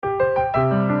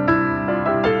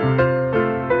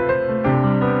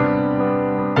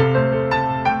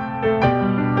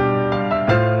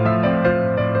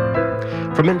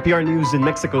From NPR News in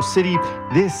Mexico City,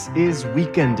 this is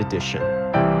Weekend Edition.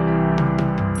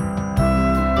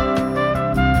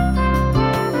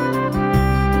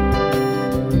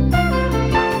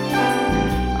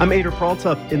 I'm Ader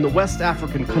Peralta. In the West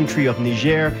African country of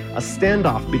Niger, a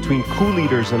standoff between coup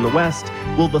leaders in the West.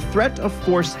 Will the threat of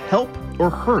force help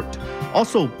or hurt?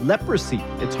 Also, leprosy.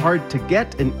 It's hard to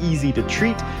get and easy to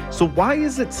treat. So why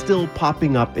is it still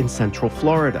popping up in Central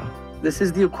Florida? This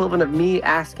is the equivalent of me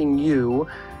asking you,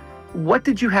 what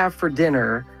did you have for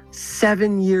dinner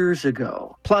 7 years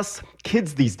ago? Plus,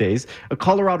 kids these days. A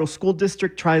Colorado school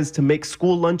district tries to make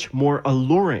school lunch more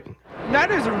alluring.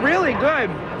 That is really good.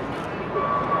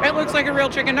 It looks like a real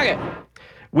chicken nugget.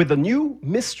 With a new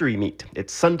mystery meat.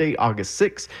 It's Sunday, August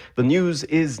 6th. The news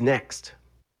is next.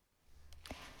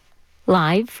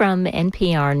 Live from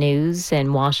NPR News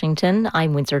in Washington,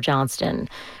 I'm Windsor Johnston.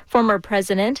 Former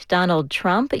President Donald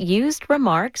Trump used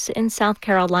remarks in South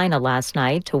Carolina last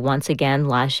night to once again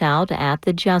lash out at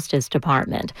the Justice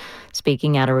Department.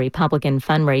 Speaking at a Republican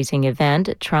fundraising event,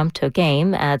 Trump took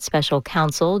aim at special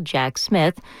counsel Jack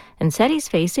Smith and said he's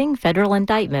facing federal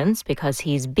indictments because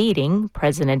he's beating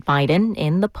President Biden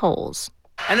in the polls.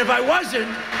 And if I wasn't,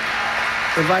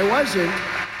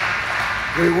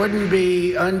 we wouldn't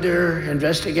be under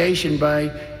investigation by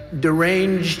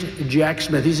deranged Jack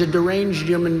Smith. He's a deranged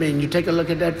human being. You take a look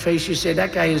at that face, you say,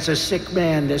 that guy is a sick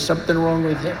man. There's something wrong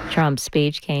with him. Trump's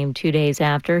speech came 2 days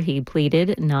after he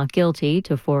pleaded not guilty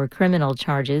to 4 criminal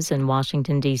charges in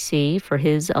Washington, D.C. for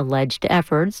his alleged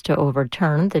efforts to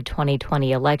overturn the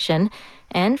 2020 election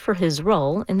and for his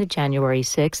role in the January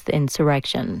 6th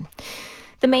insurrection.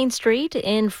 The main street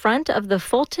in front of the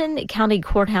Fulton County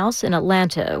Courthouse in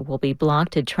Atlanta will be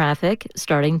blocked to traffic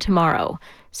starting tomorrow.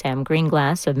 Sam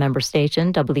Greenglass of member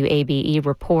station WABE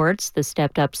reports the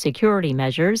stepped-up security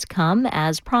measures come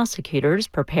as prosecutors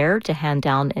prepare to hand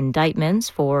down indictments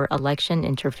for election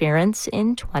interference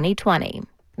in 2020.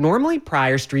 Normally,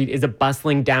 Pryor Street is a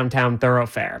bustling downtown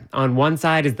thoroughfare. On one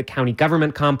side is the county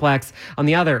government complex. On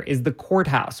the other is the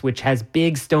courthouse, which has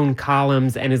big stone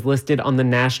columns and is listed on the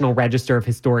National Register of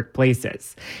Historic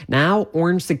Places. Now,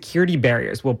 orange security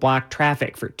barriers will block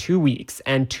traffic for 2 weeks,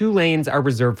 and 2 lanes are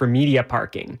reserved for media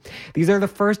parking. These are the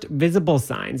first visible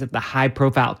signs of the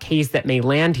high-profile case that may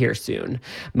land here soon.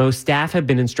 Most staff have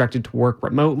been instructed to work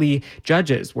remotely.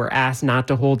 Judges were asked not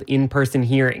to hold in-person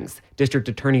hearings. District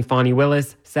Attorney Fani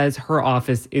Willis says her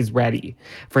office is ready.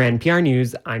 For NPR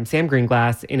News, I'm Sam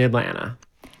Greenglass in Atlanta.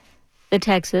 The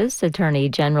Texas Attorney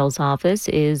General's office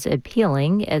is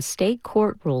appealing a state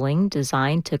court ruling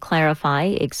designed to clarify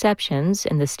exceptions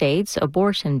in the state's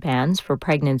abortion bans for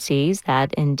pregnancies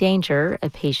that endanger a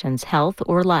patient's health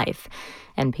or life.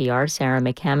 NPR's Sarah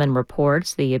McCammon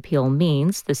reports the appeal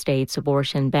means the state's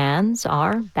abortion bans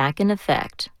are back in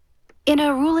effect. In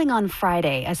a ruling on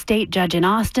Friday, a state judge in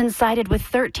Austin sided with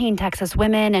 13 Texas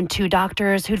women and 2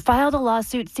 doctors who'd filed a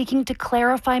lawsuit seeking to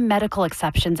clarify medical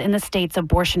exceptions in the state's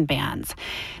abortion bans.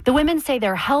 The women say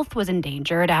their health was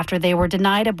endangered after they were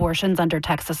denied abortions under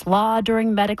Texas law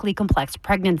during medically complex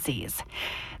pregnancies.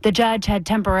 The judge had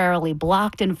temporarily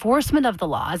blocked enforcement of the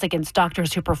laws against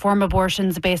doctors who perform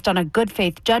abortions based on a good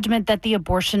faith judgment that the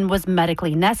abortion was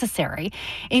medically necessary,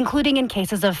 including in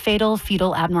cases of fatal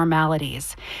fetal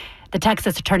abnormalities. The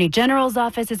Texas Attorney General's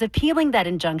office is appealing that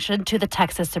injunction to the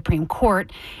Texas Supreme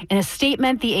Court. In a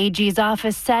statement, the AG's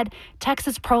office said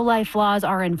Texas pro-life laws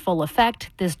are in full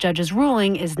effect. This judge's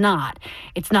ruling is not.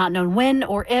 It's not known when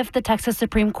or if the Texas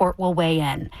Supreme Court will weigh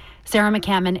in. Sarah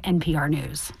McCammon, NPR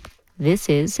News. This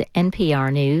is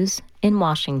NPR News in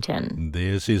Washington.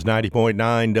 This is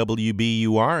 90.9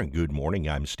 WBUR. Good morning.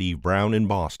 I'm Steve Brown in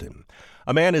Boston.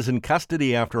 A man is in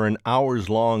custody after an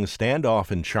hours-long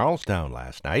standoff in Charlestown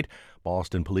last night.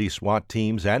 Boston police SWAT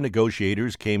teams and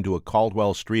negotiators came to a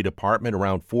Caldwell Street apartment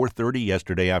around 4:30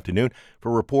 yesterday afternoon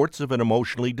for reports of an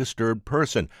emotionally disturbed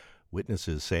person.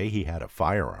 Witnesses say he had a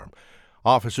firearm.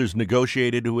 Officers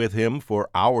negotiated with him for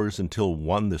hours until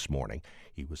 1 this morning.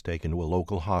 He was taken to a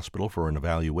local hospital for an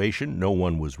evaluation. No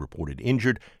one was reported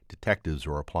injured. Detectives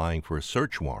are applying for a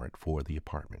search warrant for the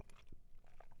apartment.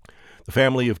 The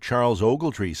family of Charles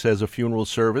Ogletree says a funeral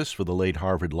service for the late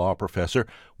Harvard law professor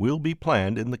will be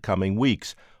planned in the coming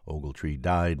weeks. Ogletree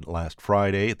died last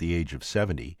Friday at the age of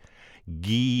 70.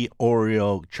 Guy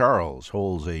Oriel Charles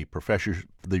holds the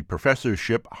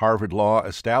professorship Harvard Law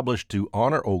established to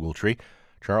honor Ogletree.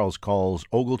 Charles calls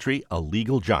Ogletree a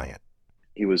legal giant.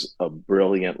 He was a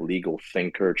brilliant legal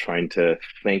thinker trying to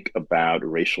think about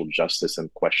racial justice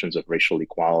and questions of racial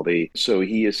equality. So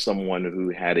he is someone who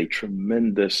had a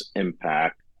tremendous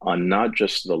impact on not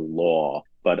just the law,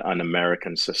 but on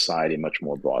American society much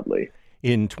more broadly.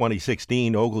 In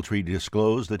 2016, Ogletree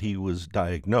disclosed that he was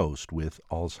diagnosed with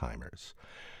Alzheimer's.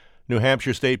 New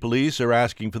Hampshire State Police are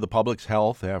asking for the public's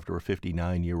health after a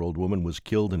 59-year-old woman was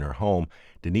killed in her home.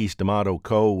 Denise D'Amato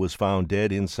Coe was found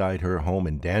dead inside her home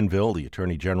in Danville. The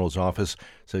Attorney General's office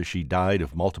says she died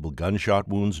of multiple gunshot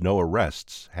wounds. No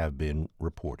arrests have been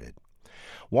reported.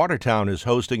 Watertown is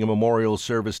hosting a memorial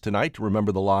service tonight to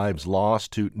remember the lives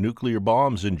lost to nuclear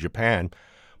bombs in Japan.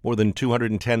 More than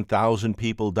 210,000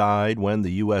 people died when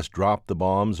the U.S. dropped the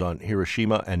bombs on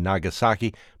Hiroshima and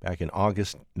Nagasaki back in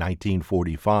August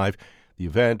 1945. The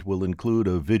event will include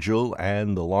a vigil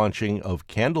and the launching of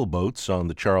candle boats on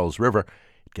the Charles River.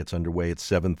 It gets underway at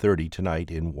 7:30 tonight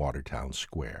in Watertown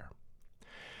Square.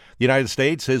 The United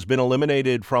States has been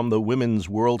eliminated from the Women's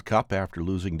World Cup after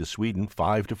losing to Sweden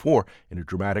 5-4 in a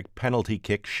dramatic penalty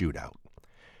kick shootout.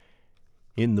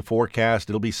 In the forecast,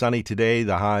 it'll be sunny today,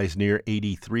 the highs near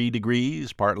 83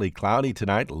 degrees, partly cloudy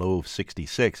tonight, low of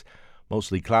 66.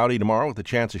 Mostly cloudy tomorrow with a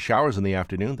chance of showers in the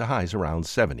afternoon, the highs around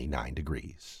 79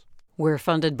 degrees. We're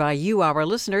funded by you, our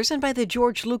listeners, and by the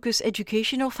George Lucas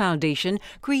Educational Foundation,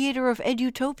 creator of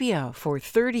Edutopia, for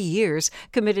 30 years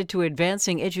committed to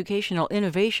advancing educational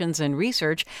innovations and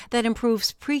research that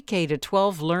improves pre-K to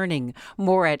 12 learning.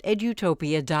 More at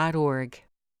edutopia.org.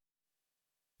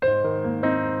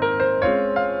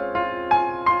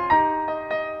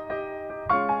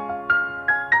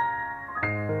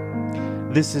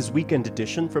 This is Weekend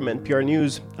Edition from NPR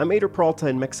News. I'm Ader Peralta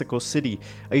in Mexico City.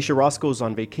 Aisha Roscoe's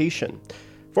on vacation.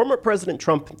 Former President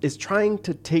Trump is trying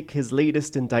to take his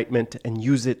latest indictment and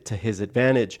use it to his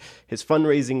advantage. His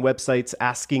fundraising website's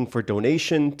asking for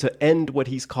donation to end what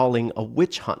he's calling a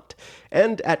witch hunt.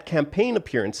 And at campaign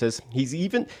appearances, he's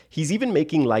even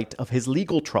making light of his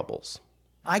legal troubles.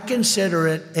 I consider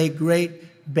it a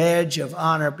great badge of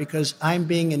honor because I'm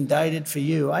being indicted for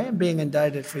you. I am being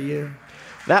indicted for you.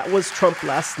 That was Trump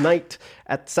last night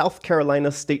at South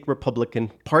Carolina State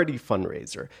Republican Party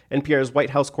fundraiser. NPR's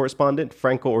White House correspondent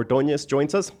Franco Ordonez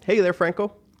joins us. Hey there,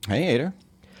 Franco. Hey, Ader.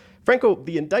 Franco,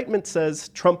 the indictment says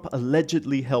Trump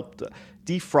allegedly helped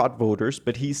defraud voters,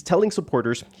 but he's telling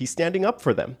supporters he's standing up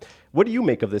for them. What do you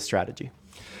make of this strategy?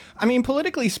 I mean,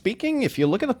 politically speaking, if you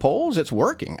look at the polls, it's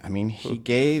working. I mean, he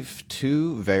gave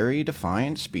two very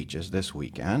defiant speeches this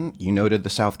weekend. You noted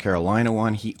the South Carolina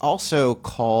one. He also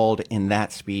called in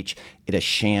that speech it a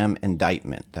sham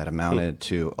indictment that amounted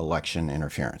to election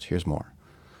interference. Here's more.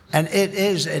 And it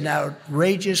is an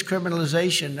outrageous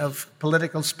criminalization of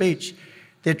political speech.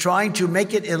 They're trying to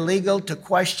make it illegal to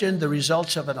question the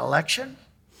results of an election.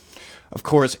 Of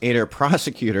course, Ader,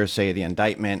 prosecutors say the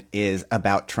indictment is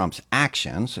about Trump's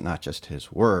actions, not just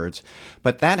his words.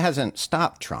 But that hasn't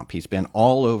stopped Trump. He's been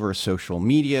all over social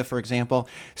media, for example,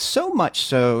 so much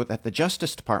so that the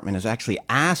Justice Department has actually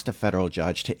asked a federal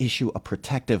judge to issue a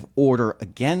protective order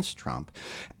against Trump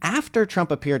after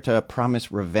Trump appeared to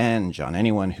promise revenge on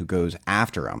anyone who goes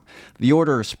after him. The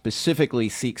order specifically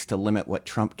seeks to limit what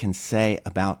Trump can say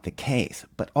about the case.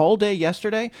 But all day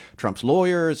yesterday, Trump's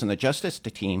lawyers and the Justice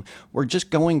team were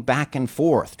just going back and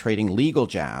forth, trading legal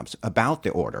jabs about the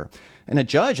order. And a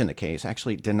judge in the case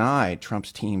actually denied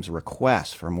Trump's team's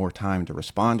request for more time to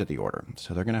respond to the order.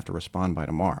 So they're going to have to respond by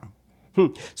tomorrow.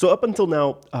 So up until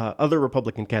now, other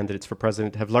Republican candidates for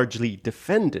president have largely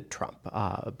defended Trump.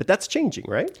 But that's changing,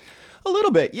 right? A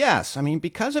little bit, yes. I mean,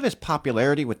 because of his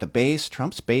popularity with the base,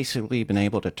 Trump's basically been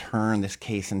able to turn this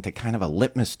case into kind of a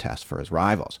litmus test for his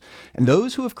rivals. And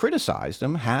those who have criticized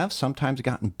him have sometimes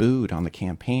gotten booed on the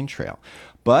campaign trail.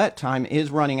 But time is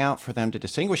running out for them to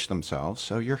distinguish themselves,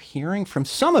 so you're hearing from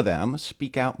some of them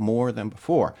speak out more than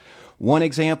before. One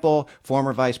example,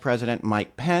 former Vice President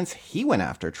Mike Pence, he went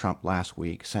after Trump last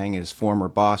week, saying his former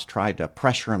boss tried to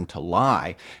pressure him to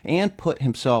lie and put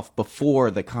himself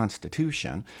before the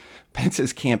Constitution.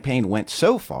 Pence's campaign went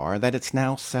so far that it's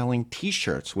now selling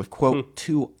T-shirts with, quote,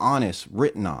 "too honest"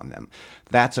 written on them.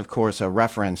 That's, of course, a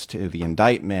reference to the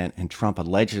indictment and Trump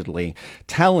allegedly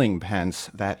telling Pence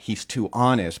that he's too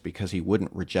honest because he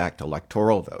wouldn't reject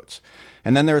electoral votes.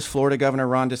 And then there's Florida Governor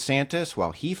Ron DeSantis.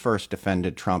 While he first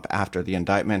defended Trump after the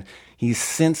indictment, he's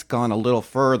since gone a little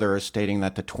further, stating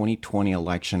that the 2020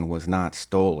 election was not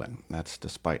stolen. That's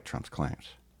despite Trump's claims.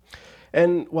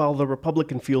 And while the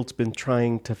Republican field's been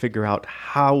trying to figure out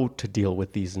how to deal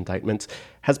with these indictments,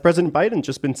 has President Biden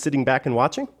just been sitting back and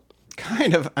watching?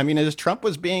 Kind of. I mean, as Trump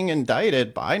was being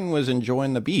indicted, Biden was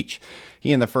enjoying the beach.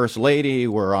 He and the First Lady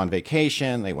were on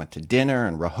vacation. They went to dinner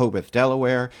in Rehoboth,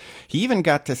 Delaware. He even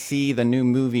got to see the new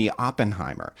movie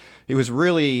Oppenheimer. It was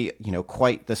really,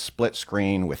 quite the split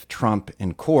screen with Trump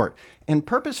in court. And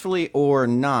purposefully or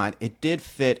not, it did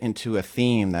fit into a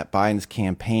theme that Biden's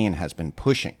campaign has been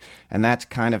pushing. And that's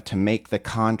kind of to make the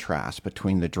contrast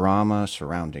between the drama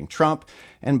surrounding Trump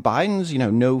and Biden's,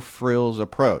 no-frills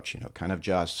approach, kind of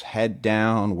just head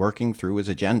down, working through his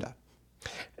agenda.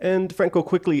 And Franco,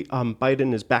 quickly,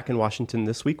 Biden is back in Washington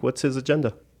this week. What's his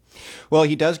agenda? Well,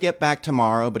 he does get back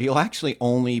tomorrow, but he'll actually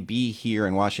only be here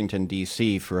in Washington,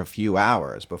 D.C. for a few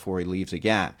hours before he leaves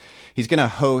again. He's going to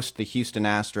host the Houston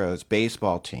Astros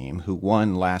baseball team, who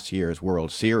won last year's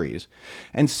World Series.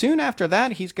 And soon after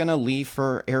that, he's going to leave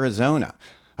for Arizona,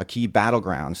 a key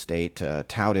battleground state to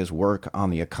tout his work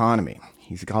on the economy.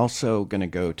 He's also going to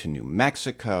go to New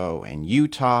Mexico and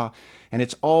Utah, and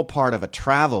it's all part of a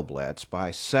travel blitz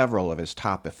by several of his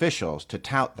top officials to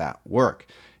tout that work.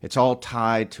 It's all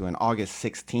tied to an August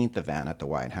 16th event at the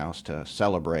White House to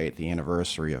celebrate the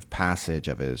anniversary of passage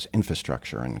of his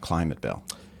infrastructure and climate bill.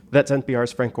 That's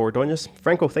NPR's Franco Ordonez.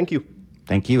 Franco, thank you.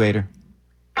 Thank you, Ader.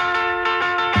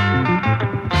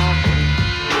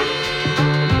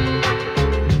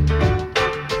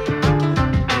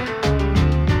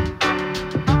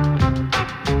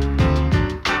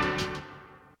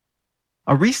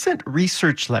 A recent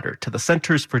research letter to the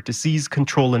Centers for Disease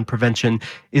Control and Prevention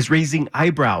is raising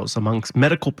eyebrows amongst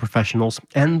medical professionals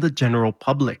and the general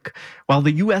public. While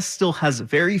the U.S. still has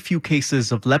very few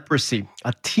cases of leprosy,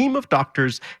 a team of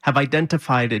doctors have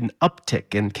identified an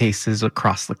uptick in cases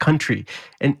across the country,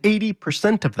 and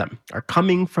 80% of them are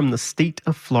coming from the state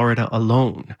of Florida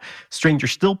alone. Stranger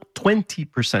still,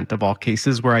 20% of all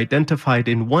cases were identified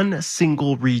in one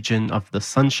single region of the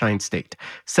Sunshine State,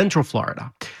 Central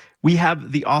Florida. We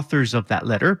have the authors of that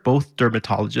letter, both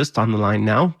dermatologists, on the line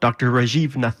now, Dr.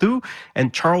 Rajiv Nathu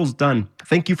and Charles Dunn.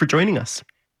 Thank you for joining us.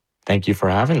 Thank you for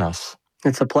having us.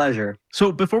 It's a pleasure.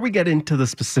 So before we get into the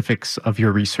specifics of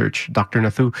your research, Dr.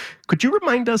 Nathu, could you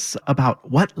remind us about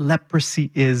what leprosy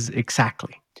is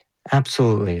exactly?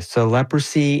 Absolutely. So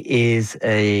leprosy is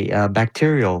a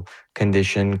bacterial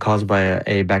condition caused by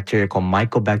a bacteria called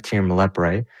Mycobacterium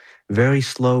leprae. Very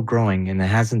slow growing, and it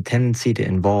has a tendency to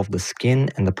involve the skin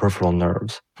and the peripheral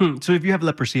nerves. So if you have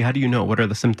leprosy, how do you know? What are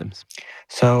the symptoms?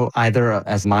 So either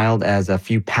as mild as a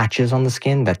few patches on the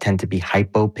skin that tend to be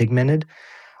hypopigmented,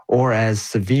 or as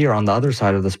severe on the other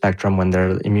side of the spectrum when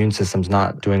their immune system's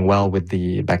not doing well with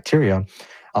the bacteria,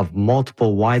 of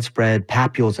multiple widespread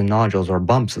papules and nodules or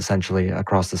bumps essentially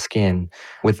across the skin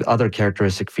with other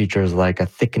characteristic features like a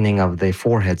thickening of the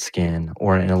forehead skin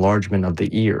or an enlargement of the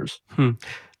ears.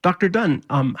 Dr. Dunn,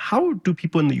 how do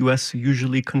people in the U.S.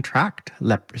 usually contract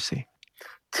leprosy?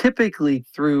 Typically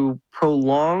through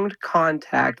prolonged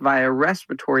contact via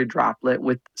respiratory droplet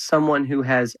with someone who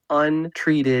has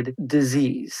untreated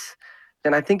disease.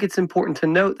 And I think it's important to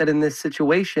note that in this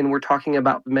situation, we're talking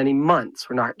about many months.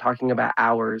 We're not talking about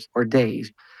hours or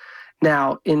days.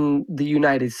 Now, in the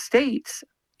United States,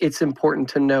 it's important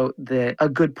to note that a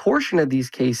good portion of these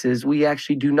cases, we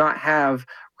actually do not have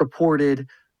reported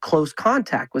close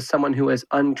contact with someone who has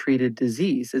untreated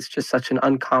disease. It's just such an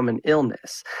uncommon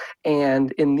illness.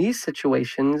 And in these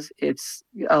situations, it's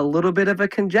a little bit of a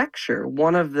conjecture.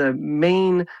 One of the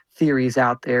main theories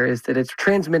out there is that it's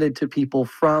transmitted to people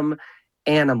from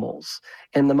animals.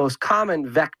 And the most common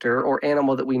vector or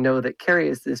animal that we know that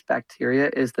carries this bacteria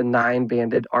is the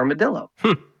 9-banded armadillo.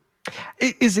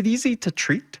 Is it easy to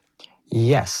treat?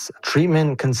 Yes.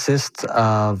 Treatment consists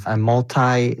of a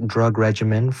multi-drug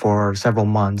regimen for several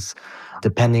months,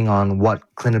 depending on what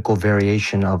clinical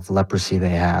variation of leprosy they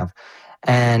have.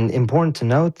 And important to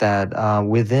note that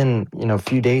within a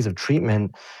few days of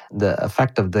treatment, the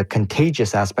effect of the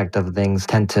contagious aspect of things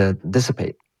tend to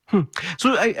dissipate.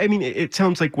 So, I mean, it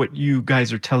sounds like what you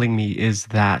guys are telling me is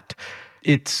that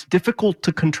it's difficult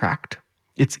to contract.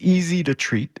 It's easy to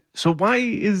treat. So why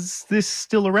is this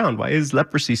still around? Why is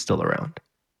leprosy still around?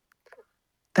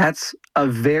 That's a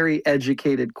very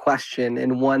educated question,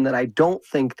 and one that I don't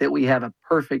think that we have a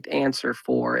perfect answer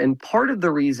for. And part of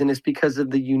the reason is because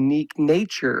of the unique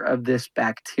nature of this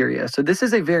bacteria. So this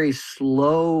is a very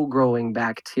slow-growing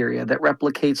bacteria that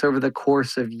replicates over the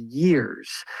course of years.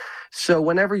 So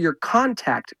whenever you're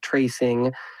contact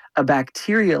tracing a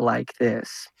bacteria like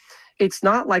this, it's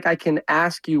not like I can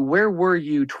ask you, where were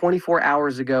you 24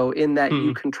 hours ago in that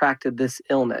you contracted this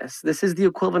illness? This is the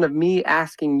equivalent of me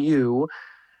asking you,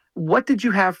 what did you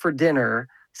have for dinner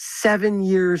 7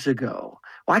 years ago?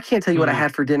 well, I can't tell you what I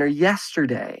had for dinner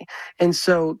yesterday. And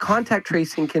so contact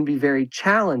tracing can be very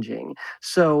challenging.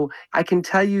 So I can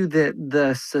tell you that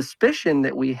the suspicion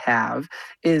that we have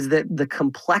is that the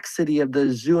complexity of the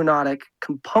zoonotic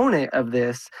component of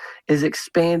this is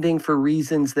expanding for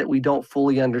reasons that we don't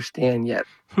fully understand yet.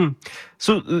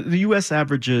 So the U.S.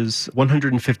 averages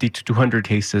 150 to 200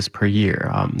 cases per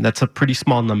year. That's a pretty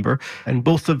small number. And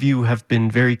both of you have been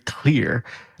very clear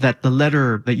that the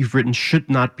letter that you've written should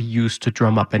not be used to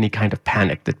drum up any kind of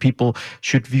panic, that people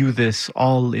should view this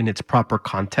all in its proper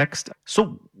context.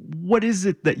 So what is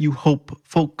it that you hope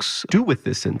folks do with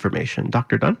this information,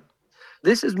 Dr. Dunn?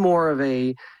 This is more of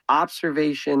a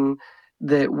observation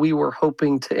that we were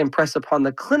hoping to impress upon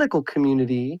the clinical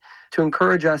community to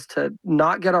encourage us to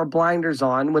not get our blinders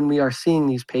on when we are seeing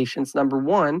these patients, number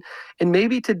one, and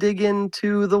maybe to dig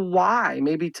into the why,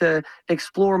 maybe to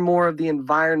explore more of the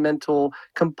environmental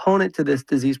component to this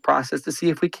disease process to see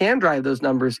if we can drive those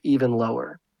numbers even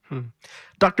lower.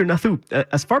 Dr. Nathu,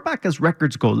 as far back as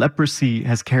records go, leprosy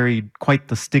has carried quite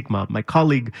the stigma. My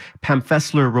colleague Pam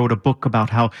Fessler wrote a book about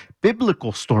how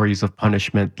biblical stories of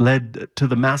punishment led to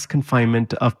the mass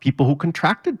confinement of people who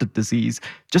contracted the disease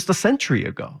just a century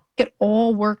ago. It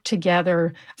all worked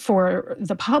together for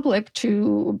the public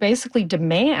to basically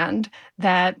demand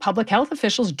that public health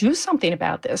officials do something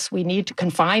about this. We need to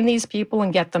confine these people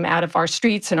and get them out of our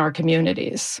streets and our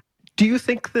communities. Do you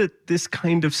think that this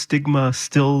kind of stigma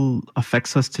still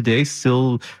affects us today,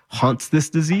 still haunts this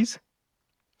disease?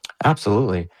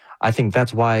 Absolutely. I think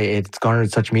that's why it's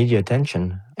garnered such media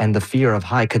attention and the fear of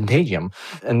high contagion.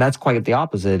 And that's quite the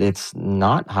opposite. It's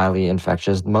not highly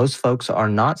infectious. Most folks are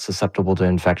not susceptible to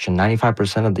infection.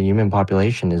 95% of the human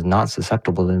population is not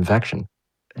susceptible to infection.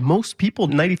 Most people,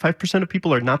 95% of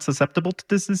people are not susceptible to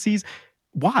this disease.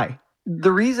 Why?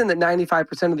 The reason that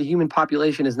 95% of the human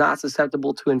population is not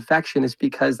susceptible to infection is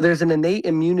because there's an innate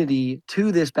immunity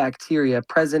to this bacteria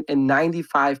present in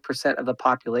 95% of the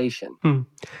population.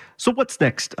 So what's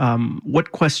next?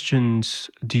 What questions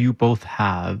do you both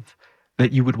have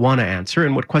that you would want to answer?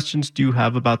 And what questions do you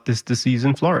have about this disease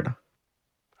in Florida?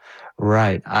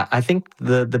 Right. I think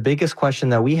the biggest question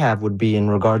that we have would be in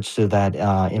regards to that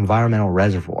environmental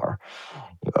reservoir.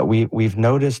 We've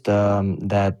noticed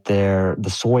that the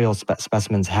soil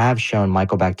specimens have shown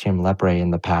Mycobacterium leprae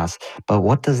in the past, but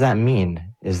what does that mean?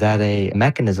 Is that a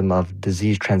mechanism of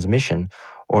disease transmission,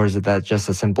 or is it that just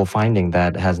a simple finding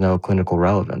that has no clinical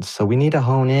relevance? So we need to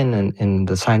hone in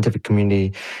the scientific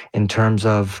community in terms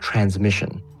of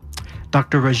transmission.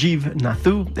 Dr. Rajiv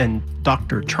Nathu and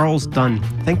Dr. Charles Dunn,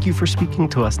 thank you for speaking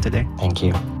to us today. Thank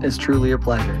you. It's truly a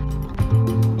pleasure.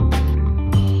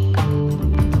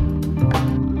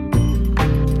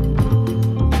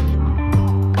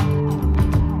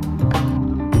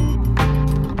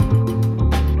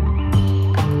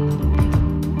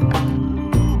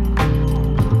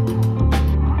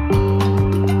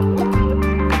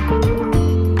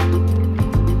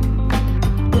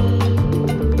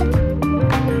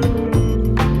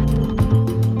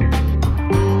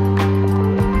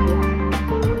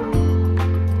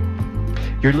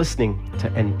 You're listening to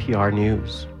NPR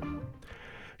News.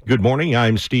 Good morning.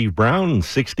 I'm Steve Brown.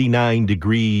 69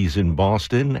 degrees in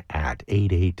Boston at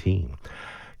 8:18.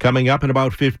 Coming up in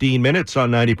about 15 minutes on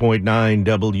 90.9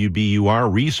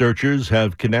 WBUR, researchers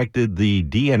have connected the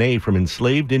DNA from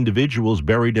enslaved individuals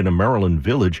buried in a Maryland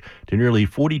village to nearly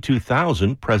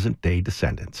 42,000 present-day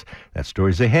descendants. That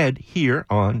story's ahead here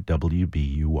on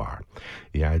WBUR.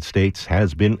 The United States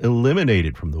has been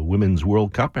eliminated from the Women's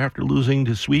World Cup after losing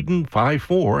to Sweden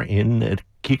 5-4 in a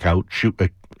kick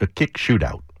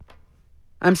shootout.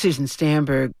 I'm Susan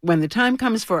Stamberg. When the time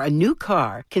comes for a new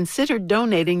car, consider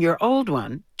donating your old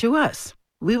one to us.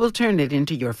 We will turn it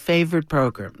into your favorite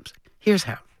programs. Here's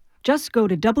how. Just go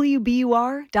to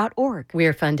WBUR.org.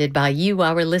 We're funded by you,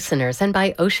 our listeners, and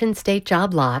by Ocean State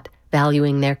Job Lot,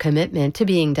 valuing their commitment to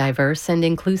being diverse and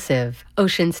inclusive.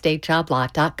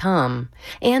 OceanStateJobLot.com.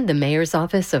 And the Mayor's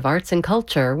Office of Arts and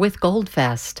Culture with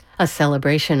Goldfest, a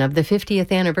celebration of the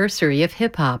 50th anniversary of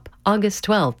hip-hop, August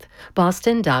 12th.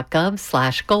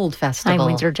 Boston.gov/Gold Festival. I'm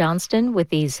Windsor Johnston with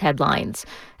these headlines.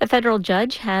 A federal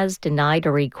judge has denied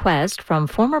a request from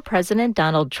former President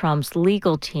Donald Trump's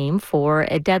legal team for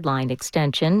a deadline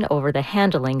extension over the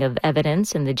handling of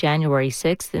evidence in the January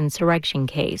 6th insurrection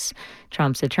case.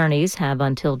 Trump's attorneys have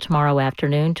until tomorrow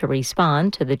afternoon to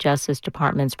respond to the Justice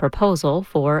Department's proposal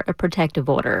for a protective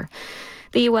order.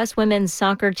 The U.S. women's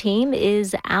soccer team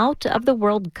is out of the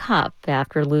World Cup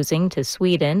after losing to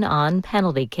Sweden on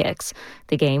penalty kicks.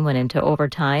 The game went into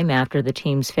overtime after the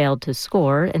teams failed to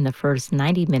score in the first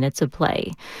 90 minutes of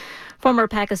play. Former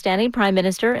Pakistani Prime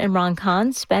Minister Imran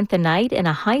Khan spent the night in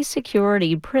a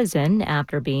high-security prison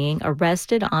after being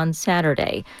arrested on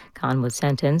Saturday. Khan was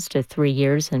sentenced to 3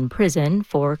 years in prison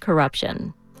for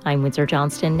corruption. I'm Windsor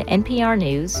Johnston, NPR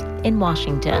News in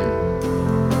Washington.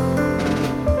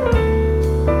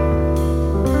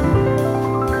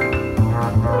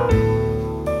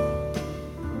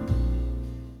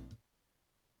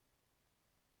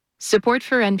 Support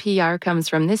for NPR comes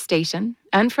from this station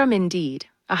and from Indeed,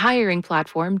 a hiring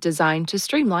platform designed to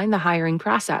streamline the hiring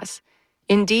process.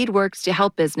 Indeed works to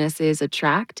help businesses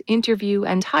attract, interview,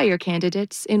 and hire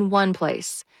candidates in one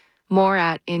place. More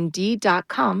at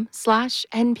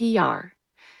Indeed.com/NPR.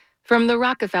 From the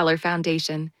Rockefeller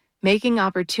Foundation, making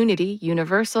opportunity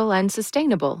universal and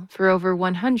sustainable for over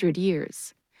 100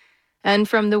 years. And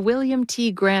from the William T.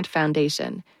 Grant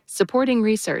Foundation, supporting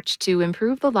research to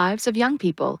improve the lives of young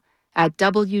people at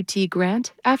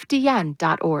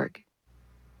WTGrantFDN.org.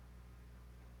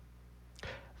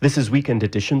 This is Weekend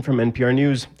Edition from NPR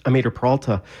News. I'm Ader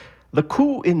Peralta. The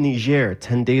coup in Niger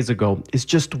 10 days ago is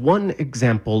just one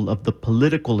example of the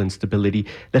political instability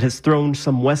that has thrown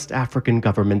some West African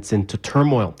governments into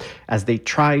turmoil as they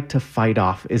try to fight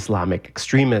off Islamic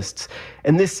extremists.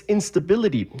 And this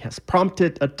instability has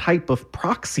prompted a type of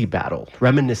proxy battle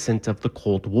reminiscent of the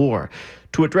Cold War.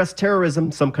 To address terrorism,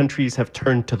 some countries have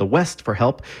turned to the West for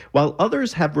help, while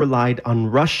others have relied on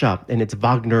Russia and its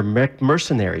Wagner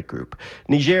mercenary group.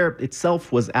 Niger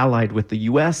itself was allied with the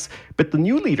U.S., but the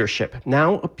new leadership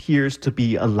now appears to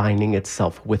be aligning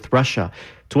itself with Russia.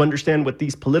 To understand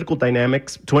these political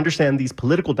dynamics,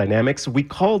 we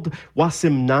called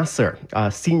Wasim Nasser, a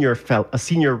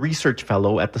senior research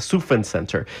fellow at the Soufan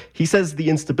Center. He says the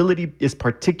instability is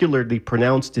particularly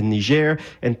pronounced in Niger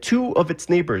and two of its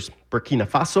neighbors, Burkina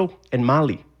Faso and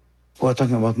Mali. We're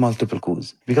talking about multiple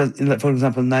coups because, for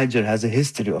example, Niger has a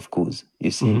history of coups,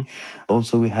 you see. Mm-hmm.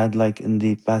 Also, we had, in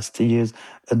the past years,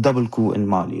 a double coup in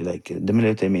Mali. The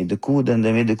military made the coup, then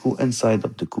they made the coup inside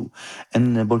of the coup.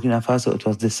 In Burkina Faso, it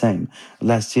was the same.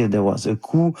 Last year, there was a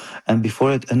coup, and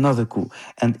before it, another coup.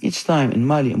 And each time in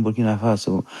Mali and Burkina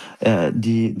Faso,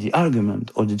 the argument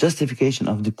or the justification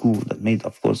of the coup that made,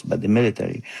 of course, by the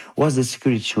military was the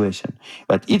security situation.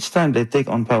 But each time they take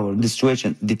on power, the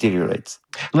situation deteriorates.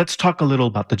 Let's talk a little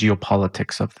about the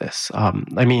geopolitics of this.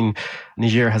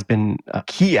 Niger has been a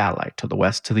key ally to the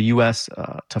West, to the U.S.,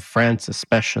 to France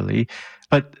especially.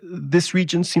 But this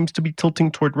region seems to be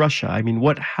tilting toward Russia.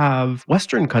 What have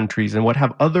Western countries and what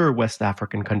have other West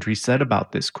African countries said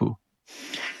about this coup?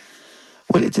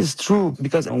 Well, it is true,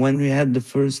 because when we had the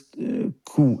first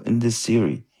coup in this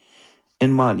series,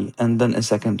 in Mali, and then a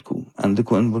second coup, and the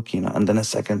coup in Burkina, and then a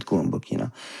second coup in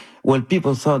Burkina, well,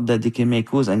 people thought that they can make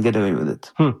coups and get away with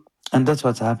it. And that's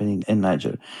what's happening in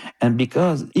Niger. And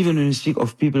because even when you speak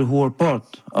of people who were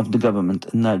part of the government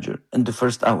in Niger in the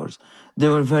first hours, they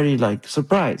were very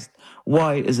surprised.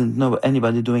 Why isn't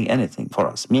anybody doing anything for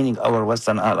us, meaning our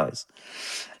Western allies?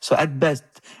 So at best,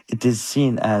 it is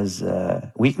seen as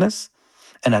weakness,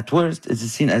 and at worst, it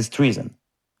is seen as treason.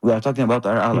 We are talking about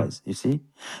our allies, you see?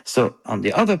 So on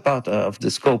the other part of the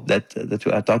scope that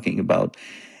we are talking about,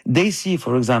 they see,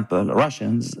 for example,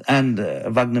 Russians and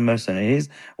Wagner mercenaries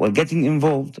getting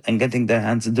involved and getting their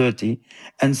hands dirty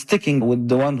and sticking with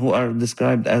the one who are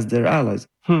described as their allies.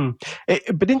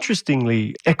 But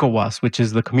interestingly, ECOWAS, which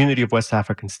is the Community of West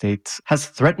African States, has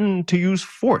threatened to use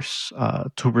force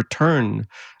to return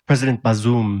President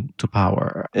Bazoum to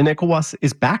power. And ECOWAS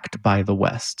is backed by the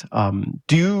West.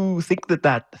 Do you think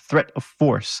that threat of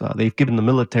force, they've given the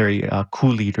military coup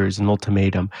leaders an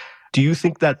ultimatum, do you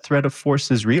think that threat of force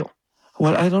is real?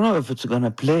 Well, I don't know if it's going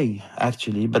to play,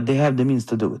 actually, but they have the means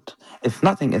to do it. If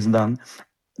nothing is done,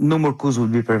 no more coups will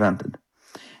be prevented.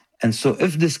 And so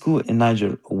if this coup in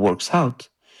Niger works out,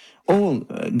 all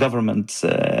governments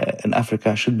in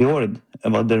Africa should be worried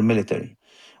about their military.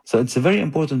 So it's a very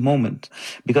important moment,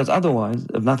 because otherwise,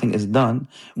 if nothing is done,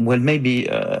 well, maybe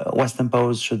Western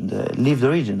powers should leave the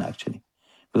region, actually,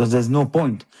 because there's no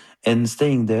point in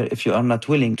staying there if you are not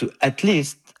willing to at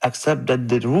least accept that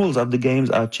the rules of the games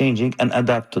are changing and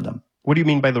adapt to them. What do you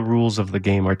mean by the rules of the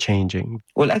game are changing?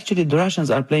 Well, actually, the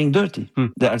Russians are playing dirty.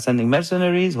 They are sending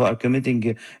mercenaries who are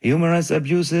committing human rights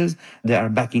abuses. They are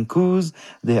backing coups.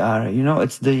 They are,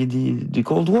 it's the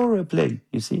Cold War play,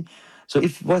 you see. So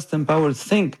if Western powers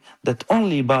think that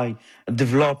only by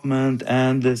development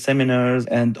and seminars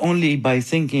and only by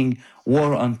thinking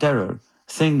war on terror,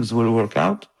 things will work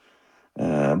out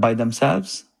by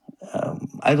themselves,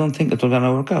 I don't think it will going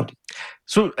to work out.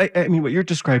 So, what you're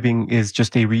describing is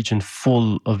just a region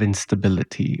full of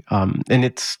instability. And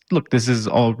this is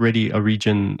already a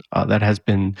region that has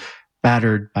been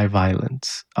battered by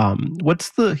violence.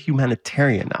 What's the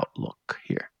humanitarian outlook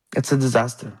here? It's a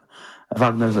disaster.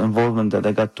 Wagner's involvement that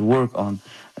I got to work on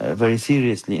very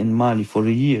seriously in Mali for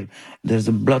a year. There's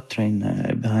a blood train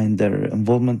behind their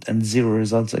involvement and zero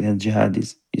results against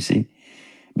jihadis, you see,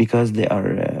 because they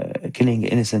are killing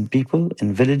innocent people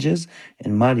in villages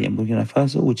in Mali and Burkina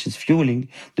Faso, which is fueling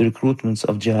the recruitments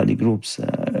of jihadi groups,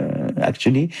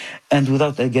 actually, and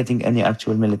without getting any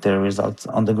actual military results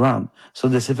on the ground. So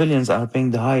the civilians are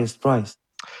paying the highest price.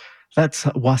 That's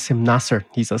Wasim Nasser.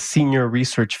 He's a senior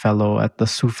research fellow at the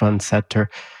Sufan Center.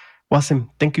 Wasim,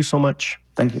 thank you so much.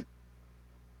 Thank you.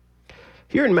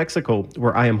 Here in Mexico,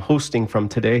 where I am hosting from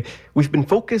today, we've been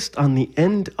focused on the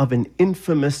end of an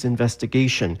infamous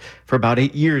investigation. For about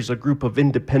 8 years, a group of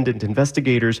independent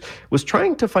investigators was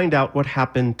trying to find out what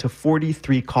happened to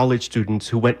 43 college students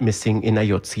who went missing in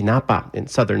Ayotzinapa in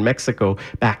southern Mexico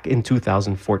back in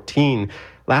 2014.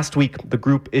 Last week, the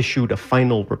group issued a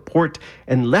final report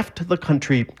and left the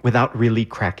country without really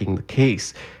cracking the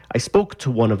case. I spoke to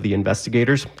one of the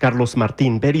investigators, Carlos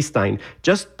Martín Beristain,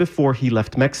 just before he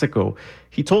left Mexico.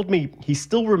 He told me he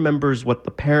still remembers what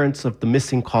the parents of the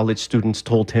missing college students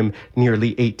told him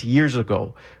nearly 8 years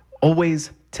ago.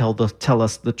 Always tell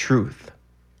us the truth.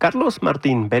 Carlos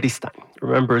Martín Beristain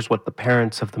remembers what the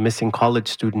parents of the missing college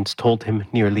students told him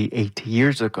nearly 8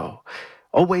 years ago.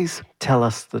 Always tell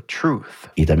us the truth.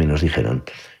 Y también nos dijeron,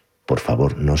 por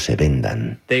favor, no se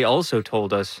vendan. They also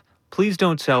told us, please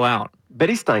don't sell out.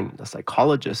 Beristain, a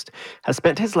psychologist, has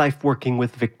spent his life working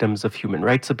with victims of human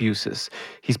rights abuses.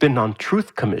 He's been on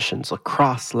truth commissions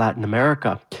across Latin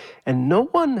America, and no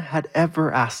one had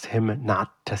ever asked him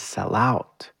not to sell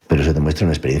out. Pero se demuestra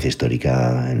una experiencia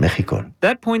histórica en México.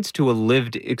 That points to a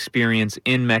lived experience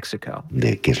in Mexico.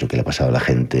 De qué es lo que le ha pasado a la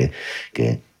gente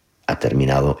que ha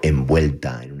terminado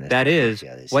envuelta en una. That is,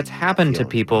 what's happened to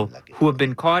people who have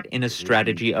been caught in a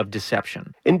strategy of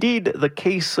deception. Indeed, the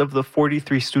case of the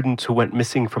 43 students who went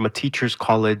missing from a teacher's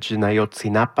college in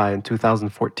Ayotzinapa in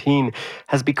 2014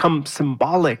 has become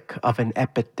symbolic of an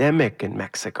epidemic in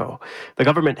Mexico. The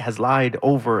government has lied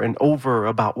over and over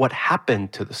about what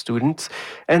happened to the students,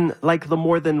 and like the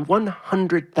more than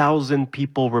 100,000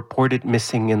 people reported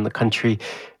missing in the country,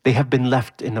 they have been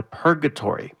left in a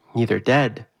purgatory, neither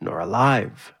dead nor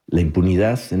alive. La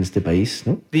impunidad en este país,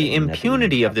 ¿no? The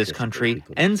impunity of this country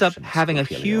ends up having a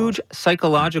huge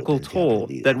psychological toll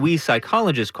that we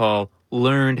psychologists call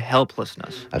learned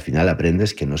helplessness. Al final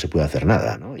aprendes que no se puede hacer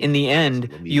nada, ¿no? In the end,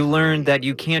 you learn that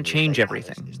you can't change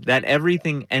everything, that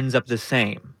everything ends up the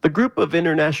same. The group of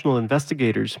international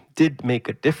investigators did make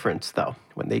a difference, though.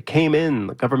 When they came in,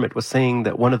 the government was saying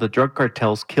that one of the drug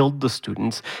cartels killed the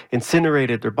students,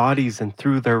 incinerated their bodies, and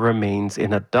threw their remains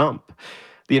in a dump.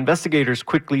 The investigators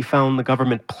quickly found the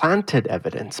government planted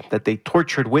evidence that they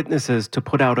tortured witnesses to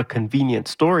put out a convenient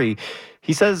story.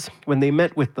 He says when they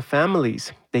met with the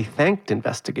families, they thanked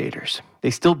investigators.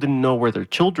 They still didn't know where their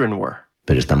children were.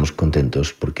 Pero estamos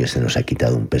contentos porque se nos ha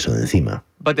quitado un peso de encima.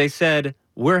 But they said,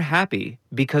 we're happy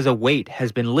because a weight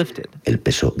has been lifted. El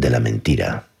peso de la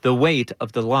mentira. The weight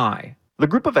of the lie. The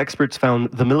group of experts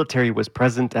found the military was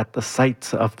present at the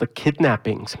sites of the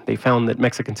kidnappings. They found that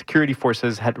Mexican security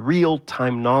forces had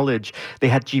real-time knowledge. They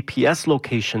had GPS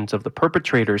locations of the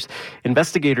perpetrators.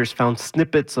 Investigators found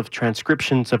snippets of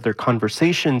transcriptions of their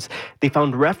conversations. They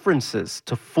found references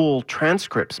to full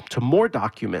transcripts, to more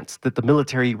documents that the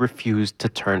military refused to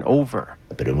turn over.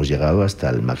 Pero hemos llegado hasta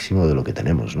el máximo de lo que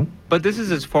tenemos, ¿no? But this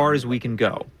is as far as we can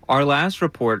go. Our last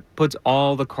report puts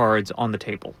all the cards on the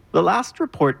table. The last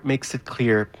report makes it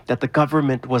clear that the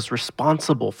government was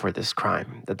responsible for this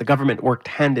crime, that the government worked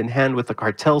hand in hand with the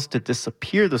cartels to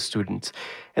disappear the students,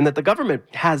 and that the government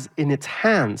has in its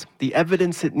hands the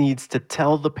evidence it needs to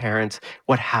tell the parents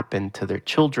what happened to their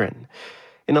children.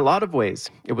 In a lot of ways,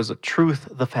 it was a truth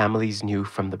the families knew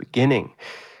from the beginning.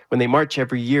 When they march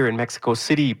every year in Mexico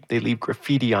City, they leave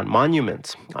graffiti on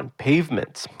monuments, on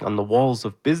pavements, on the walls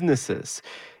of businesses.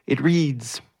 It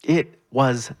reads, "It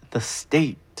was the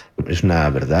state." Es una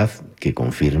verdad que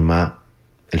confirma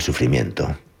el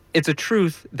sufrimiento. It's a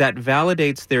truth that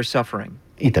validates their suffering.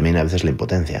 Y también a veces la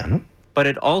impotencia, ¿no? But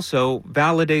it also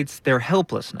validates their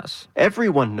helplessness.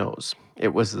 Everyone knows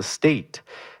it was the state,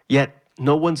 yet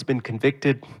no one's been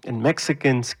convicted, and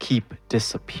Mexicans keep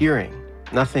disappearing.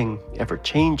 Nothing ever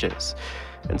changes.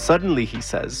 And suddenly, he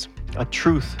says, a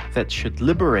truth that should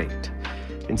liberate,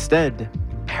 instead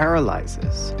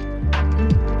paralyzes.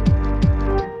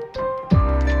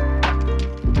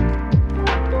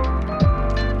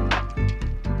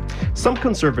 Some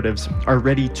conservatives are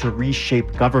ready to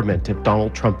reshape government if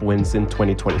Donald Trump wins in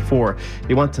 2024.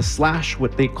 They want to slash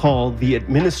what they call the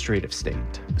administrative state.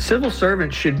 Civil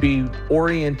servants should be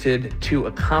oriented to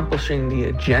accomplishing the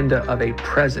agenda of a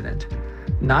president,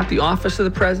 not the office of the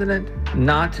president,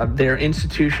 not their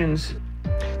institutions.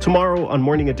 Tomorrow on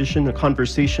Morning Edition, a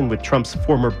conversation with Trump's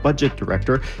former budget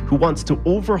director who wants to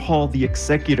overhaul the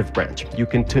executive branch. You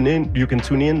can tune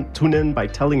in by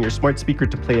telling your smart speaker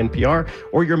to play NPR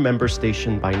or your member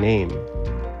station by name.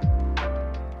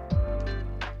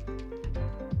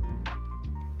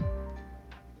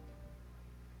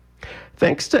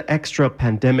 Thanks to extra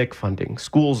pandemic funding,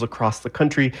 schools across the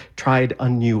country tried a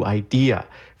new idea: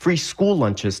 free school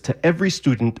lunches to every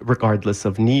student regardless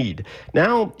of need.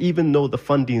 Now, even though the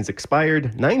funding's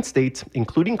expired, 9 states,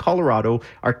 including Colorado,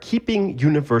 are keeping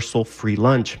universal free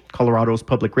lunch. Colorado's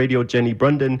public radio, Jenny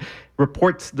Brunden,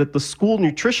 reports that the school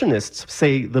nutritionists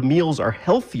say the meals are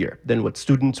healthier than what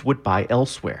students would buy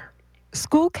elsewhere.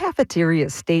 School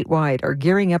cafeterias statewide are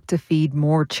gearing up to feed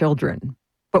more children.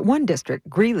 But one district,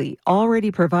 Greeley, already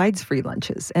provides free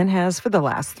lunches and has for the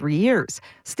last 3 years.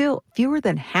 Still, fewer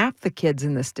than half the kids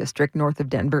in this district north of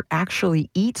Denver actually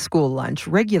eat school lunch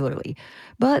regularly.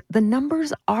 But the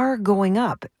numbers are going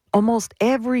up. Almost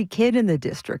every kid in the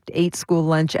district ate school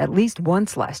lunch at least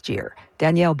once last year.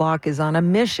 Danielle Bach is on a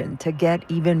mission to get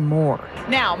even more.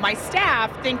 Now, my staff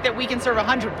think that we can serve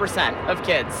 100% of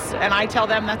kids, and I tell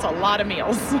them that's a lot of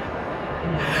meals.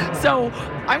 So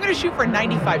I'm going to shoot for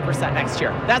 95% next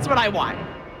year. That's what I want.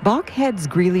 Bach heads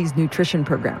Greeley's nutrition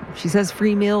program. She says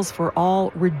free meals for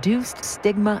all reduced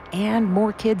stigma and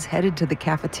more kids headed to the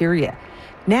cafeteria.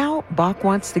 Now, Bach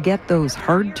wants to get those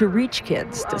hard-to-reach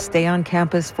kids to stay on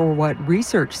campus for what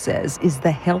research says is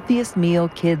the healthiest meal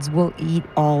kids will eat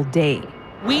all day.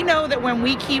 We know that when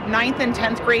we keep 9th and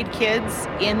 10th grade kids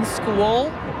in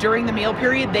school during the meal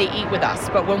period, they eat with us.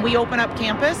 But when we open up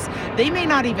campus, they may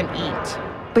not even eat.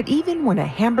 But even when a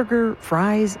hamburger,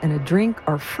 fries, and a drink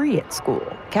are free at school,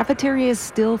 cafeterias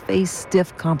still face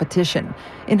stiff competition.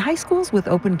 In high schools with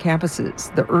open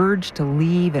campuses, the urge to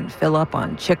leave and fill up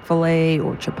on Chick-fil-A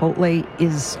or Chipotle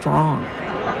is strong.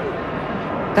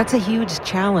 That's a huge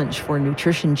challenge for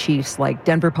nutrition chiefs like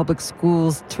Denver Public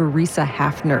Schools' Teresa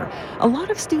Hafner. A lot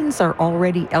of students are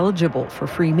already eligible for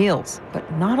free meals,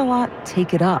 but not a lot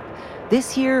take it up.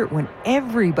 This year, when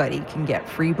everybody can get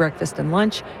free breakfast and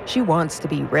lunch, she wants to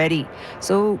be ready.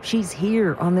 So she's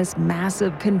here on this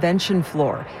massive convention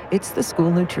floor. It's the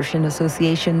School Nutrition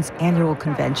Association's annual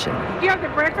convention. You have the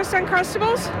breakfast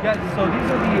Uncrustables? Yeah, so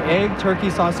these are the egg, turkey,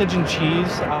 sausage, and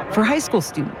cheese. For high school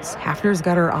students, Hafner's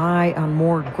got her eye on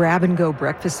more grab-and-go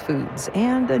breakfast foods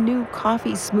and a new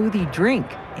coffee smoothie drink.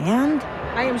 And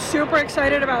I am super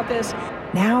excited about this.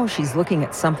 Now she's looking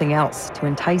at something else to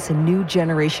entice a new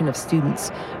generation of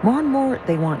students. More and more,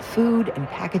 they want food and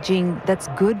packaging that's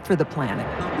good for the planet.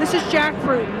 This is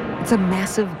jackfruit. It's a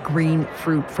massive green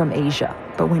fruit from Asia.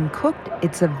 But when cooked,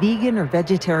 it's a vegan or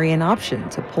vegetarian option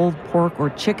to pulled pork or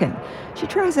chicken. She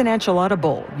tries an enchilada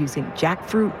bowl using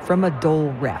jackfruit from a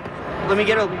Dole wrap. Let me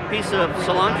get a piece of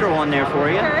cilantro on there for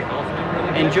you.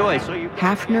 Okay. Enjoy.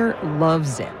 Hafner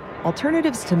loves it.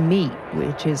 Alternatives to Meat,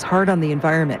 which is hard on the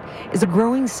environment, is a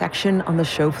growing section on the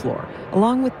show floor.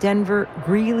 Along with Denver,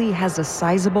 Greeley has a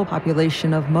sizable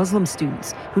population of Muslim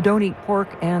students who don't eat pork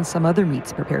and some other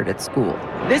meats prepared at school.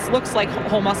 This looks like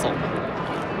whole muscle.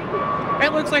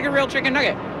 It looks like a real chicken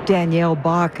nugget. Danielle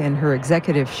Bach and her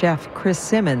executive chef, Chris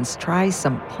Simmons, try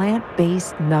some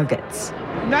plant-based nuggets.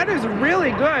 That is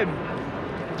really good.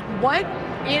 What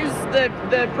is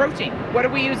the protein? What are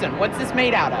we using? What's this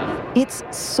made out of? It's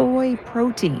soy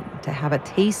protein to have a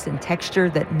taste and texture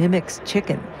that mimics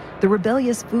chicken. The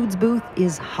Rebellious Foods booth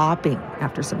is hopping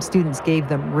after some students gave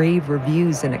them rave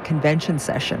reviews in a convention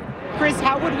session. Chris,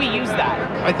 how would we use that?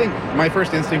 I think my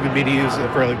first instinct would be to use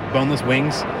it for boneless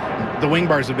wings. The wing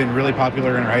bars have been really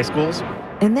popular in our high schools.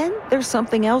 And then there's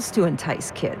something else to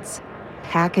entice kids.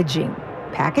 Packaging.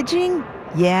 Packaging?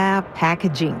 Yeah,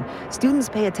 packaging. Students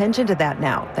pay attention to that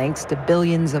now, thanks to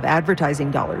billions of advertising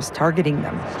dollars targeting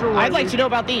them. I'd like to know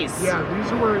about these. Yeah,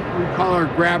 these are what we call our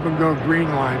grab-and-go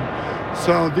green line.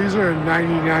 So these are a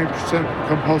 99%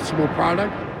 compostable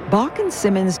product. Bach and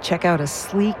Simmons check out a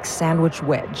sleek sandwich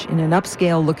wedge in an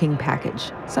upscale-looking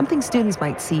package, something students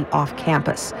might see off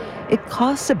campus. It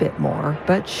costs a bit more,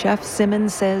 but Chef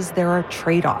Simmons says there are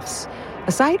trade-offs.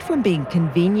 Aside from being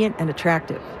convenient and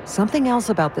attractive, something else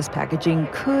about this packaging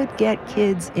could get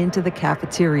kids into the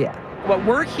cafeteria. What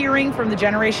we're hearing from the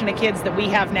generation of kids that we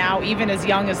have now, even as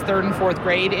young as 3rd and 4th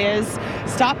grade, is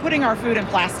stop putting our food in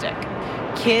plastic.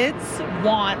 Kids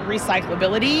want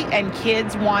recyclability and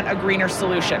kids want a greener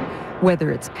solution. Whether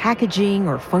it's packaging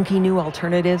or funky new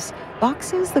alternatives, Bach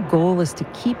says the goal is to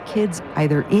keep kids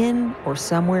either in or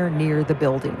somewhere near the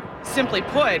building. Simply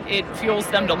put, it fuels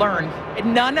them to learn.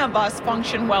 None of us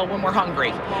function well when we're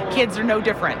hungry. Kids are no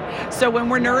different. So when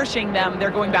we're nourishing them,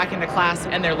 they're going back into class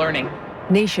and they're learning.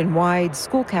 Nationwide,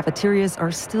 school cafeterias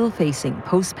are still facing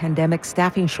post-pandemic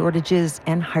staffing shortages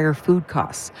and higher food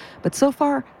costs. But so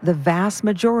far, the vast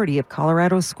majority of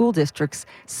Colorado's school districts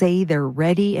say they're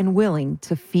ready and willing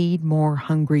to feed more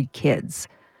hungry kids.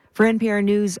 For NPR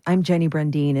News, I'm Jenny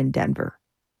Brandine in Denver.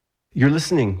 You're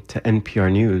listening to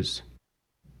NPR News.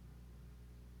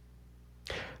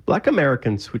 Black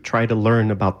Americans who try to learn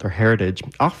about their heritage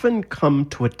often come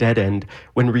to a dead end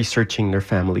when researching their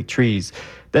family trees.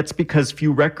 That's because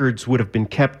few records would have been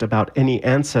kept about any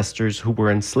ancestors who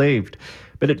were enslaved.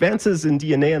 But advances in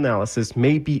DNA analysis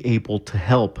may be able to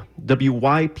help.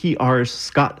 WYPR's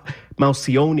Scott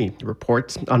Maucione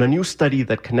reports on a new study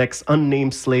that connects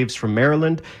unnamed slaves from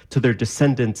Maryland to their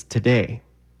descendants today.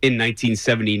 In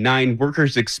 1979,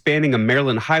 workers expanding a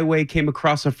Maryland highway came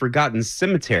across a forgotten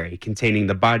cemetery containing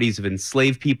the bodies of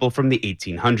enslaved people from the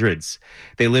 1800s.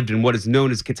 They lived in what is known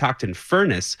as Catoctin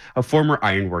Furnace, a former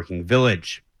ironworking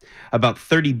village. About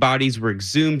 30 bodies were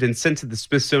exhumed and sent to the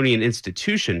Smithsonian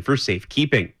Institution for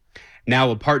safekeeping.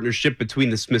 Now a partnership between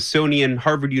the Smithsonian,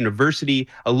 Harvard University,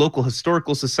 a local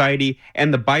historical society,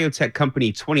 and the biotech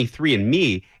company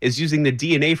 23andMe is using the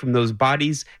DNA from those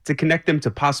bodies to connect them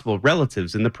to possible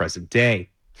relatives in the present day.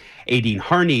 Aideen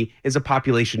Harney is a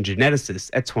population geneticist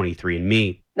at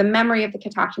 23andMe. The memory of the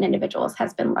Catoctin individuals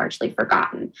has been largely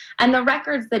forgotten. And the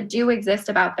records that do exist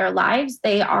about their lives,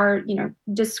 they are,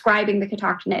 describing the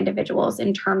Catoctin individuals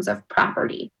in terms of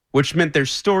property. Which meant their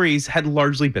stories had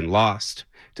largely been lost.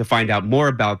 To find out more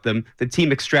about them, the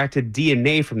team extracted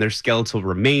DNA from their skeletal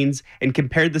remains and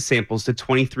compared the samples to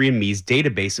 23andMe's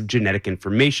database of genetic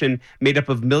information made up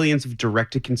of millions of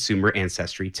direct-to-consumer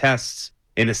ancestry tests.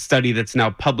 In a study that's now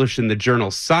published in the journal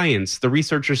Science, the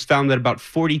researchers found that about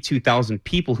 42,000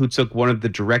 people who took one of the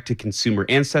direct-to-consumer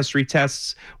ancestry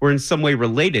tests were in some way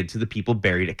related to the people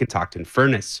buried at Catoctin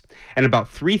Furnace. And about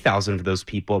 3,000 of those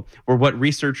people were what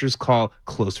researchers call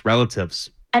close relatives.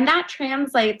 And that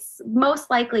translates most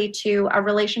likely to a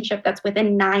relationship that's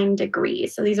within 9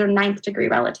 degrees. So these are 9th degree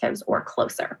relatives or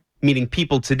closer. Meaning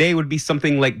people today would be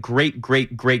something like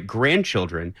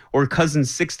great-great-great-grandchildren or cousins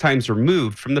 6 times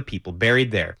removed from the people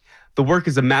buried there. The work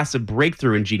is a massive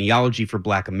breakthrough in genealogy for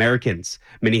Black Americans.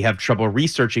 Many have trouble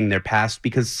researching their past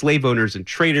because slave owners and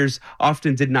traders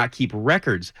often did not keep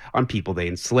records on people they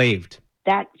enslaved.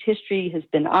 That history has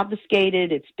been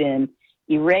obfuscated, it's been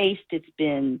erased, it's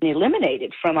been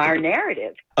eliminated from our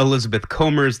narrative. Elizabeth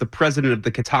Comer is the president of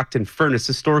the Catoctin Furnace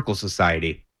Historical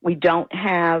Society. We don't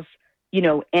have,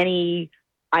 any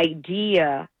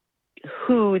idea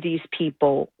who these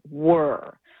people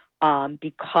were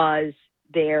because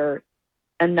they're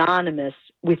anonymous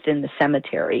within the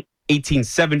cemetery.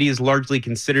 1870 is largely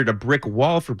considered a brick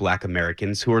wall for Black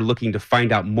Americans who are looking to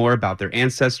find out more about their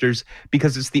ancestors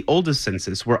because it's the oldest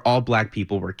census where all Black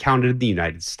people were counted in the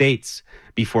United States.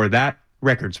 Before that,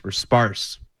 records were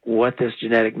sparse. What this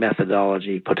genetic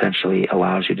methodology potentially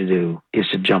allows you to do is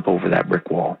to jump over that brick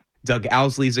wall. Doug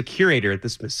Owsley is a curator at the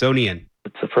Smithsonian.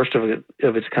 It's the first of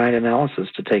its kind analysis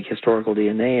to take historical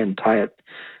DNA and tie it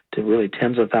to really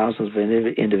tens of thousands of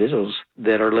individuals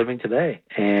that are living today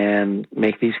and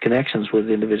make these connections with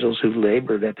individuals who've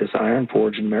labored at this iron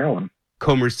forge in Maryland.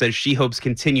 Comer says she hopes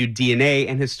continued DNA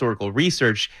and historical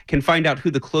research can find out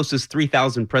who the closest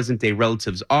 3,000 present-day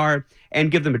relatives are and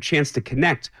give them a chance to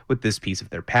connect with this piece of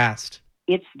their past.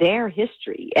 It's their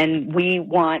history, and we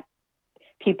want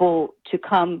people to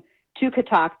come to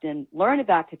Catoctin, learn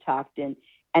about Catoctin,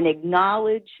 and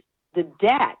acknowledge the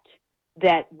debt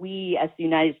that we as the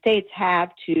United States have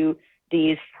to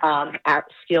these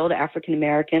skilled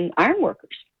African-American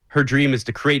ironworkers. Her dream is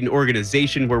to create an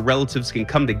organization where relatives can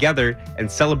come together and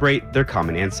celebrate their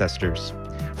common ancestors.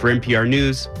 For NPR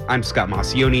News, I'm Scott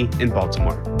Maucione in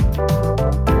Baltimore.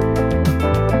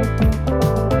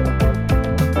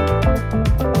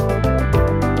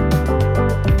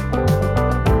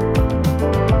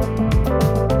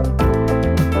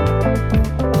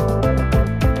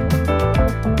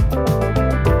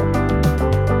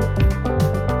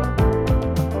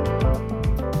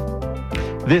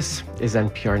 This is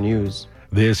NPR News.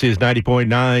 This is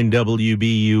 90.9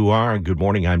 WBUR. Good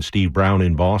morning. I'm Steve Brown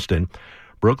in Boston.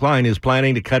 Brookline is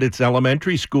planning to cut its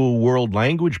elementary school world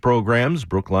language programs.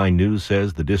 Brookline News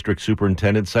says the district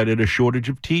superintendent cited a shortage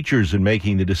of teachers in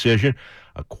making the decision.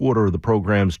 A quarter of the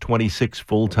program's 26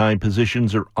 full-time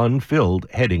positions are unfilled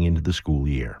heading into the school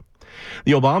year.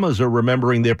 The Obamas are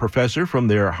remembering their professor from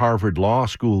their Harvard Law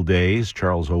School days.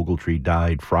 Charles Ogletree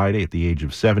died Friday at the age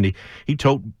of 70. He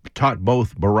taught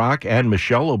both Barack and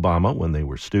Michelle Obama when they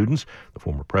were students. The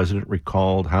former president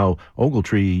recalled how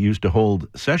Ogletree used to hold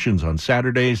sessions on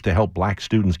Saturdays to help black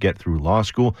students get through law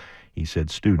school. He said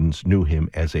students knew him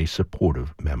as a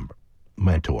supportive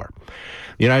mentor.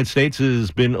 The United States has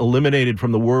been eliminated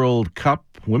from the World Cup,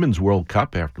 Women's World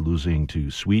Cup, after losing to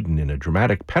Sweden in a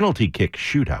dramatic penalty kick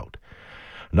shootout.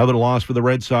 Another loss for the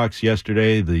Red Sox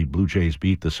yesterday. The Blue Jays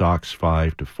beat the Sox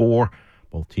 5-4.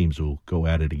 Both teams will go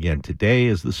at it again today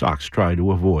as the Sox try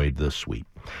to avoid the sweep.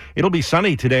 It'll be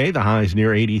sunny today. The high's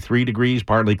near 83 degrees,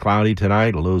 partly cloudy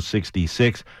tonight, a low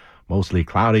 66. Mostly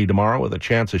cloudy tomorrow with a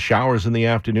chance of showers in the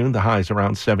afternoon. The high's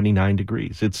around 79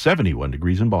 degrees. It's 71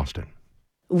 degrees in Boston.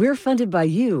 We're funded by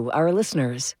you, our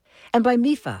listeners, and by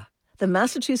MIFA, the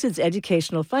Massachusetts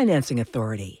Educational Financing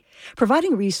Authority,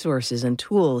 providing resources and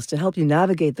tools to help you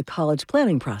navigate the college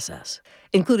planning process,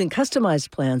 including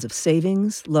customized plans of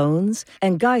savings, loans,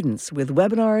 and guidance with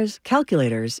webinars,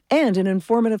 calculators, and an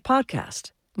informative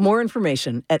podcast. More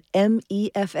information at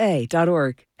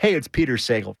mefa.org. Hey, it's Peter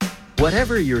Sagal.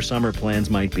 Whatever your summer plans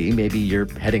might be, maybe you're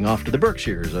heading off to the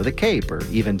Berkshires or the Cape or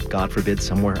even, God forbid,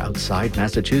 somewhere outside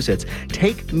Massachusetts.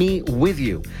 Take me with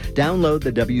you. Download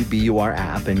the WBUR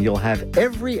app and you'll have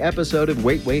every episode of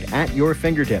Wait, Wait at your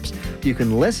fingertips. You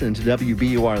can listen to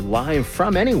WBUR live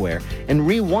from anywhere and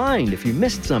rewind if you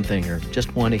missed something or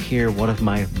just want to hear one of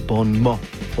my bon mots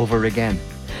over again.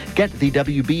 Get the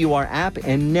WBUR app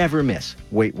and never miss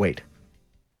Wait, Wait.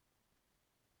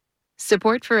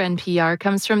 Support for NPR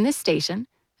comes from this station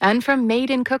and from Made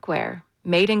in Cookware.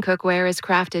 Made in Cookware is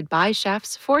crafted by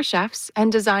chefs for chefs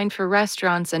and designed for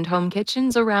restaurants and home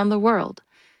kitchens around the world.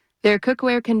 Their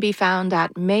cookware can be found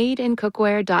at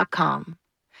madeincookware.com.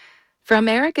 From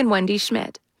Eric and Wendy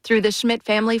Schmidt, through the Schmidt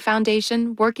Family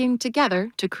Foundation, working together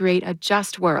to create a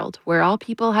just world where all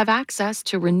people have access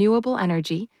to renewable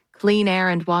energy, clean air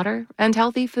and water, and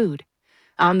healthy food.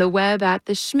 On the web at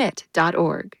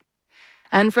theschmidt.org.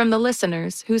 And from the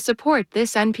listeners who support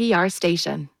this NPR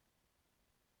station.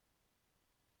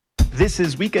 This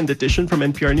is Weekend Edition from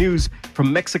NPR News.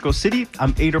 From Mexico City,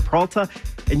 I'm Ada Peralta.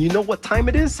 And you know what time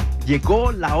it is?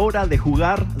 Llegó la hora de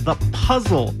jugar the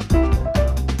puzzle.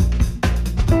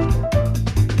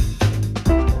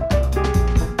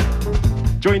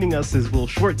 Joining us is Will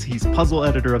Schwartz. He's puzzle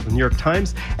editor of the New York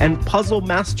Times and puzzle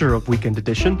master of Weekend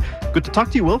Edition. Good to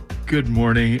talk to you, Will. Good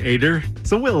morning, Ader.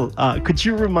 So, Will, could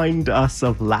you remind us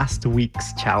of last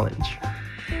week's challenge?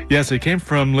 Yes, it came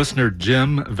from listener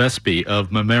Jim Vespi of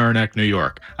Mamaroneck, New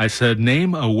York. I said,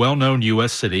 name a well-known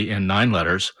U.S. city in 9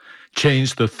 letters.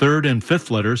 Change the 3rd and 5th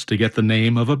letters to get the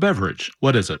name of a beverage.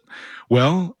 What is it?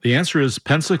 Well, the answer is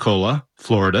Pensacola,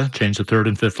 Florida. Change the 3rd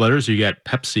and 5th letters, you get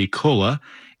Pepsi Cola.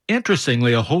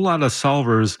 Interestingly, a whole lot of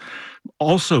solvers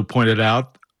also pointed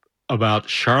out about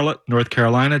Charlotte, North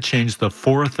Carolina. Change the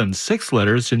 4th and 6th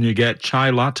letters and you get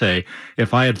chai latte.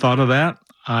 If I had thought of that,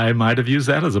 I might have used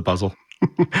that as a puzzle.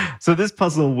 So this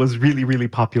puzzle was really, really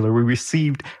popular. We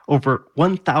received over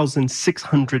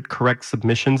 1,600 correct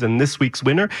submissions, and this week's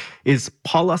winner is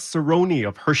Paula Cerrone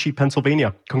of Hershey,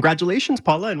 Pennsylvania. Congratulations,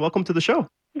 Paula, and welcome to the show.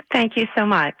 Thank you so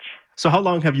much. So how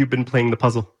long have you been playing the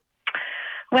puzzle?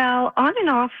 Well, on and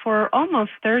off for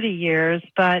almost 30 years,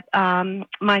 but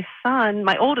my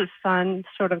oldest son,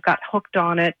 sort of got hooked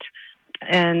on it,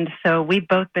 and so we've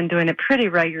both been doing it pretty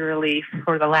regularly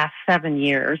for the last 7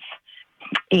 years.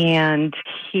 And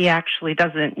he actually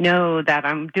doesn't know that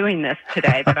I'm doing this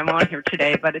today, that I'm on here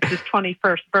today, but it's his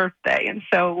 21st birthday, and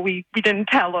so we didn't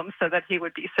tell him so that he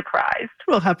would be surprised.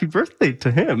 Well, happy birthday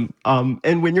to him.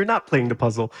 And when you're not playing the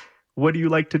puzzle, what do you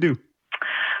like to do?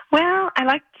 Well, I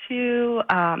like to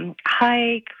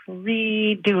hike,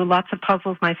 read, do lots of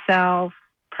puzzles myself,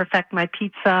 perfect my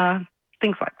pizza,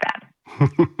 things like that.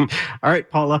 All right,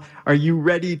 Paula, are you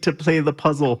ready to play the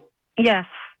puzzle? Yes.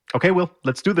 Okay, Will,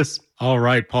 let's do this. All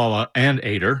right, Paula and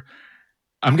Ader.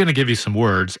 I'm going to give you some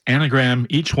words, anagram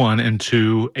each one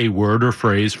into a word or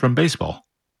phrase from baseball.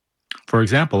 For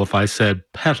example, if I said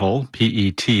petal,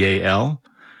 P-E-T-A-L,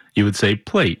 you would say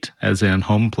plate, as in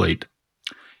home plate.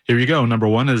 Here you go. Number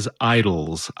 1 is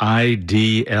idols,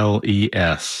 I-D-L-E-S.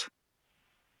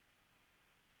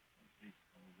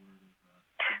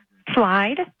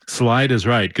 Slide. Slide is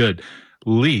right. Good.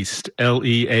 Least,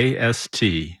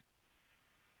 L-E-A-S-T.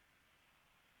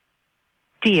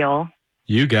 Deal.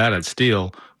 You got it.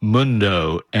 Steele.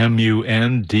 Mundo.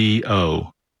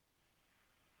 M-U-N-D-O.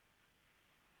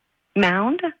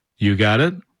 Mound. You got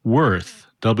it. Worth.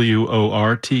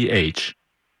 W-O-R-T-H.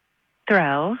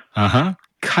 Throw. Uh-huh.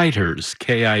 Kiters.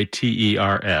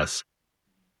 K-I-T-E-R-S.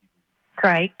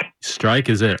 Strike. Strike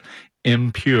is it.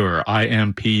 Impure.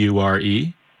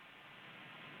 I-M-P-U-R-E.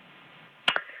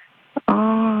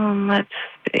 Let's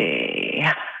see.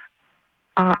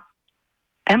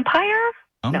 Empire?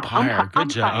 Umpire. Good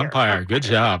job. Umpire. Good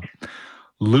job.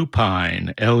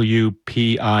 Lupine. L-U-P-I-N-E.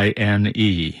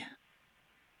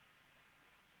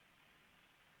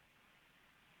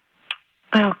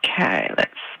 Okay,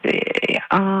 let's see.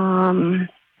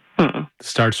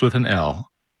 Starts with an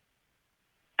L.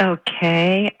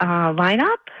 Okay,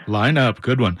 lineup? Lineup.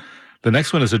 Good one. The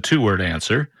next one is a two-word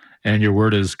answer, and your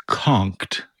word is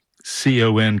conked.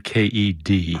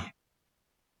 C-O-N-K-E-D.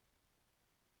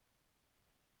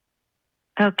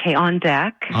 Okay, on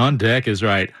deck. On deck is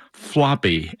right.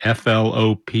 Floppy,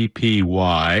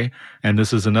 F-L-O-P-P-Y, and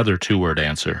this is another two-word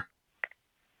answer.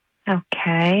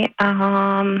 Okay,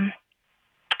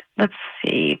 let's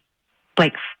see,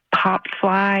 like pop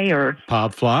fly or...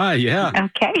 Pop fly, yeah.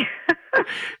 Okay.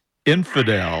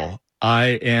 Infidel,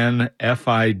 I-N-F-I-D-E-L.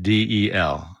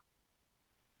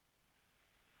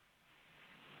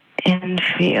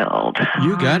 Infield.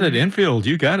 You got it, infield,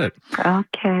 you got it.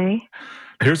 Okay.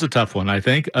 Here's a tough one, I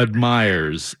think.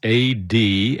 Admires,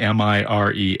 A-D-M-I-R-E-S,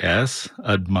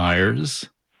 admires.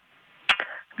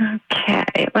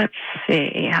 Okay, let's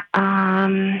see.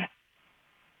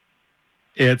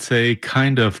 It's a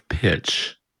kind of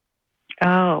pitch.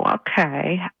 Oh,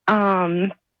 okay. I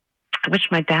wish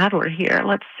my dad were here.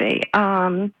 Let's see.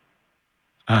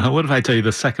 What if I tell you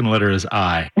the second letter is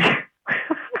I?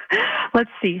 Let's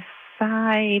see.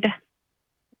 Side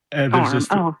And arm.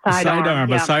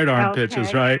 Sidearm. A sidearm pitch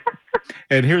is right.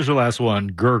 And here's the last one.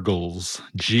 Gurgles.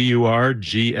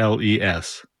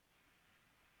 G-U-R-G-L-E-S.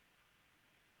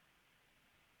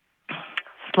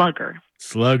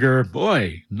 Slugger.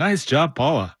 Boy, nice job,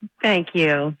 Paula. Thank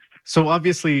you. So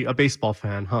obviously a baseball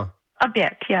fan, huh? A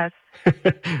bit, yes.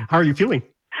 How are you feeling?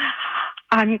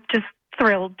 I'm just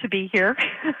thrilled to be here.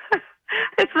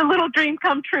 It's a little dream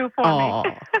come true for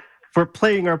me. For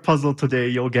playing our puzzle today,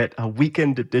 you'll get a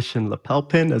weekend edition lapel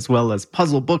pin as well as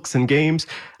puzzle books and games.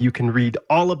 You can read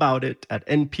all about it at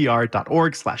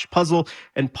npr.org/puzzle.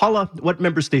 And Paula, what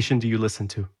member station do you listen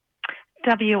to?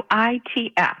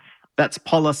 WITF. That's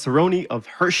Paula Cerrone of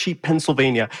Hershey,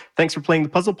 Pennsylvania. Thanks for playing the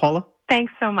puzzle, Paula.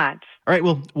 Thanks so much. All right,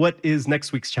 well, what is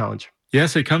next week's challenge?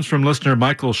 Yes, it comes from listener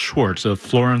Michael Schwartz of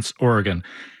Florence, Oregon.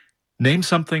 Name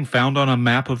something found on a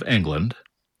map of England.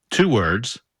 2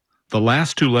 words. The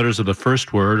last 2 letters of the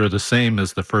first word are the same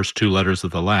as the first 2 letters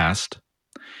of the last.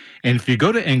 And if you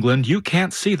go to England, you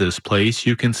can't see this place.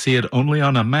 You can see it only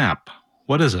on a map.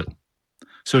 What is it?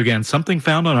 So again, something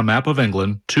found on a map of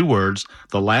England, 2 words.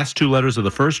 The last 2 letters of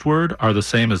the first word are the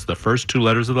same as the first 2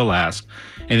 letters of the last.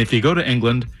 And if you go to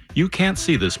England, you can't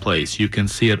see this place. You can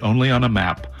see it only on a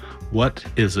map. What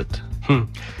is it?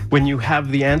 When you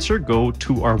have the answer, go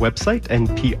to our website,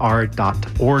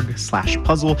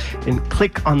 npr.org/puzzle, and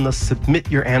click on the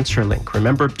Submit Your Answer link.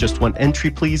 Remember, just 1 entry,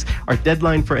 please. Our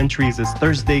deadline for entries is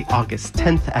Thursday, August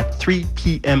 10th at 3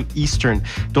 p.m. Eastern.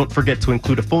 Don't forget to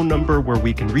include a phone number where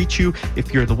we can reach you.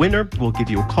 If you're the winner, we'll give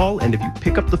you a call, and if you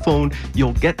pick up the phone,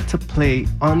 you'll get to play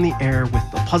on the air with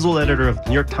the puzzle editor of the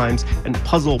New York Times and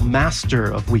puzzle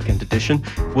master of Weekend Edition,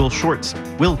 Will Schwartz.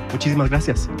 Will, muchísimas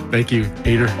gracias. Thank you,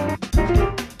 Ader.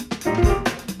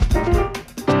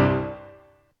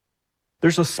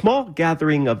 There's a small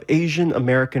gathering of Asian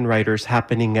American writers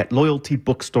happening at Loyalty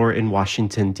Bookstore in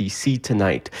Washington, D.C.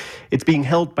 tonight. It's being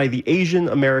held by the Asian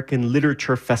American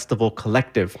Literature Festival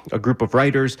Collective, a group of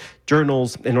writers,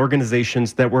 journals, and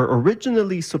organizations that were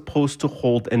originally supposed to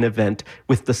hold an event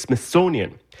with the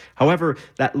Smithsonian. However,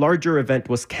 that larger event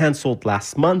was canceled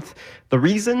last month. The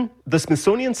reason? The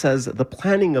Smithsonian says the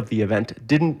planning of the event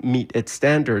didn't meet its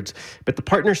standards, but the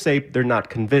partners say they're not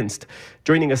convinced.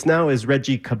 Joining us now is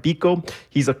Reggie Cabico.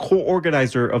 He's a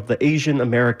co-organizer of the Asian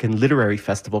American Literary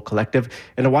Festival Collective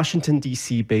and a Washington,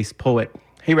 D.C. based poet.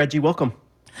 Hey, Reggie, welcome.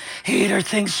 Hey, Ader,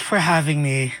 thanks for having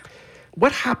me.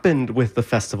 What happened with the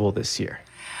festival this year?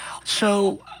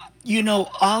 So, you know,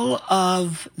 all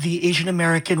of the Asian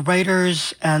American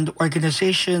writers and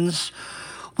organizations,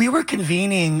 we were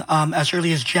convening as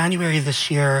early as January this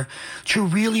year to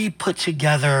really put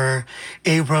together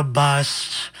a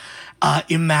robust,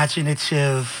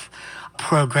 imaginative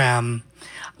program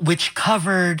which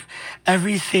covered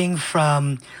everything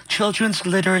from children's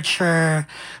literature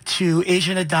to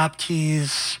Asian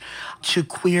adoptees, to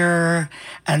queer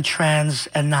and trans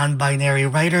and non-binary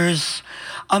writers,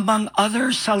 among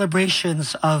other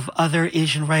celebrations of other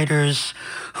Asian writers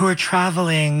who are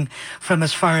traveling from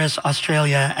as far as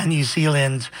Australia and New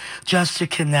Zealand just to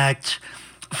connect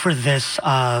for this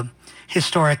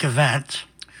historic event.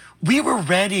 We were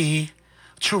ready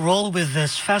to roll with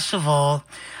this festival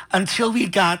until we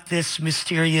got this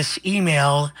mysterious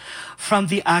email from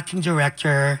the acting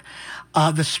director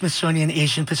of the Smithsonian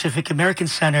Asian Pacific American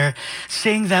Center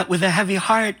saying that with a heavy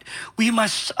heart, we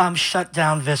must shut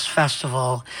down this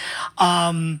festival.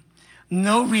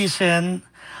 No reason,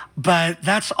 but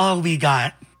that's all we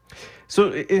got.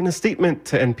 So in a statement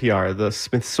to NPR, the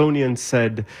Smithsonian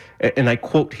said, and I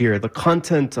quote here, "The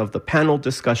content of the panel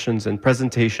discussions and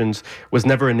presentations was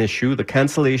never an issue. The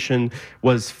cancellation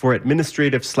was for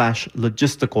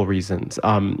administrative/logistical reasons."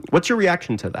 What's your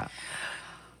reaction to that?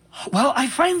 Well, I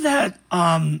find that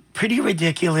pretty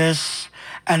ridiculous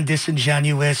and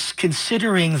disingenuous,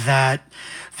 considering that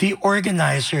the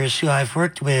organizers who I've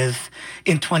worked with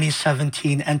in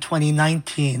 2017 and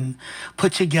 2019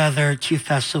 put together two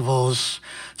festivals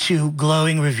to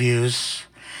glowing reviews.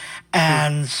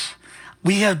 And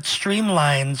we have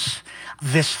streamlined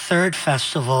this third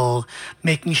festival,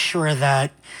 making sure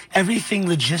that everything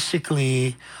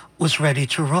logistically was ready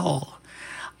to roll.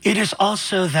 It is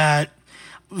also that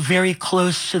very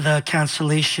close to the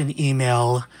cancellation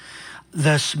email,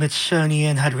 the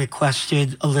Smithsonian had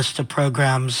requested a list of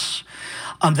programs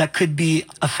that could be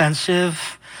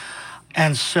offensive.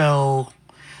 And so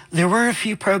there were a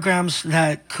few programs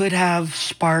that could have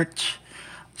sparked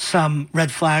some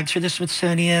red flags for the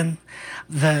Smithsonian,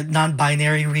 the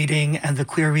non-binary reading and the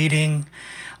queer reading.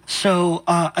 So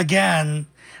again,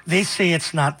 they say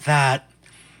it's not that,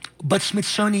 but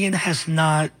Smithsonian has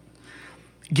not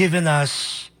given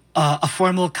us a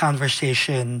formal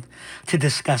conversation to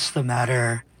discuss the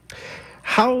matter.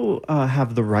 How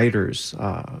have the writers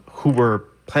who were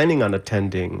planning on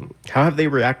attending, how have they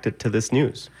reacted to this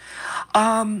news?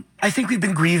 I think we've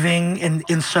been grieving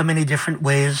in so many different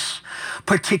ways,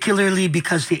 particularly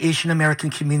because the Asian American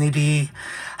community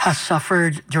has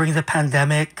suffered during the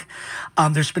pandemic.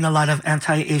 There's been a lot of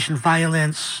anti-Asian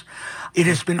violence. It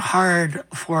has been hard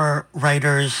for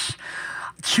writers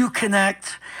to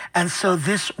connect. And so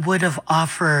this would have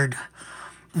offered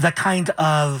the kind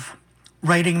of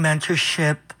writing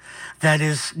mentorship that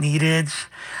is needed.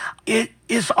 It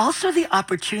is also the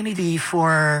opportunity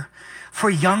for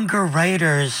younger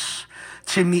writers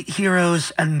to meet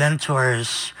heroes and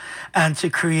mentors and to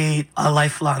create a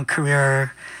lifelong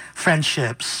career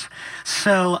friendships.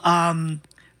 So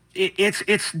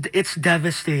it's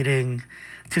devastating,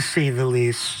 to say the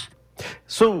least.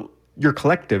 So your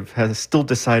collective has still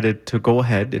decided to go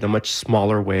ahead in a much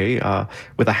smaller way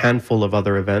with a handful of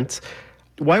other events.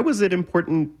 Why was it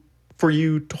important for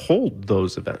you to hold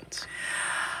those events?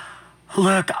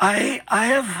 Look, I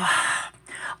have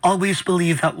always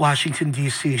believed that Washington,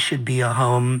 D.C. should be a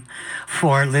home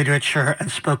for literature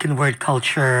and spoken word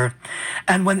culture.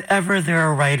 And whenever there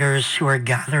are writers who are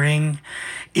gathering,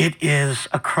 it is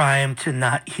a crime to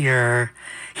not hear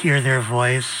their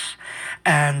voice.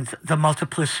 And the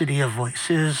multiplicity of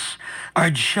voices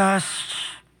are just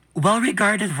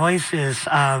well-regarded voices.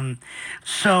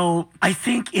 So I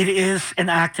think it is an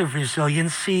act of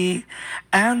resiliency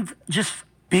and just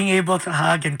being able to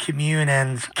hug and commune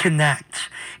and connect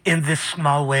in this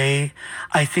small way,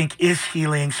 I think is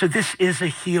healing. So this is a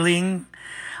healing.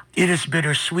 It is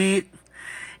bittersweet.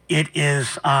 It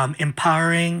is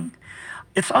empowering.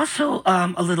 It's also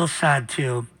a little sad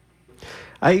too.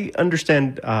 I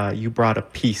understand you brought a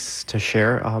piece to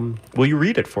share. Will you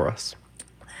read it for us?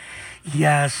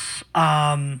 Yes.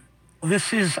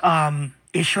 This is a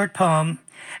short poem,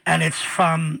 and it's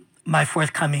from my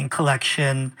forthcoming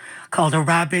collection called A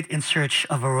Rabbit in Search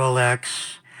of a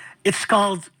Rolex. It's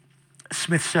called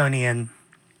Smithsonian.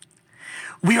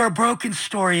 We are broken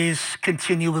stories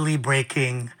continually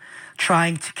breaking,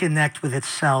 trying to connect with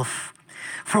itself.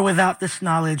 For without this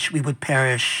knowledge, we would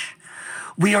perish.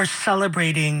 We are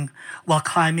celebrating while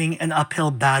climbing an uphill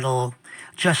battle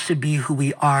just to be who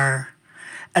we are.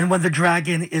 And when the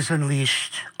dragon is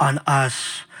unleashed on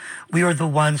us, we are the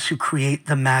ones who create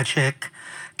the magic,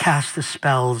 cast the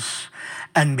spells,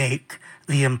 and make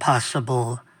the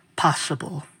impossible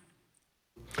possible.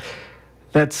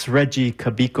 That's Reggie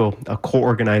Kabiko, a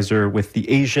co-organizer with the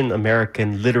Asian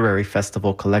American Literary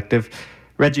Festival Collective.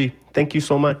 Reggie, thank you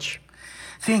so much.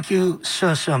 Thank you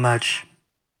so much.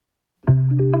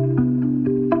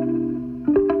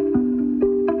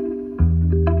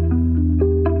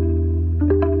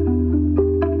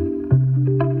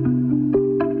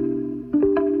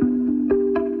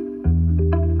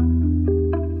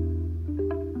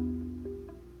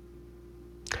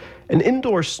 An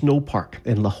indoor snow park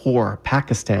in Lahore,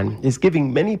 Pakistan, is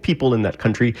giving many people in that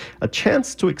country a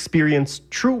chance to experience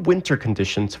true winter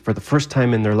conditions for the first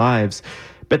time in their lives.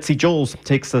 Betsy Joles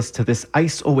takes us to this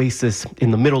ice oasis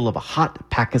in the middle of a hot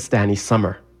Pakistani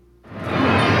summer.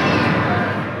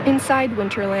 Inside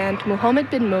Winterland, Mohammed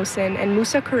bin Mohsen and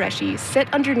Musa Qureshi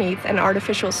sit underneath an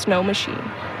artificial snow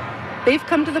machine. They've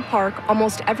come to the park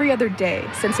almost every other day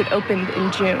since it opened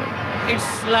in June.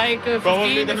 It's like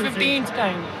 15th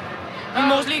time. We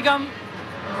mostly come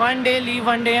one day, leave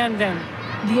one day, and then.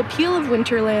 The appeal of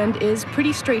Winterland is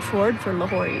pretty straightforward for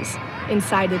Lahoris.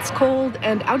 Inside it's cold,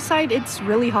 and outside it's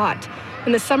really hot.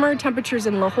 In the summer, temperatures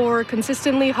in Lahore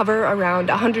consistently hover around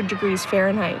 100 degrees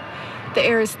Fahrenheit. The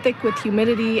air is thick with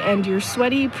humidity, and you're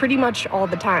sweaty pretty much all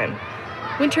the time.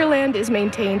 Winterland is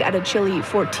maintained at a chilly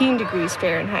 14 degrees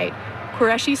Fahrenheit.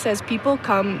 Qureshi says people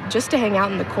come just to hang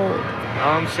out in the cold.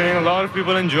 I'm seeing a lot of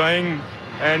people enjoying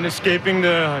and escaping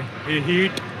the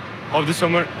heat of the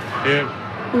summer here.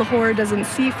 Lahore doesn't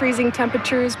see freezing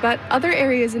temperatures, but other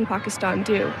areas in Pakistan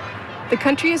do. The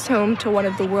country is home to one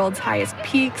of the world's highest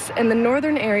peaks, and the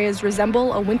northern areas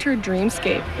resemble a winter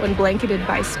dreamscape when blanketed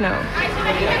by snow.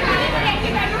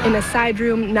 In a side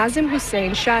room, Nazim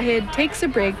Hussain Shahid takes a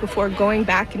break before going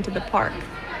back into the park.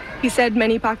 He said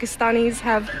many Pakistanis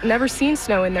have never seen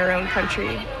snow in their own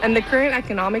country, and the current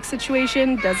economic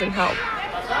situation doesn't help.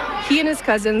 He and his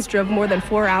cousins drove more than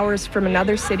 4 hours from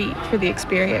another city for the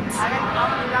experience.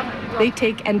 They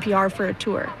take NPR for a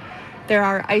tour. There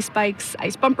are ice bikes,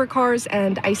 ice bumper cars,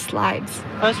 and ice slides.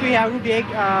 First we have to take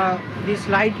the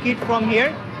slide kit from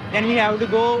here, then we have to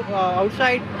go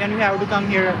outside, then we have to come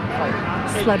here.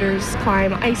 Sledders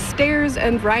climb ice stairs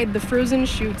and ride the frozen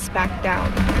chutes back down.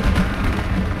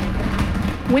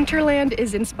 Winterland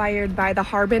is inspired by the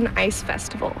Harbin Ice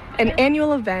Festival, an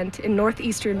annual event in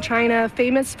northeastern China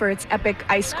famous for its epic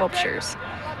ice sculptures.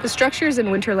 The structures in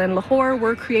Winterland Lahore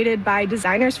were created by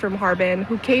designers from Harbin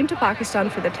who came to Pakistan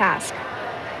for the task.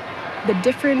 The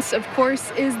difference, of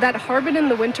course, is that Harbin in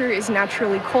the winter is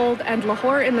naturally cold and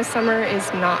Lahore in the summer is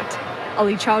not.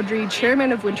 Ali Chowdhury,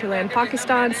 chairman of Winterland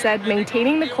Pakistan, said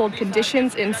maintaining the cold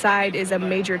conditions inside is a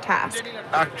major task.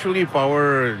 Actually,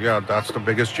 power, that's the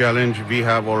biggest challenge. We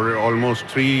have almost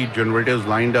 3 generators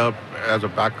lined up as a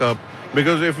backup,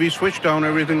 because if we switch down,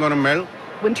 everything's going to melt.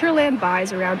 Winterland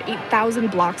buys around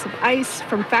 8,000 blocks of ice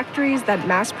from factories that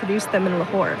mass produce them in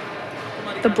Lahore.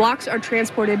 The blocks are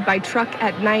transported by truck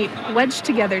at night, wedged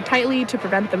together tightly to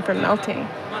prevent them from melting.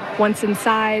 Once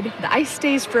inside, the ice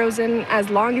stays frozen as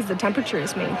long as the temperature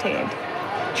is maintained.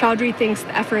 Chowdhury thinks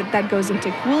the effort that goes into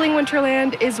cooling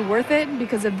Winterland is worth it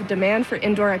because of the demand for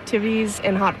indoor activities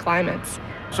in hot climates.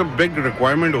 It's a big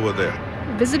requirement over there.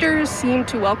 Visitors seem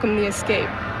to welcome the escape.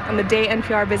 On the day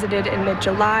NPR visited in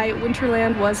mid-July,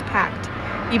 Winterland was packed,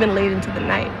 even late into the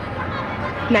night.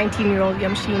 19-year-old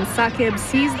Yamsheen Saqib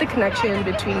sees the connection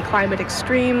between climate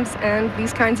extremes and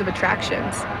these kinds of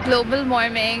attractions. Global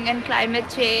warming and climate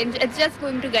change, it's just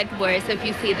going to get worse if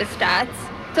you see the stats.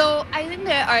 So I think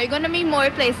there are going to be more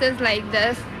places like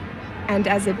this. And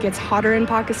as it gets hotter in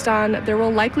Pakistan, there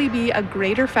will likely be a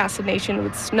greater fascination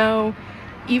with snow,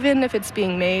 even if it's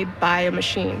being made by a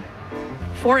machine.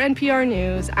 For NPR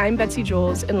News, I'm Betsy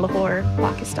Joles in Lahore,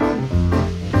 Pakistan.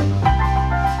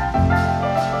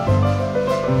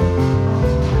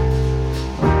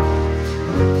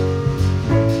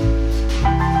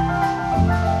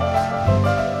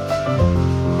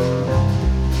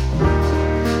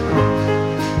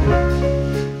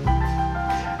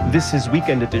 This is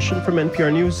Weekend Edition from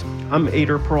NPR News. I'm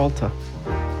Ader Peralta.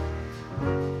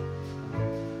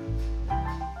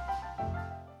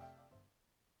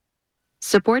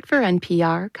 Support for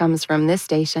NPR comes from this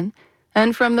station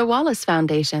and from the Wallace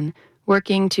Foundation,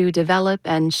 working to develop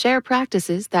and share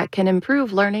practices that can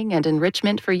improve learning and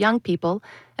enrichment for young people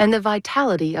and the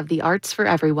vitality of the arts for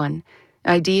everyone.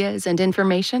 Ideas and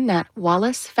information at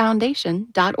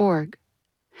wallacefoundation.org.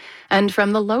 And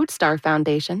from the Lodestar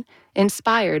Foundation,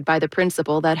 inspired by the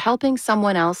principle that helping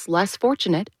someone else less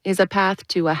fortunate is a path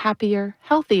to a happier,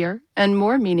 healthier, and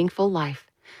more meaningful life.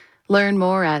 Learn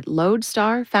more at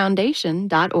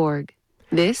lodestarfoundation.org.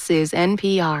 This is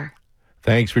NPR.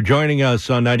 Thanks for joining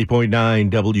us on 90.9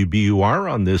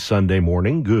 WBUR on this Sunday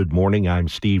morning. Good morning, I'm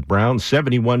Steve Brown.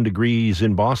 71 degrees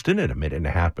in Boston at a minute and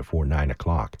a half before 9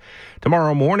 o'clock.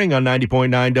 Tomorrow morning on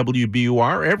 90.9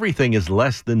 WBUR, everything is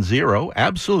less than zero,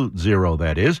 absolute zero,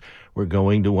 that is. We're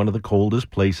going to one of the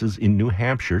coldest places in New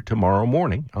Hampshire tomorrow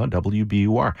morning on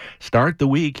WBUR. Start the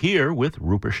week here with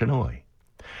Rupert Shenoy.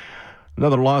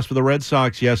 Another loss for the Red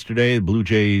Sox yesterday. The Blue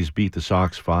Jays beat the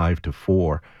Sox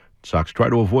 5-4. Sox try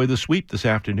to avoid the sweep this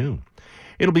afternoon.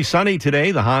 It'll be sunny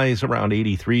today. The high is around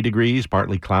 83 degrees.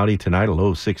 Partly cloudy tonight, a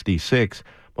low 66.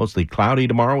 Mostly cloudy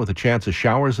tomorrow with a chance of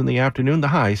showers in the afternoon. The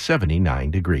high 79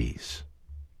 degrees.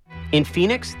 In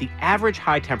Phoenix, the average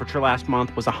high temperature last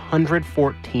month was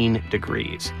 114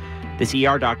 degrees. This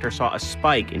ER doctor saw a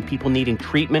spike in people needing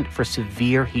treatment for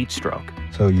severe heat stroke.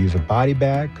 So use a body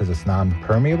bag because it's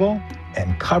non-permeable,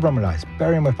 and cover them with ice.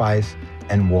 Bury them with ice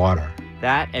and water.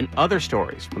 That and other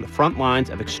stories from the front lines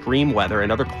of extreme weather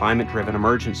and other climate-driven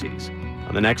emergencies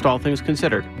on the next All Things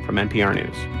Considered from NPR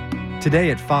News. Today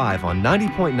at 5 on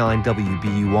 90.9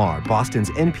 WBUR,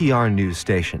 Boston's NPR news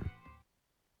station.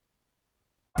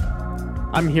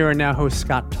 I'm here and now host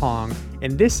Scott Tong,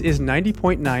 and this is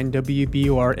 90.9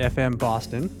 WBUR FM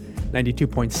Boston,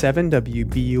 92.7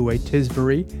 WBUA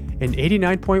Tisbury, and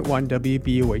 89.1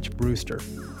 WBUH Brewster.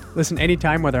 Listen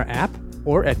anytime with our app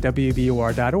or at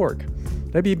WBUR.org.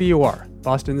 WBUR,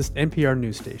 Boston's NPR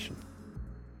news station.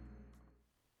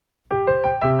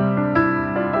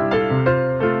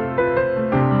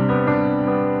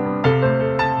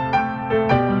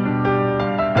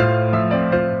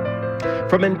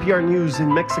 From NPR News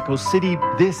in Mexico City,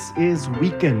 this is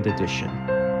Weekend Edition.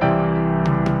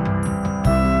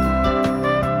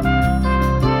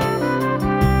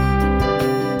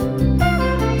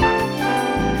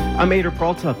 I'm Ader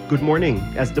Peralta. Good morning.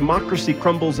 As democracy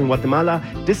crumbles in Guatemala,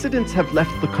 dissidents have left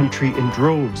the country in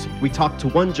droves. We talked to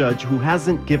one judge who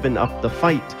hasn't given up the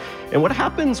fight. And what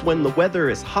happens when the weather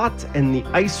is hot and the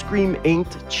ice cream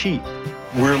ain't cheap?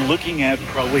 We're looking at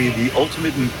probably the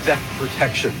ultimate in theft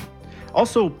protection.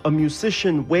 Also, a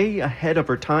musician way ahead of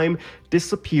her time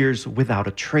disappears without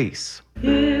a trace.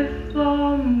 If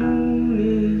the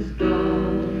moon is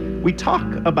gone, we talk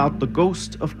about the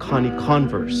ghost of Connie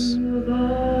Converse.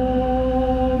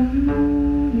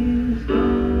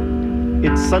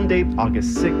 It's Sunday,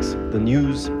 August 6th. The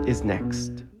news is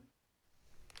next.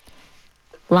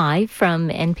 Live from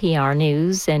NPR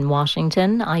News in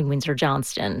Washington, I'm Windsor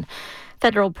Johnston.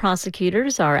 Federal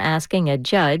prosecutors are asking a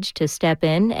judge to step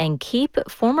in and keep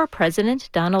former President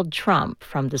Donald Trump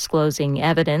from disclosing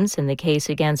evidence in the case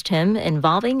against him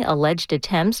involving alleged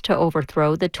attempts to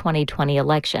overthrow the 2020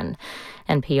 election.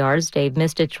 NPR's Dave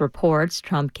Mistich reports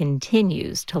Trump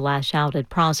continues to lash out at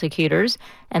prosecutors,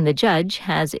 and the judge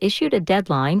has issued a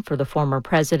deadline for the former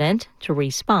president to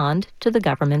respond to the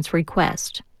government's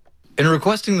request. In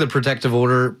requesting the protective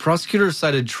order, prosecutors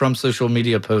cited Trump's social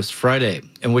media post Friday,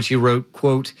 in which he wrote,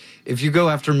 quote, "If you go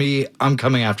after me, I'm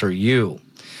coming after you."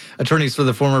 Attorneys for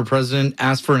the former president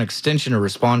asked for an extension to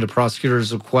respond to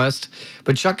prosecutors' request,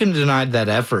 but Chutkan denied that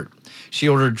effort. She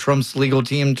ordered Trump's legal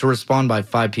team to respond by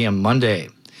 5 p.m. Monday.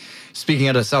 Speaking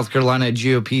at a South Carolina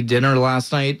GOP dinner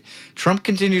last night, Trump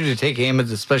continued to take aim at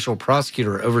the special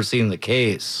prosecutor overseeing the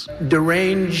case.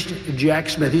 Deranged Jack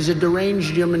Smith. He's a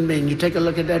deranged human being. You take a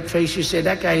look at that face, you say,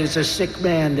 that guy is a sick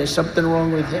man. There's something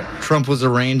wrong with him. Trump was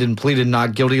arraigned and pleaded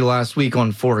not guilty last week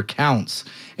on 4 counts,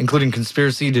 including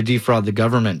conspiracy to defraud the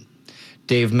government.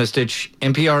 Dave Mistich,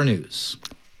 NPR News.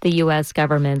 The U.S.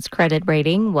 government's credit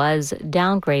rating was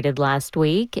downgraded last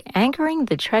week, anchoring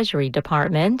the Treasury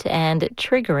Department and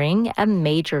triggering a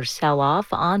major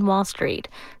sell-off on Wall Street.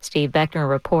 Steve Beckner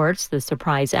reports the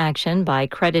surprise action by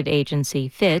credit agency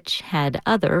Fitch had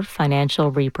other financial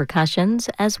repercussions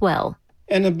as well.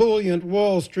 An ebullient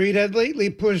Wall Street had lately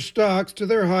pushed stocks to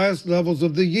their highest levels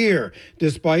of the year,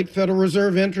 despite Federal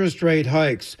Reserve interest rate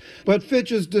hikes. But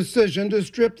Fitch's decision to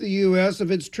strip the U.S.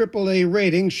 of its AAA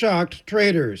rating shocked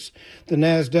traders. The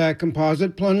NASDAQ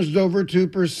composite plunged over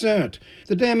 2%.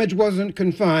 The damage wasn't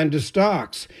confined to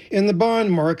stocks. In the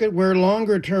bond market, where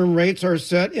longer-term rates are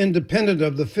set independent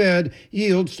of the Fed,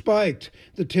 yields spiked.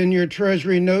 The 10-year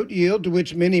Treasury note yield, to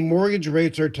which many mortgage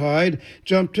rates are tied,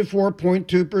 jumped to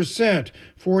 4.2%,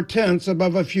 0.4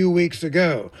 above a few weeks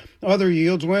ago. Other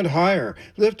yields went higher,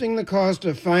 lifting the cost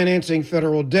of financing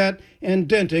federal debt and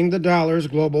denting the dollar's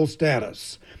global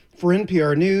status. For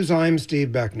NPR News, I'm Steve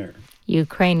Beckner.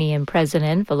 Ukrainian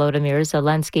President Volodymyr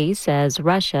Zelensky says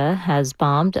Russia has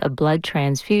bombed a blood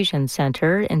transfusion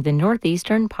center in the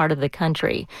northeastern part of the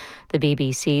country. The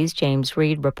BBC's James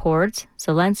Reed reports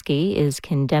Zelensky is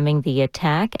condemning the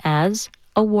attack as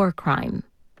a war crime.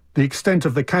 The extent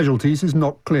of the casualties is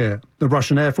not clear. The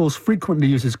Russian Air Force frequently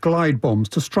uses glide bombs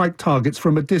to strike targets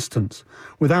from a distance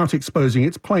without exposing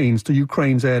its planes to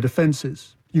Ukraine's air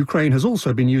defences. Ukraine has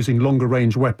also been using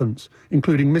longer-range weapons,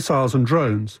 including missiles and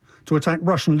drones, to attack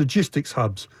Russian logistics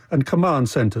hubs and command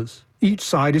centres. Each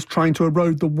side is trying to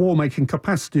erode the war-making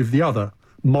capacity of the other,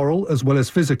 moral as well as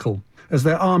physical, as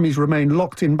their armies remain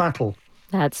locked in battle.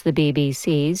 That's the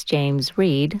BBC's James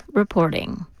Reed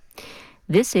reporting.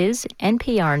 This is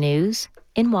NPR News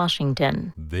in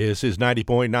Washington. This is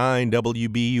 90.9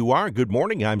 WBUR. Good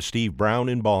morning. I'm Steve Brown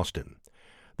in Boston.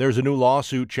 There's a new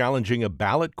lawsuit challenging a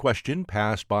ballot question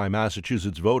passed by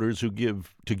Massachusetts voters who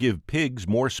give pigs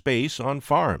more space on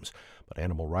farms. But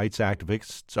animal rights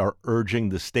activists are urging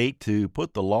the state to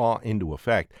put the law into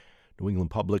effect. New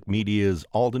England Public Media's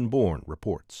Alden Bourne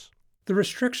reports. The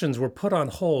restrictions were put on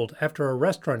hold after a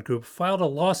restaurant group filed a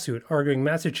lawsuit arguing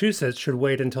Massachusetts should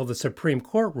wait until the Supreme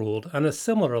Court ruled on a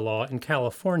similar law in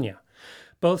California.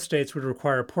 Both states would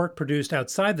require pork produced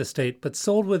outside the state but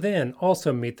sold within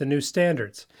also meet the new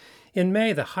standards. In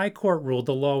May, the High Court ruled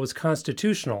the law was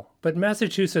constitutional, but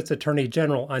Massachusetts Attorney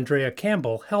General Andrea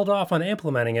Campbell held off on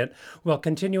implementing it while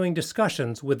continuing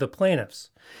discussions with the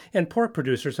plaintiffs. And pork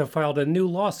producers have filed a new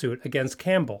lawsuit against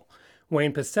Campbell.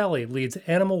 Wayne Pacelli leads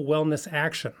Animal Wellness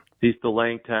Action. These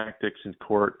delaying tactics in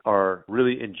court are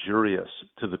really injurious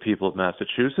to the people of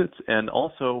Massachusetts. And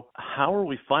also, how are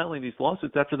we filing these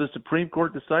lawsuits after the Supreme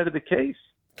Court decided the case?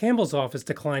 Campbell's office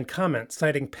declined comment,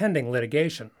 citing pending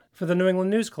litigation. For the New England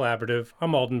News Collaborative,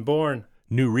 I'm Alden Bourne.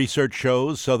 New research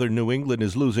shows southern New England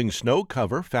is losing snow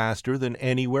cover faster than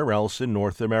anywhere else in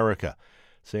North America.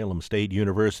 Salem State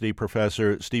University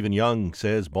professor Stephen Young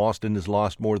says Boston has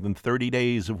lost more than 30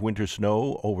 days of winter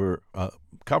snow over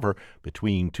cover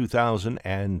between 2000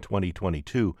 and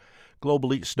 2022.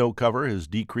 Globally, snow cover has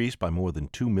decreased by more than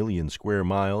 2 million square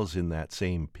miles in that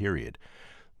same period.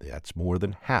 That's more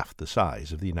than half the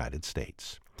size of the United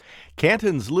States.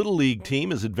 Canton's Little League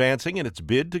team is advancing in its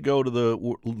bid to go to the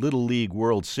Little League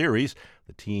World Series.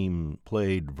 The team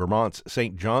played Vermont's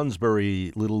St.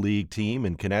 Johnsbury Little League team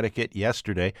in Connecticut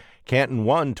yesterday. Canton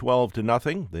won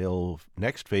 12-0. They'll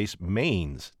next face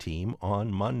Maine's team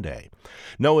on Monday.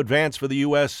 No advance for the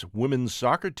U.S. women's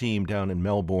soccer team down in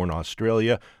Melbourne,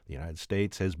 Australia. The United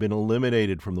States has been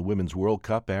eliminated from the Women's World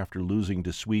Cup after losing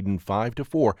to Sweden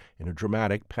 5-4 in a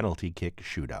dramatic penalty kick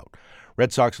shootout.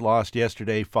 Red Sox lost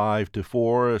yesterday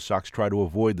 5-4. Sox try to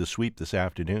avoid the sweep this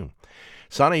afternoon.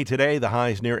 Sunny today, the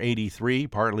highs near 83.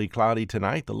 Partly cloudy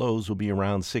tonight. The lows will be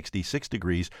around 66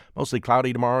 degrees. Mostly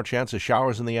cloudy tomorrow. Chance of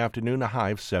showers in the afternoon. A high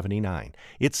of 79.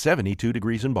 It's 72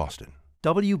 degrees in Boston.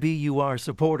 WBUR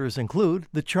supporters include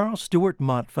the Charles Stewart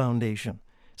Mott Foundation,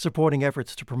 supporting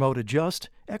efforts to promote a just,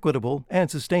 equitable,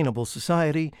 and sustainable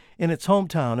society in its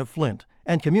hometown of Flint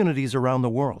and communities around the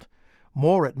world.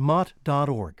 More at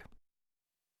mott.org.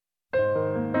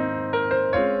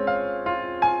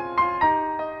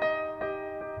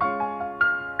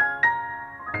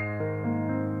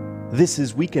 This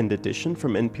is Weekend Edition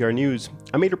from NPR News.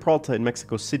 I'm Ada Peralta in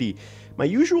Mexico City. My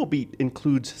usual beat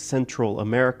includes Central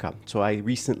America, so I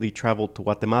recently traveled to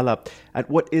Guatemala at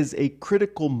what is a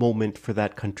critical moment for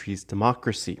that country's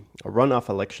democracy. A runoff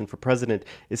election for president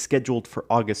is scheduled for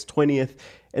August 20th,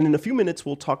 and in a few minutes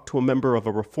we'll talk to a member of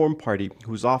a reform party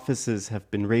whose offices have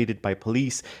been raided by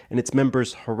police and its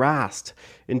members harassed.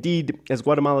 Indeed, as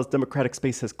Guatemala's democratic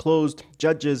space has closed,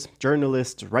 judges,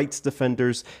 journalists, rights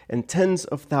defenders, and tens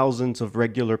of thousands of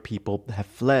regular people have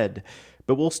fled.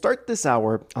 But we'll start this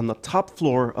hour on the top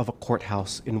floor of a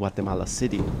courthouse in Guatemala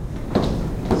City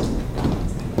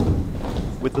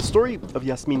with the story of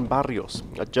Yasmin Barrios,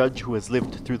 a judge who has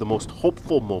lived through the most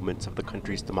hopeful moments of the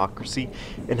country's democracy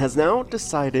and has now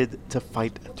decided to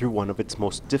fight through one of its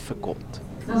most difficult.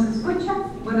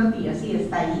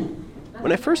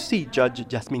 When I first see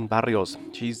Judge Yasmin Barrios,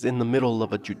 she's in the middle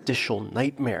of a judicial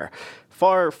nightmare,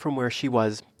 far from where she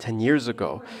was 10 years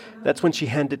ago. That's when she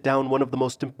handed down one of the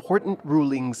most important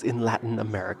rulings in Latin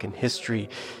American history.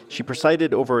 She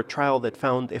presided over a trial that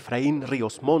found Efraín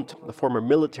Ríos Montt, the former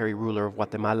military ruler of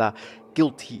Guatemala,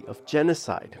 guilty of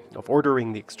genocide, of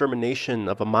ordering the extermination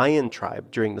of a Mayan tribe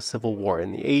during the Civil War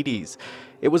in the 80s.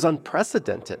 It was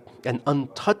unprecedented, and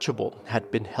untouchable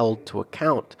had been held to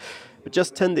account. But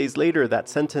just 10 days later, that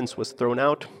sentence was thrown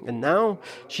out, and now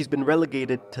she's been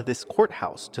relegated to this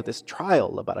courthouse, to this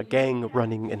trial about a gang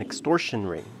running an extortion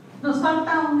ring.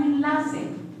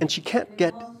 And she can't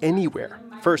get anywhere.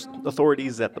 First,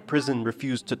 authorities at the prison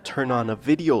refused to turn on a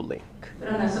video link.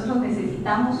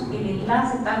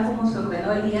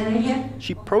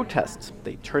 She protests.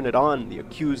 They turn it on. The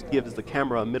accused gives the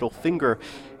camera a middle finger,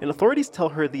 and authorities tell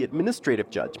her the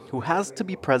administrative judge, who has to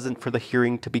be present for the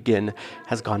hearing to begin,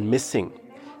 has gone missing.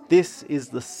 This is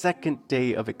the second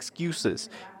day of excuses.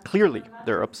 Clearly,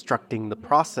 they're obstructing the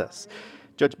process.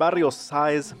 Judge Barrios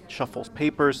sighs, shuffles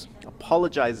papers,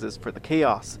 apologizes for the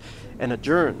chaos, and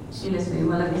adjourns.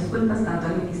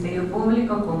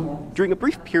 During a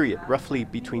brief period, roughly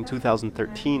between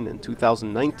 2013 and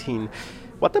 2019,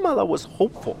 Guatemala was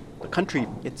hopeful. The country,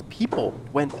 its people,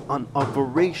 went on a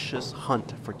voracious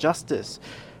hunt for justice.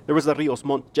 There was the Rios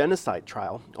Montt genocide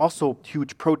trial. Also,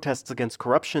 huge protests against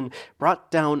corruption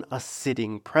brought down a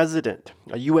sitting president.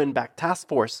 A UN-backed task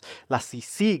force, La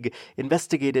CICIG,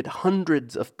 investigated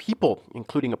hundreds of people,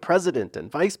 including a president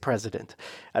and vice president.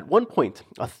 At one point,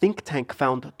 a think tank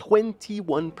found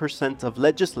 21% of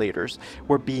legislators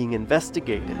were being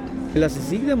investigated. La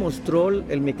CICIG demostró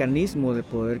el mecanismo de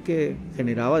poder que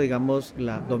generaba, digamos,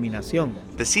 la dominación.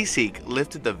 The CICIG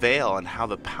lifted the veil on how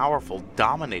the powerful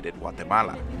dominated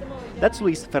Guatemala. That's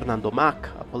Luis Fernando Mac,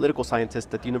 a political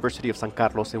scientist at the University of San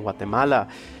Carlos in Guatemala.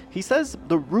 He says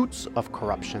the roots of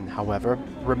corruption, however,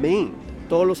 remained.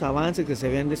 Todos los avances que se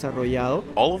habían desarrollado.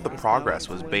 All of the progress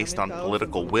was based on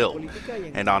political will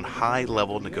and on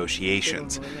high-level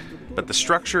negotiations, but the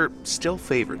structure still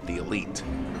favored the elite.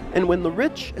 And when the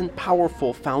rich and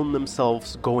powerful found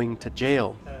themselves going to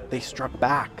jail, they struck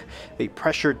back. They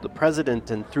pressured the president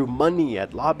and threw money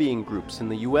at lobbying groups in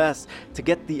the U.S. to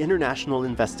get the international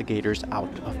investigators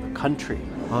out of the country.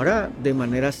 Ahora, de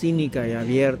manera cínica y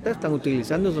abierta, están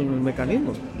utilizando esos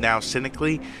mecanismos. Now,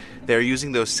 cynically, they're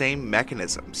using those same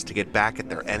mechanisms to get back at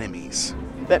their enemies.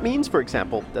 That means, for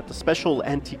example, that the Special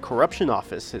Anti-Corruption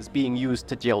Office is being used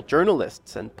to jail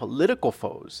journalists and political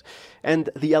foes. And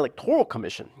the Electoral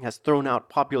Commission has thrown out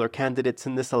popular candidates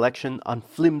in this election on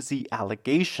flimsy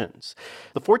allegations.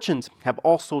 The fortunes have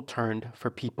also turned for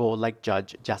people like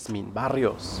Judge Yasmin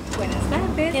Barrios. Buenas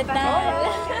tardes. ¿Qué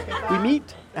tal? We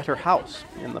meet at her house.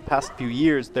 In the past few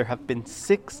years, there have been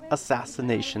 6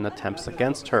 assassination attempts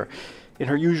against her. In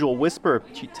her usual whisper,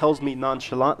 she tells me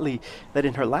nonchalantly that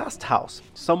in her last house,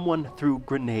 someone threw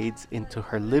grenades into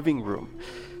her living room.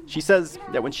 She says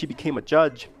that when she became a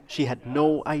judge, she had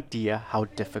no idea how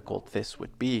difficult this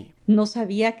would be. No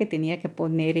sabía que tenía que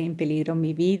poner en peligro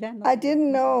mi vida. I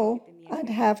didn't know I'd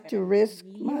have to risk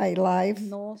my life.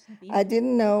 I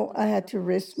didn't know I had to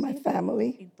risk my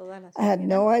family. I had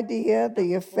no idea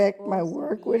the effect my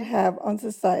work would have on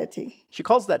society. She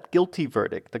calls that guilty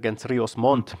verdict against Rios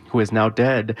Montt, who is now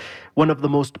dead, one of the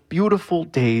most beautiful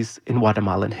days in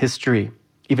Guatemalan history.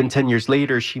 Even 10 years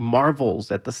later, she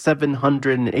marvels at the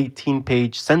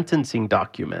 718-page sentencing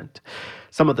document.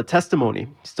 Some of the testimony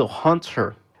still haunts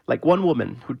her, like one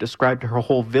woman who described her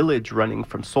whole village running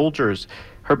from soldiers.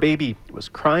 Her baby was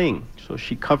crying, so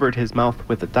she covered his mouth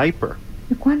with a diaper.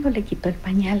 Cuando le quitó el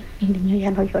pañal, el niño ya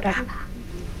no lloraba.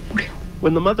 Murió.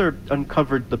 When the mother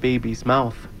uncovered the baby's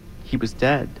mouth, he was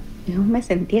dead. Yo me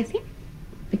sentí así,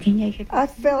 pequeña. I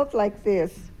felt like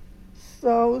this,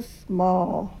 so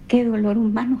small. Qué dolor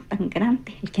humano tan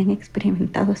grande el que han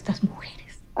experimentado estas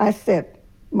mujeres. I said,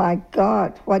 my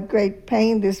God, what great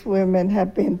pain these women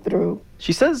have been through.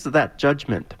 She says that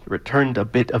judgment returned a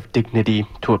bit of dignity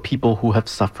to a people who have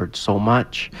suffered so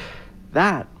much.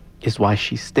 That is why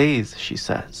she stays, she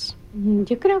says.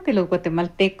 Yo creo que los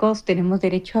guatemaltecos tenemos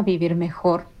derecho a vivir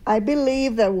mejor. I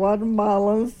believe that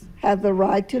Guatemalans have the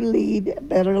right to lead a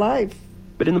better life.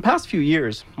 But in the past few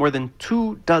years, more than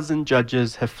 24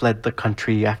 judges have fled the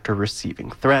country after receiving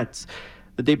threats.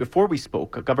 The day before we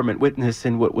spoke, a government witness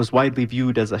in what was widely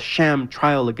viewed as a sham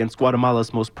trial against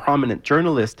Guatemala's most prominent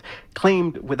journalist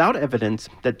claimed without evidence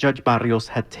that Judge Barrios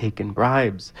had taken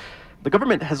bribes. The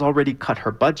government has already cut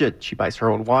her budget. She buys her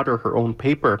own water, her own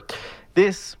paper.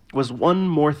 This was one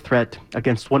more threat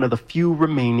against one of the few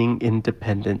remaining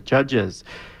independent judges.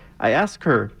 I ask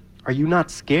her, are you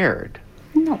not scared?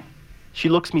 No. She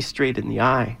looks me straight in the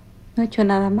eye. No he hecho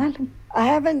nada malo. I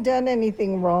haven't done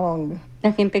anything wrong.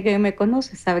 La gente que me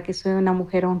conoce sabe que soy una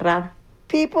mujer honrada.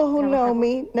 People who know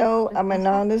me know I'm an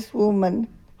honest woman,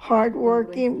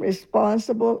 hardworking,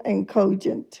 responsible, and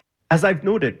cogent. As I've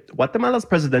noted, Guatemala's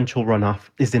presidential runoff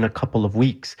is in a couple of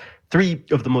weeks. 3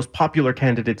 of the most popular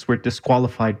candidates were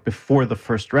disqualified before the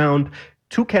first round.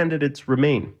 2 candidates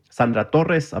remain. Sandra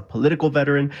Torres, a political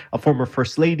veteran, a former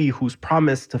first lady who's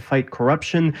promised to fight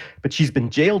corruption, but she's been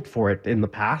jailed for it in the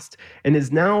past, and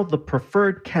is now the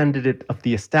preferred candidate of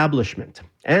the establishment.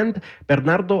 And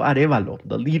Bernardo Arevalo,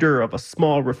 the leader of a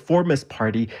small reformist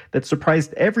party that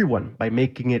surprised everyone by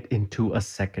making it into a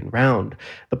second round.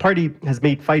 The party has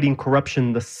made fighting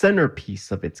corruption the centerpiece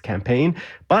of its campaign,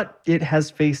 but it has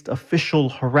faced official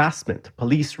harassment.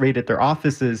 Police raided their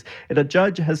offices, and a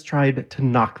judge has tried to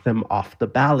knock them off the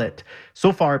ballot.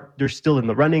 So far, they're still in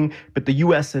the running, but the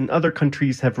U.S. and other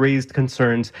countries have raised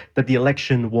concerns that the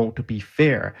election won't be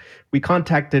fair. We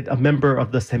contacted a member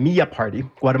of the Semilla Party,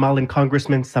 Guatemalan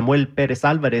Congressman Samuel Perez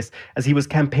Alvarez, as he was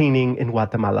campaigning in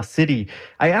Guatemala City.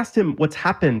 I asked him what's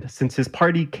happened since his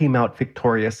party came out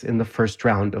victorious in the first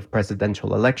round of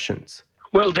presidential elections.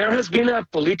 Well, there has been a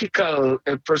political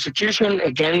persecution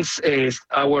against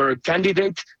our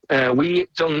candidate. We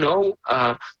don't know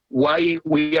why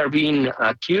we are being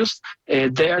accused.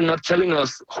 They are not telling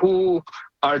us who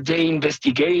are they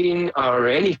investigating or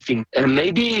anything. And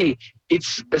maybe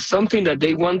it's something that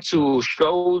they want to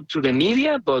show to the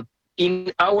media, but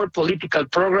in our political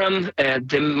program,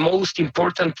 the most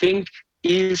important thing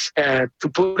is to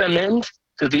put an end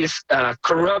to this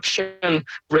corruption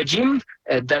regime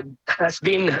that has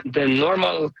been the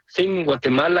normal thing in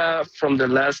Guatemala from the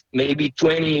last maybe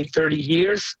 20, 30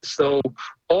 years. So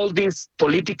all these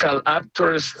political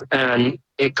actors and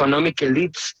economic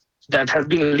elites that have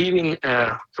been living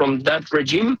from that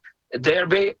regime, they're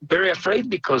very, very afraid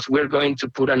because we're going to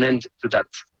put an end to that.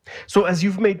 So as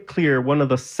you've made clear, one of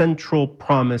the central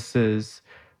promises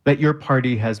that your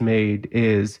party has made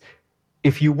is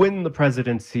if you win the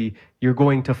presidency, you're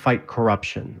going to fight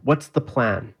corruption. What's the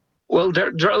plan? Well, there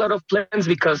are a lot of plans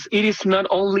because it is not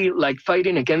only like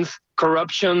fighting against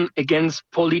corruption, against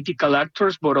political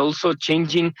actors, but also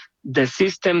changing the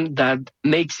system that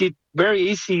makes it very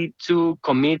easy to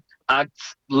commit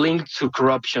acts linked to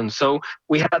corruption. So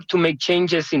we have to make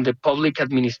changes in the public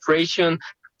administration,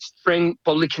 strengthen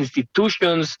public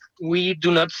institutions. We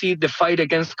do not see the fight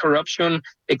against corruption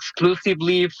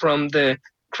exclusively from the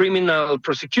criminal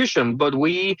prosecution, but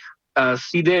we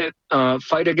see the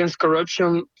fight against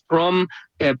corruption from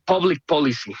public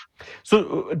policy.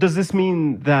 So does this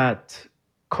mean that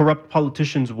corrupt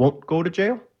politicians won't go to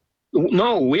jail?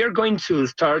 No, we are going to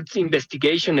start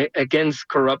investigation against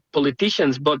corrupt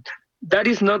politicians, but that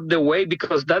is not the way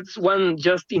because that's one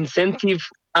just incentive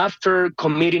after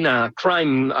committing a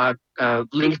crime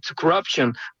linked to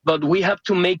corruption. But we have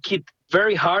to make it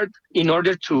very hard in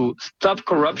order to stop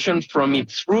corruption from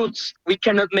its roots. We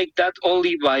cannot make that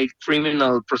only by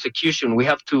criminal prosecution. We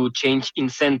have to change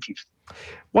incentives.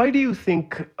 Why do you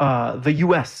think the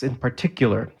U.S. in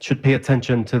particular should pay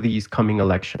attention to these coming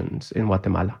elections in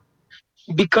Guatemala?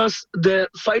 Because the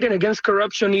fighting against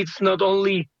corruption is not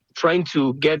only trying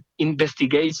to get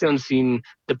investigations in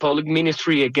the public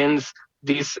ministry against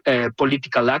these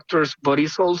political actors, but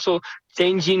it's also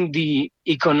changing the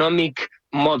economic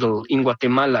model in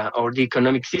Guatemala or the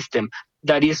economic system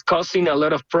that is causing a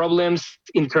lot of problems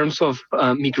in terms of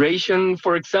migration,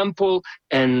 for example.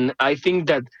 And I think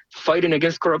that fighting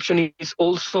against corruption is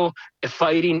also a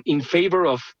fighting in favor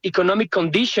of economic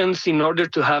conditions in order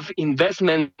to have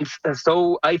investments.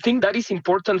 So I think that is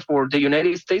important for the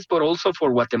United States, but also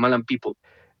for Guatemalan people.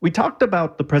 We talked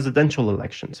about the presidential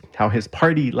elections, how his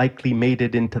party likely made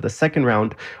it into the second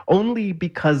round only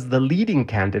because the leading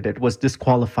candidate was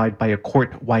disqualified by a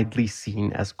court widely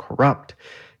seen as corrupt.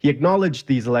 He acknowledged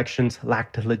these elections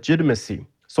lacked legitimacy.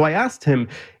 So I asked him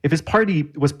if his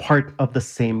party was part of the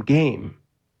same game.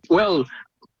 Well,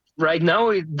 right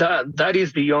now that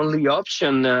is the only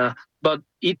option, but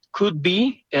it could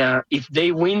be if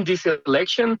they win this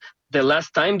election, the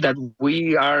last time that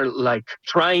we are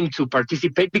trying to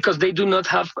participate because they do not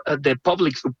have the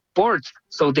public support.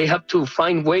 So they have to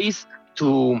find ways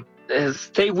to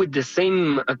stay with the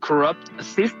same corrupt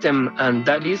system, and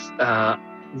that is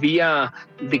via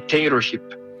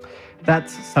dictatorship.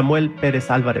 That's Samuel Pérez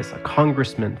Álvarez, a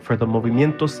congressman for the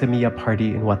Movimiento Semilla Party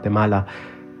in Guatemala.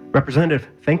 Representative,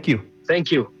 thank you. Thank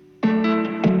you.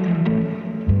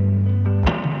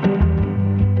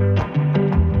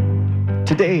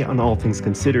 Today on All Things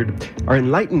Considered, our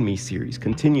Enlighten Me series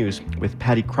continues with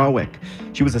Patty Krawick.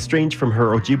 She was estranged from her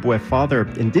Ojibwe father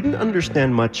and didn't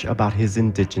understand much about his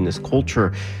indigenous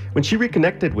culture. When she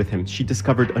reconnected with him, she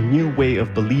discovered a new way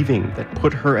of believing that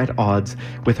put her at odds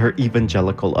with her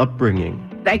evangelical upbringing.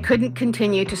 I couldn't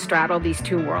continue to straddle these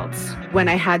two worlds. When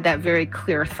I had that very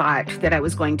clear thought that I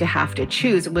was going to have to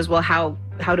choose, it was, well, how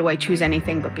do I choose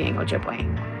anything but being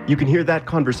Ojibwe? You can hear that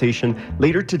conversation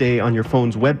later today on your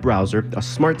phone's web browser, a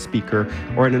smart speaker,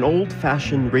 or on an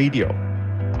old-fashioned radio.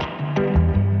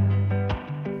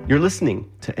 You're listening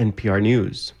to NPR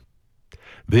News.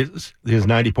 This is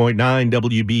 90.9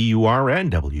 WBUR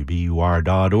and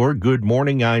WBUR.org. Good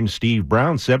morning, I'm Steve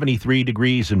Brown. 73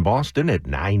 degrees in Boston at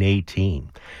 9:18.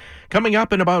 Coming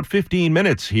up in about 15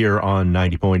 minutes here on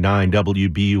 90.9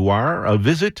 WBUR, a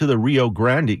visit to the Rio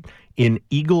Grande in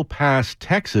Eagle Pass,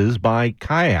 Texas by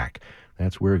kayak.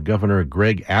 That's where Governor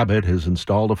Greg Abbott has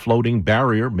installed a floating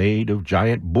barrier made of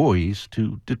giant buoys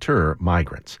to deter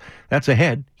migrants. That's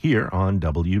ahead here on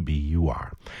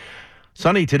WBUR.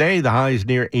 Sunny today, the high is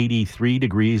near 83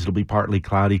 degrees. It'll be partly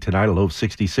cloudy tonight, a low of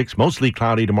 66. Mostly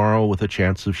cloudy tomorrow with a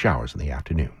chance of showers in the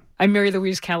afternoon. I'm Mary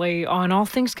Louise Kelly. On All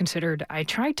Things Considered, I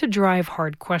try to drive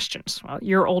hard questions. Well,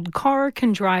 your old car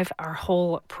can drive our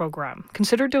whole program.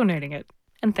 Consider donating it.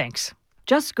 And thanks.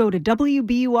 Just go to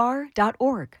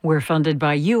WBUR.org. We're funded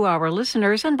by you, our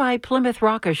listeners, and by Plymouth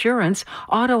Rock Assurance,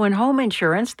 auto and home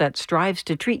insurance that strives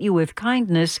to treat you with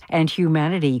kindness and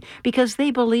humanity because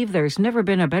they believe there's never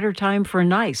been a better time for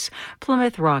nice.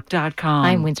 PlymouthRock.com.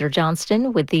 I'm Windsor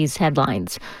Johnston with these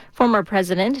headlines. Former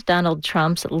President Donald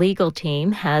Trump's legal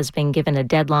team has been given a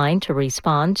deadline to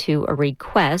respond to a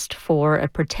request for a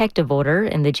protective order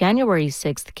in the January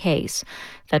 6th case.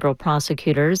 Federal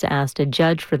prosecutors asked a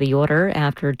judge for the order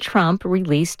after Trump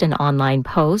released an online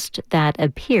post that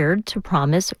appeared to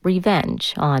promise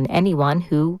revenge on anyone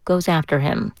who goes after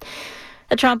him.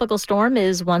 A tropical storm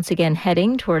is once again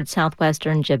heading toward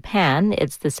southwestern Japan.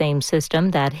 It's the same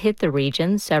system that hit the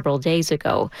region several days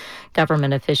ago.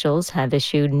 Government officials have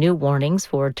issued new warnings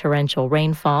for torrential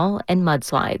rainfall and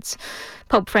mudslides.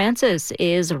 Pope Francis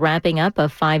is wrapping up a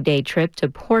 5-day trip to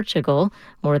Portugal.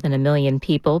 More than 1 million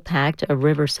people packed a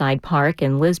riverside park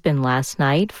in Lisbon last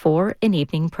night for an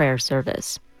evening prayer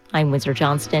service. I'm Windsor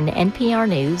Johnston, NPR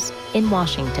News in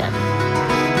Washington.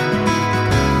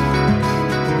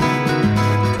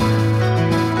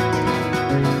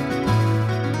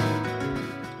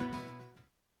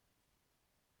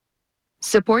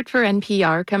 Support for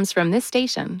NPR comes from this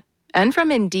station and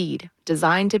from Indeed,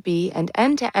 designed to be an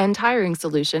end-to-end hiring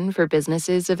solution for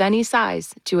businesses of any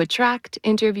size to attract,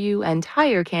 interview, and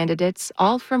hire candidates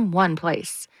all from one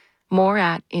place. More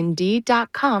at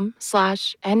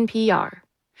Indeed.com/NPR.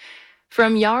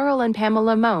 From Yarl and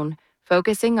Pamela Mohn,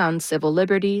 focusing on civil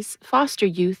liberties, foster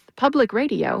youth, public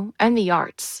radio, and the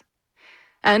arts.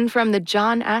 And from the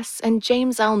John S. and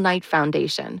James L. Knight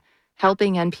Foundation,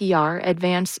 helping NPR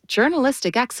advance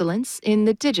journalistic excellence in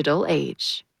the digital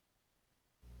age.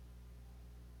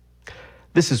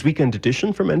 This is Weekend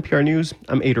Edition from NPR News.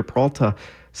 I'm Ader Peralta.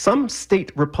 Some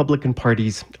state Republican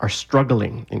parties are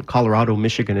struggling. In Colorado,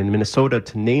 Michigan, and Minnesota,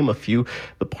 to name a few,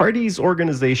 the parties'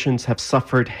 organizations have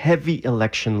suffered heavy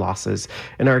election losses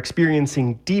and are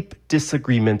experiencing deep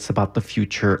disagreements about the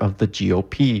future of the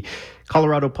GOP.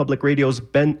 Colorado Public Radio's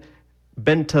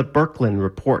Benta Berklin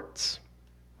reports.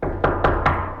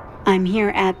 I'm here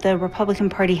at the Republican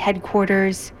Party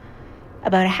headquarters,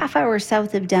 about a half hour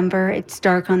south of Denver. It's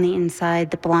dark on the inside,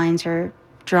 the blinds are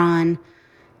drawn,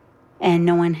 and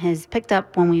no one has picked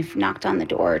up when we've knocked on the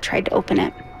door or tried to open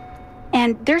it.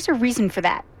 And there's a reason for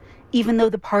that. Even though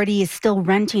the party is still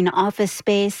renting office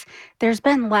space, there's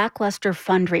been lackluster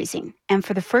fundraising, and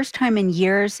for the first time in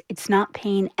years, it's not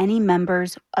paying any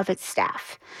members of its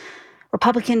staff.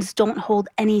 Republicans don't hold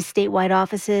any statewide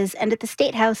offices, and at the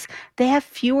State House, they have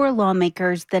fewer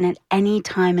lawmakers than at any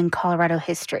time in Colorado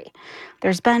history.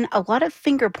 There's been a lot of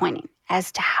finger-pointing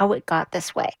as to how it got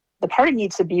this way. The party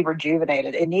needs to be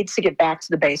rejuvenated. It needs to get back to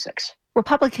the basics.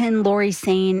 Republican Lori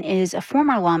Sain is a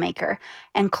former lawmaker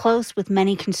and close with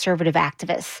many conservative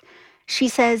activists. She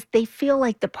says they feel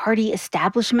like the party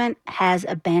establishment has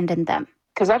abandoned them.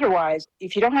 Because otherwise,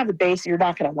 if you don't have the base, you're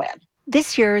not going to win.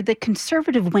 This year, the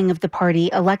conservative wing of the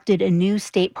party elected a new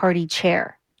state party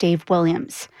chair, Dave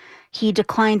Williams. He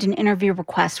declined an interview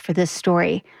request for this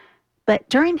story. But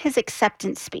during his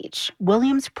acceptance speech,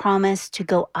 Williams promised to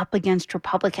go up against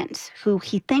Republicans who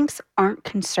he thinks aren't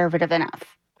conservative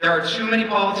enough. There are too many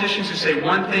politicians who say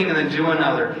one thing and then do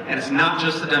another, and it's not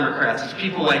just the Democrats. It's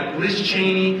people like Liz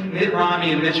Cheney, Mitt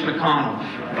Romney, and Mitch McConnell.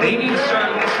 They need to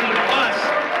start listening to us.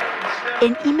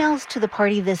 In emails to the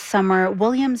party this summer,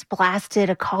 Williams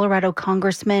blasted a Colorado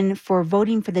congressman for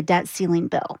voting for the debt ceiling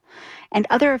bill and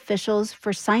other officials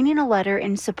for signing a letter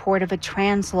in support of a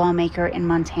trans lawmaker in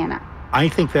Montana. I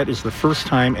think that is the first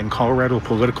time in Colorado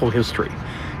political history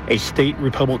a state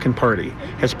Republican Party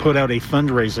has put out a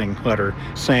fundraising letter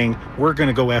saying, we're going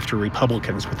to go after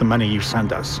Republicans with the money you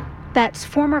send us. That's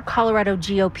former Colorado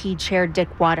GOP Chair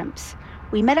Dick Wadhams.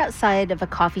 We met outside of a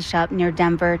coffee shop near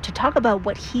Denver to talk about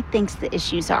what he thinks the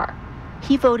issues are.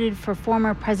 He voted for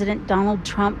former President Donald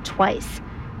Trump twice.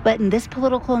 But in this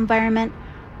political environment,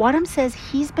 Wadhams says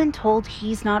he's been told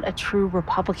he's not a true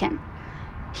Republican.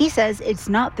 He says it's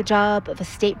not the job of a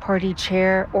state party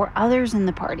chair or others in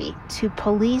the party to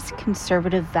police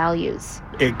conservative values.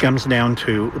 It comes down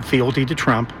to fealty to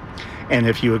Trump. And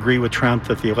if you agree with Trump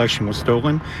that the election was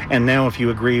stolen, and now if you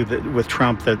agree with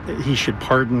Trump that he should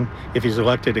pardon, if he's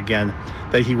elected again,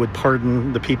 that he would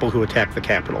pardon the people who attacked the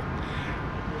Capitol.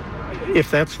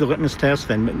 If that's the litmus test,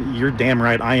 then you're damn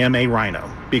right I am a rhino,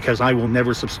 because I will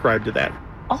never subscribe to that.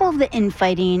 All of the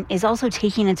infighting is also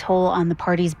taking a toll on the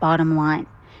party's bottom line.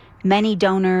 Many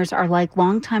donors are like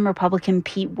longtime Republican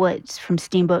Pete Woods from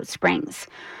Steamboat Springs,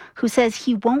 who says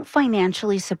he won't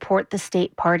financially support the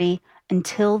state party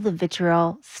until the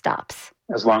vitriol stops.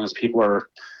 As long as people are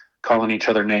calling each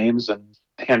other names and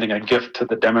handing a gift to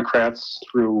the Democrats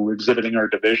through exhibiting our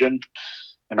division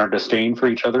and our disdain for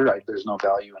each other. There's no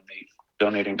value in me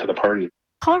donating to the party.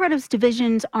 Colorado's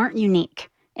divisions aren't unique.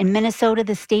 In Minnesota,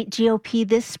 the state GOP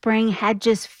this spring had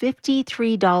just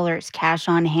 $53 cash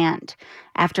on hand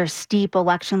after steep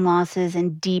election losses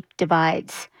and deep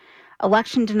divides.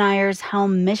 Election deniers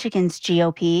helm Michigan's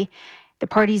GOP. The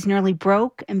party's nearly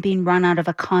broke and being run out of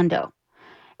a condo.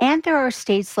 And there are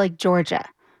states like Georgia,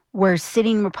 where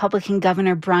sitting Republican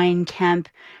Governor Brian Kemp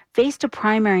faced a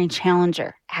primary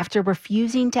challenger after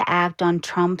refusing to act on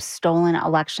Trump's stolen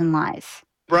election lies.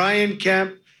 Brian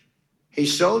Kemp, he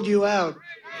sold you out.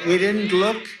 He didn't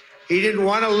look. He didn't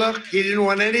want to look. He didn't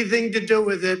want anything to do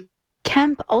with it.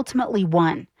 Kemp ultimately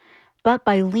won, but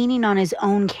by leaning on his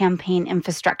own campaign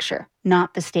infrastructure,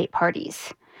 not the state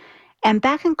party's. And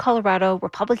back in Colorado,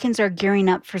 Republicans are gearing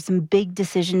up for some big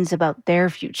decisions about their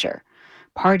future.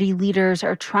 Party leaders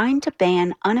are trying to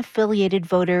ban unaffiliated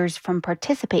voters from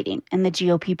participating in the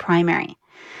GOP primary.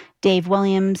 Dave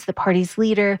Williams, the party's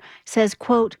leader, says,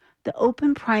 quote, "The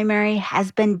open primary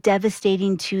has been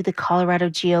devastating to the Colorado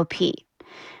GOP."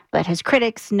 But his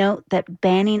critics note that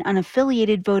banning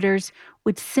unaffiliated voters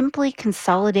would simply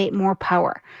consolidate more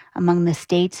power among the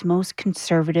state's most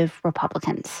conservative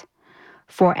Republicans.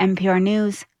 For NPR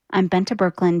News, I'm Benta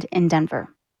Birkeland in Denver.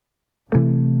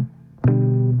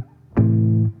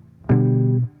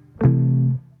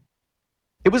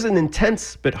 It was an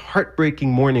intense but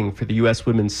heartbreaking morning for the U.S.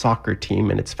 women's soccer team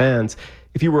and its fans.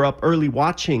 If you were up early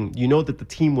watching, you know that the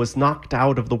team was knocked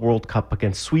out of the World Cup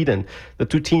against Sweden. The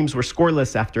two teams were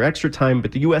scoreless after extra time,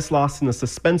 but the U.S. lost in a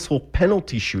suspenseful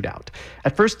penalty shootout.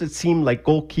 At first, it seemed like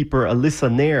goalkeeper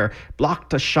Alyssa Nair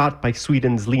blocked a shot by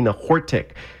Sweden's Lena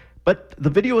Hortic. But the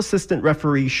video assistant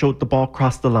referee showed the ball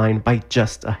crossed the line by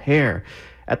just a hair.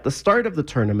 At the start of the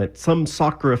tournament, some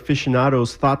soccer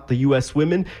aficionados thought the U.S.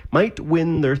 women might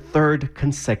win their third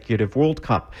consecutive World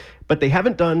Cup, but they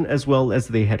haven't done as well as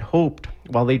they had hoped.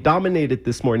 While they dominated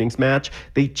this morning's match,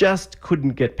 they just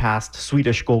couldn't get past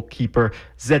Swedish goalkeeper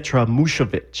Zetra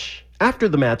Musovic. After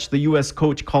the match, the U.S.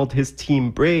 coach called his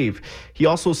team brave. He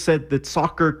also said that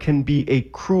soccer can be a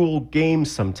cruel game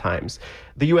sometimes.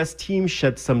 The U.S. team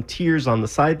shed some tears on the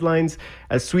sidelines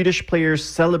as Swedish players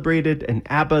celebrated and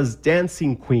ABBA's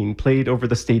Dancing Queen played over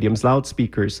the stadium's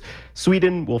loudspeakers.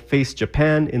 Sweden will face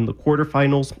Japan in the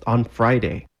quarterfinals on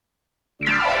Friday.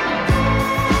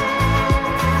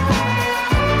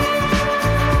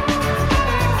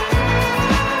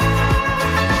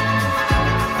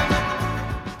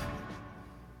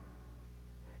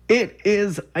 It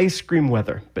is ice cream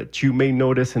weather, but you may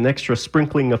notice an extra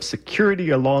sprinkling of security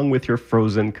along with your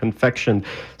frozen confection.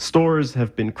 Stores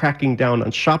have been cracking down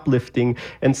on shoplifting,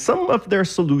 and some of their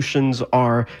solutions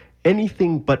are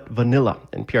anything but vanilla.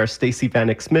 NPR's Stacey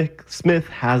Vanek-Smith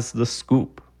has the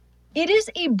scoop. It is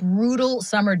a brutal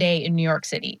summer day in New York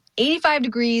City. 85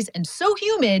 degrees and so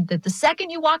humid that the second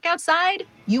you walk outside,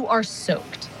 you are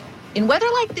soaked. In weather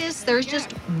like this, there's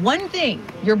just one thing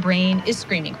your brain is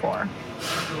screaming for.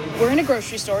 We're in a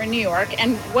grocery store in New York,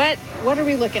 and what are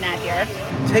we looking at here?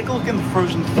 Take a look in the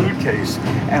frozen food case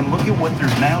and look at what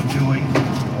they're now doing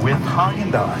with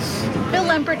Haagen-Dazs. Bill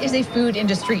Lempert is a food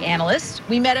industry analyst.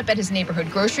 We met up at his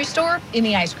neighborhood grocery store in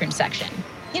the ice cream section.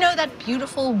 You know, that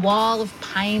beautiful wall of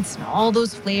pints and all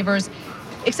those flavors.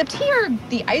 Except here,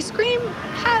 the ice cream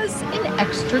has an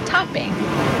extra topping.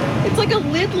 It's like a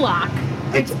lid lock.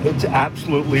 It's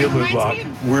absolutely a lid lock.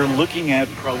 We're looking at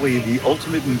probably the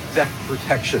ultimate in theft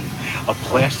protection. A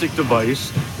plastic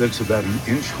device that's about an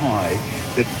inch high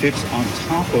that fits on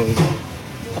top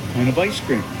of a pint of ice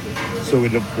cream. So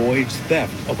it avoids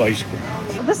theft of ice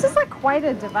cream. This is like quite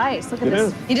a device. Look at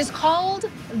this. It is called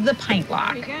the pint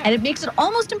lock, and it makes it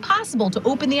almost impossible to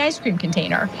open the ice cream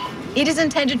container. It is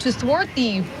intended to thwart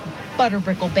the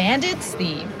Butterbrickle bandits,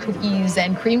 the cookies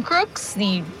and cream crooks,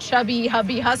 the chubby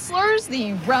hubby hustlers,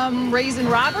 the rum raisin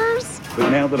robbers. But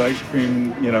now that ice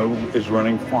cream, is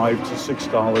running $5 to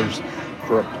 $6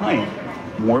 for a pint,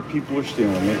 more people are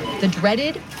stealing it. The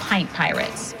dreaded pint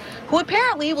pirates, who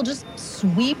apparently will just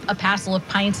sweep a parcel of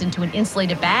pints into an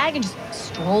insulated bag and just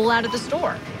stroll out of the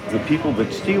store. The people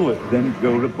that steal it then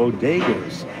go to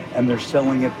bodegas, and they're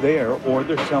selling it there, or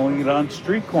they're selling it on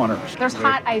street corners. There's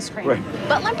hot ice cream. Right.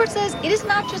 But Lempert says it is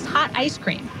not just hot ice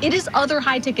cream. It is other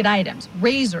high-ticket items,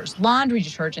 razors, laundry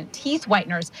detergent, teeth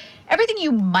whiteners. Everything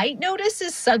you might notice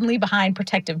is suddenly behind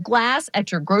protective glass at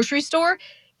your grocery store.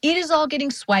 It is all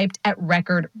getting swiped at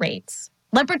record rates.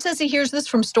 Lempert says he hears this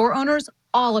from store owners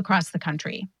all across the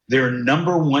country. Their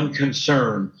number one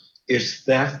concern is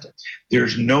theft.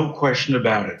 There's no question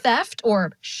about it. Theft,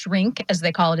 or shrink as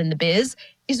they call it in the biz,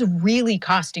 is really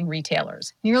costing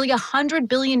retailers nearly $100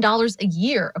 billion a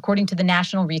year, according to the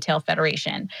National Retail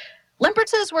Federation. Lempert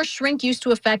says where shrink used to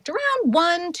affect around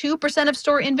 1-2% of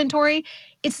store inventory,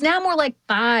 it's now more like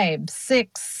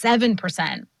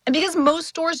 5-6-7%. And because most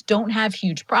stores don't have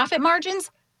huge profit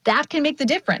margins, that can make the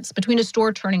difference between a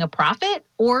store turning a profit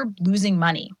or losing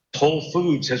money. Whole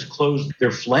Foods has closed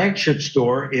their flagship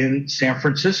store in San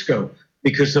Francisco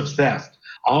because of theft.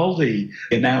 Aldi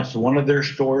announced one of their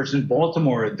stores in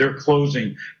Baltimore, they're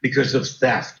closing because of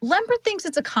theft. Lempert thinks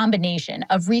it's a combination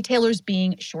of retailers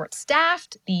being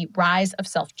short-staffed, the rise of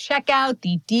self-checkout,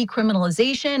 the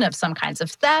decriminalization of some kinds of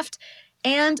theft,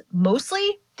 and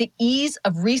mostly the ease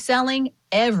of reselling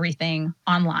everything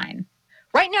online.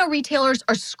 Right now, retailers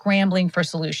are scrambling for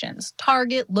solutions.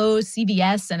 Target, Lowe's,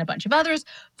 CVS, and a bunch of others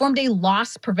formed a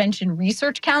loss prevention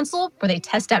research council where they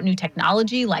test out new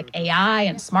technology like AI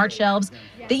and smart shelves.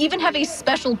 They even have a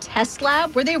special test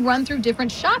lab where they run through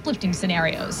different shoplifting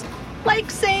scenarios.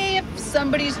 Like, say, if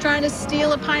somebody's trying to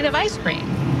steal a pint of ice cream.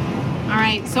 All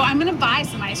right, so I'm going to buy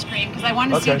some ice cream because I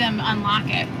want to see them unlock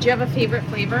it. Do you have a favorite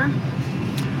flavor?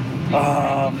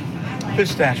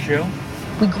 Pistachio.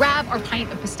 We grab our pint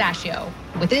of pistachio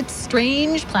with its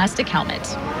strange plastic helmet.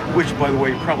 Which, by the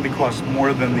way, probably costs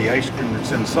more than the ice cream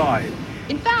that's inside.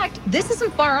 In fact, this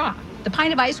isn't far off. The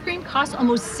pint of ice cream costs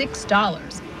almost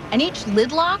 $6, and each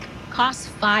lid lock costs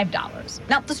 $5.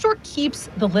 Now, the store keeps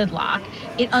the lid lock.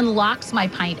 It unlocks my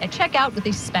pint at checkout with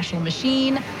a special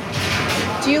machine.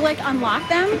 Do you, unlock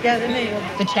them?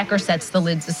 The checker sets the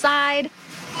lids aside.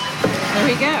 There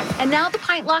we go. And now the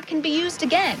pint lock can be used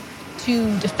again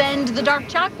to defend the dark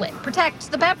chocolate,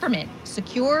 protect the peppermint,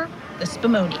 secure the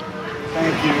spumoni.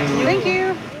 Thank you. Thank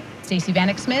you. Stacey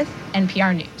Vanek Smith,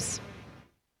 NPR News.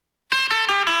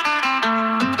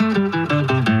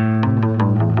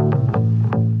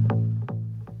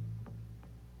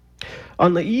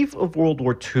 On the eve of World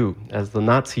War II, as the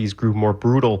Nazis grew more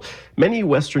brutal, many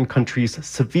Western countries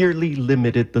severely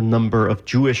limited the number of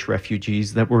Jewish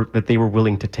refugees that they were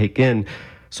willing to take in.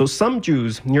 So some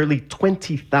Jews, nearly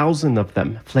 20,000 of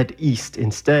them, fled east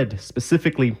instead,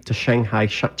 specifically to Shanghai,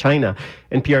 China.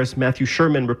 NPR's Matthew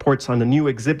Sherman reports on a new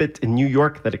exhibit in New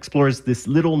York that explores this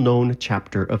little-known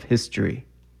chapter of history.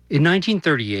 In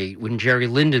 1938, when Jerry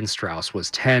Lyndon Strauss was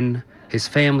 10, his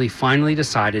family finally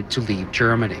decided to leave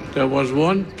Germany. There was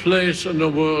one place in the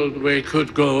world where he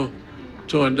could go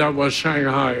to, and that was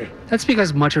Shanghai. That's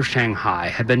because much of Shanghai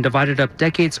had been divided up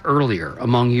decades earlier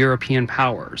among European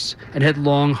powers and had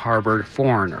long harbored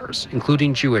foreigners,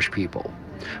 including Jewish people.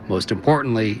 Most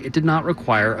importantly, it did not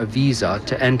require a visa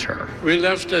to enter. We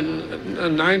left in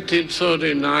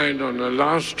 1939 on the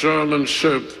last German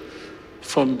ship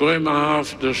from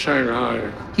Bremerhaven to Shanghai.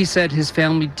 He said his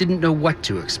family didn't know what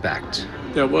to expect.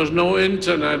 There was no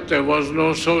internet, there was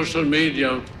no social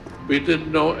media. We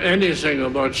didn't know anything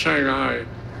about Shanghai.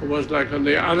 It was like on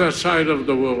the other side of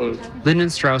the world. Lyndon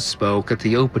Strauss spoke at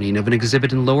the opening of an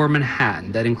exhibit in Lower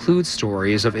Manhattan that includes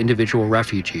stories of individual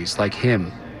refugees like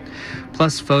him,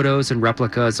 plus photos and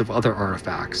replicas of other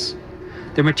artifacts.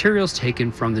 They're materials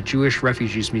taken from the Jewish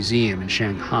Refugees Museum in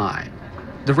Shanghai.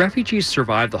 The refugees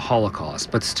survived the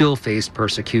Holocaust, but still faced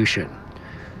persecution.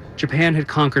 Japan had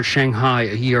conquered Shanghai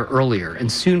a year earlier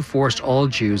and soon forced all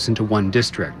Jews into one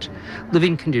district.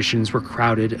 Living conditions were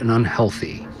crowded and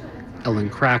unhealthy. Ellen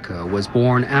Krakow was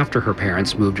born after her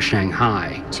parents moved to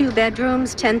Shanghai. 2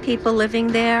 bedrooms, 10 people living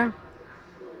there.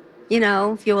 You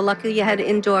know, if you were lucky, you had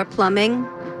indoor plumbing,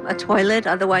 a toilet,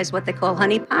 otherwise what they call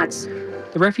honeypots.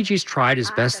 The refugees tried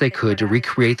as best they could to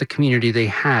recreate the community they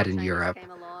had in Europe.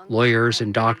 Lawyers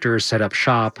and doctors set up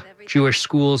shop, Jewish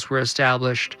schools were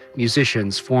established,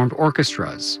 musicians formed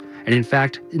orchestras, and in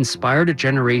fact inspired a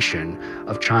generation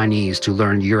of Chinese to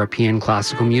learn European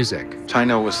classical music.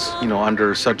 China was,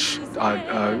 under such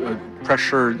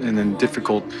pressure and a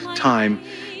difficult time.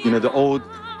 The old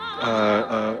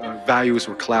values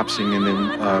were collapsing, and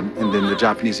then the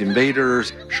Japanese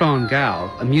invaders. Sean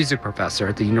Gao, a music professor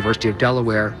at the University of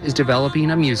Delaware, is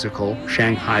developing a musical,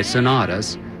 Shanghai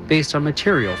Sonatas, based on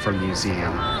material from the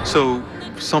museum. So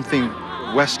something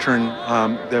Western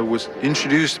that was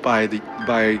introduced by the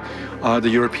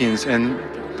Europeans,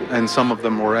 and some of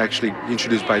them were actually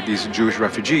introduced by these Jewish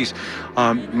refugees,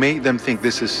 made them think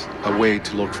this is a way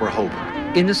to look for hope.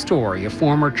 In the story, a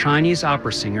former Chinese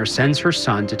opera singer sends her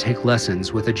son to take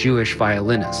lessons with a Jewish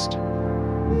violinist.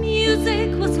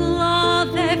 Music was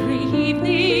love every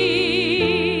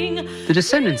evening. The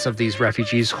descendants of these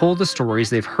refugees hold the stories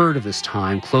they've heard of this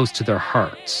time close to their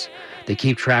hearts. They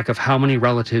keep track of how many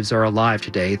relatives are alive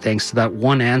today thanks to that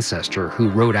one ancestor who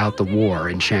rode out the war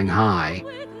in Shanghai.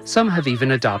 Some have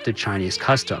even adopted Chinese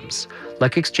customs,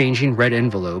 like exchanging red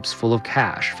envelopes full of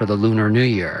cash for the Lunar New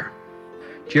Year.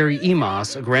 Jerry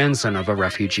Imas, a grandson of a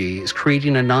refugee, is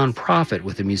creating a non-profit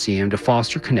with the museum to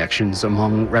foster connections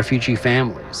among refugee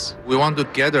families. We want to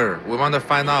gather, we want to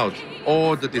find out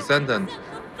all the descendants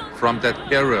from that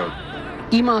period.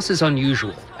 Imas is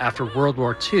unusual. After World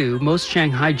War II, most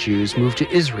Shanghai Jews moved to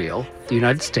Israel, the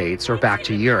United States, or back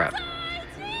to Europe.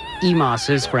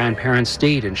 Imas's grandparents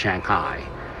stayed in Shanghai.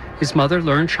 His mother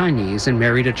learned Chinese and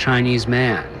married a Chinese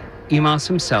man. Imas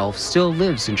himself still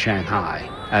lives in Shanghai,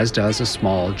 as does a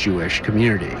small Jewish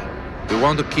community. We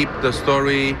want to keep the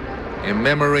story in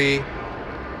memory,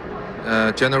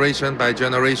 generation by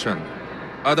generation.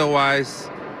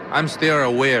 Otherwise, I'm still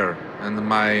aware, and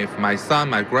my son,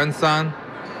 my grandson,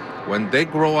 when they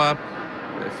grow up,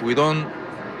 if we don't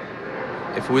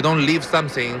leave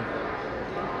something,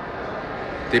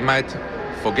 they might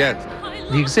forget.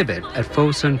 The exhibit at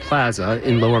Fosun Plaza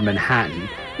in Lower Manhattan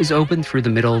is open through the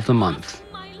middle of the month.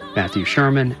 Matthew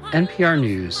Sherman, NPR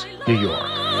News, New York.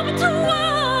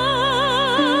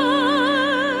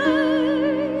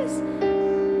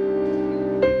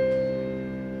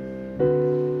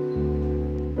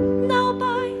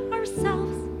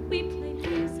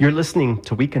 You're listening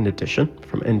to Weekend Edition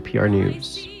from NPR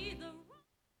News.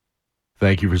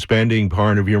 Thank you for spending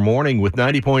part of your morning with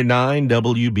 90.9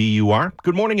 WBUR.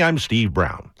 Good morning, I'm Steve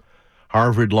Brown.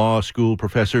 Harvard Law School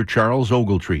professor Charles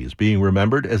Ogletree is being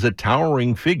remembered as a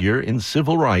towering figure in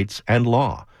civil rights and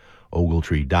law.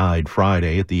 Ogletree died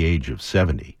Friday at the age of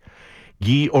 70.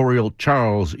 Guy Oriel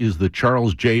Charles is the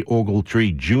Charles J.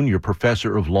 Ogletree Jr.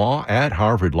 Professor of Law at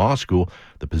Harvard Law School.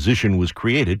 The position was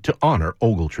created to honor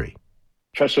Ogletree.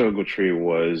 Professor Ogletree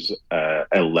was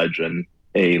a legend,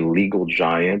 a legal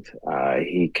giant.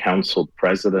 He counseled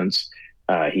presidents.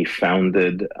 He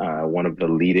founded one of the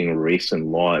leading race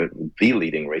and law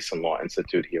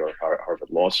institute here at Harvard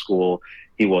Law School.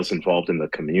 He was involved in the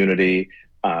community.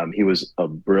 He was a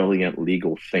brilliant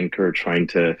legal thinker trying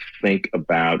to think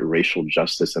about racial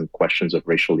justice and questions of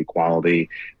racial equality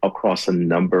across a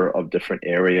number of different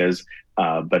areas,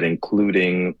 but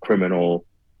including criminal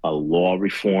law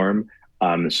reform.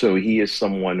 So he is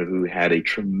someone who had a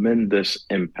tremendous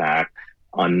impact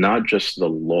on not just the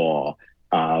law,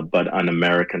 but on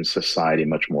American society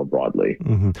much more broadly.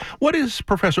 Mm-hmm. What is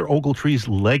Professor Ogletree's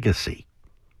legacy?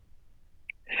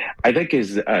 I think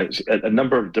is a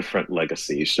number of different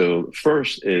legacies. So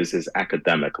first is his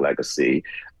academic legacy.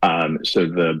 So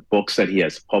the books that he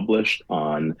has published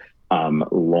on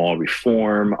law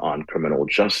reform, on criminal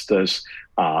justice,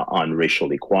 on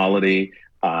racial equality,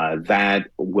 that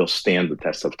will stand the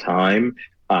test of time.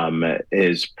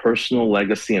 His personal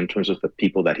legacy in terms of the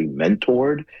people that he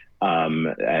mentored,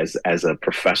 as a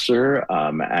professor,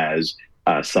 as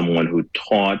someone who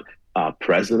taught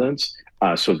presidents.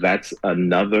 So that's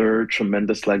another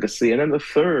tremendous legacy. And then the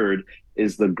third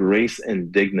is the grace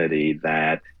and dignity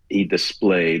that he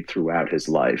displayed throughout his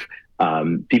life.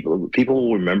 People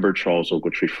will remember Charles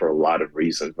Ogletree for a lot of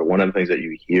reasons, but one of the things that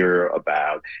you hear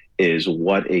about is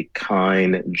what a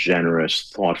kind,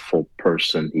 generous, thoughtful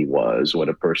person he was, what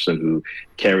a person who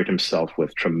carried himself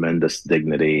with tremendous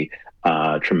dignity,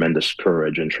 tremendous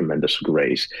courage, and tremendous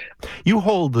grace. You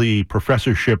hold the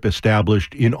professorship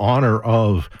established in honor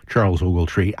of Charles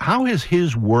Ogletree. How has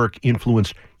his work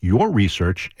influenced your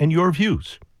research and your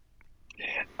views?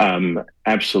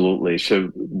 Absolutely.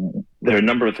 So there are a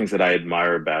number of things that I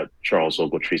admire about Charles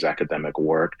Ogletree's academic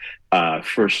work.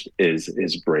 First is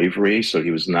his bravery. So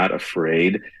he was not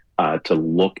afraid to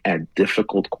look at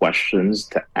difficult questions,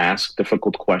 to ask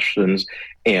difficult questions,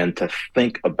 and to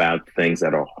think about things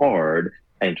that are hard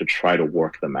and to try to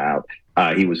work them out.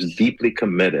 He was deeply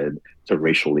committed to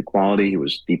racial equality. He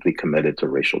was deeply committed to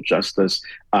racial justice.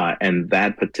 And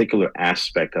that particular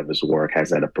aspect of his work has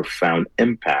had a profound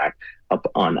impact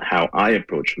on how I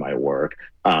approach my work,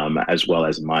 as well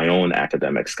as my own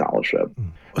academic scholarship.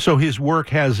 So his work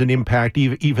has an impact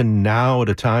even now at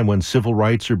a time when civil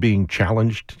rights are being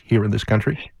challenged here in this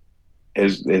country?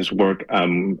 His work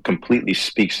completely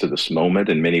speaks to this moment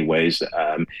in many ways.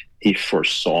 He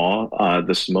foresaw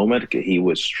this moment. He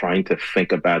was trying to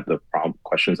think about the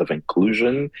questions of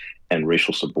inclusion and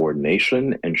racial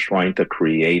subordination and trying to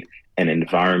create an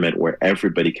environment where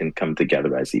everybody can come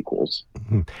together as equals.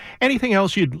 Mm-hmm. Anything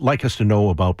else you'd like us to know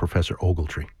about Professor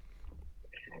Ogletree?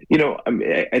 You know,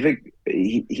 I think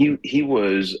he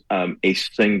was a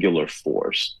singular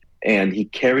force, and he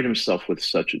carried himself with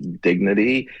such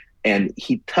dignity, and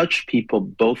he touched people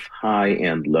both high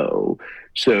and low.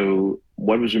 So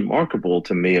what was remarkable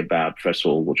to me about Professor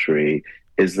Ogletree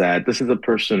is that this is a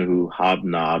person who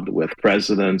hobnobbed with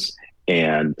presidents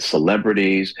and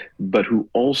celebrities, but who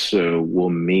also will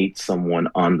meet someone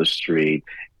on the street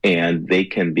and they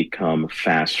can become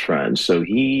fast friends. So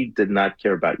he did not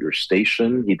care about your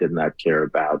station. He did not care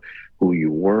about who you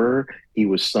were. He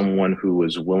was someone who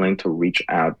was willing to reach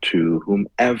out to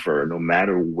whomever, no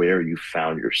matter where you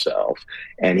found yourself.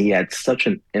 And he had such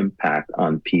an impact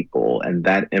on people, and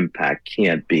that impact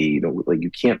can't be, like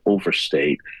you can't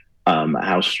overstate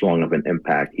how strong of an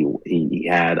impact he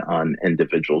had on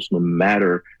individuals, no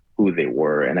matter who they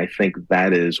were. And I think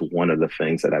that is one of the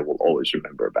things that I will always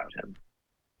remember about him.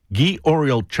 Guy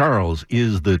Oriel Charles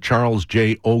is the Charles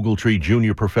J. Ogletree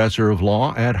Jr. Professor of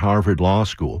Law at Harvard Law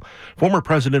School. Former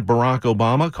President Barack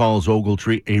Obama calls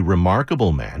Ogletree a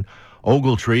remarkable man.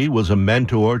 Ogletree was a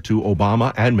mentor to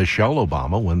Obama and Michelle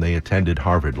Obama when they attended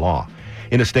Harvard Law.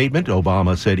 In a statement,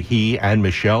 Obama said he and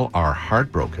Michelle are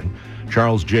heartbroken.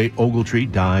 Charles J. Ogletree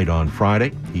died on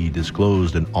Friday. He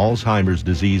disclosed an Alzheimer's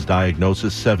disease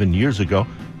diagnosis 7 years ago.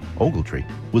 Ogletree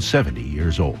was 70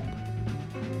 years old.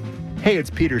 Hey,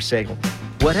 it's Peter Sagal.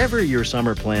 Whatever your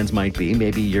summer plans might be,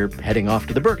 maybe you're heading off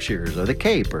to the Berkshires or the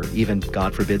Cape or even,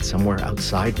 God forbid, somewhere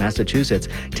outside Massachusetts.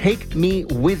 Take me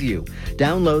with you.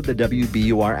 Download the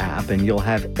WBUR app and you'll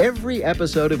have every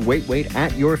episode of Wait, Wait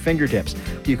at your fingertips.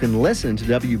 You can listen to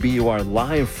WBUR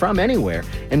live from anywhere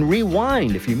and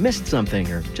rewind if you missed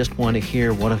something or just want to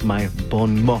hear one of my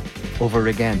bon mots over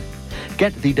again.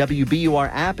 Get the WBUR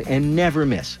app and never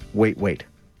miss Wait, Wait.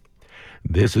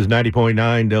 This is 90.9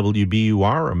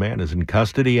 WBUR. A man is in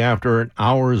custody after an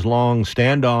hours-long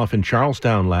standoff in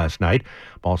Charlestown last night.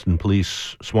 Boston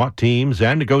police SWAT teams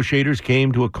and negotiators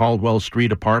came to a Caldwell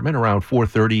Street apartment around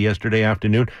 4:30 yesterday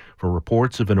afternoon for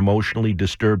reports of an emotionally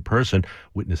disturbed person.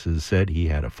 Witnesses said he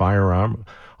had a firearm.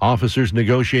 Officers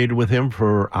negotiated with him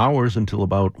for hours until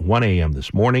about 1 a.m.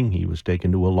 this morning. He was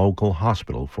taken to a local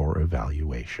hospital for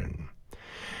evaluation.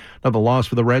 Another loss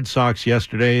for the Red Sox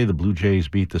yesterday. The Blue Jays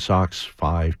beat the Sox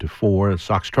 5-4. The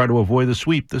Sox try to avoid the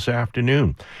sweep this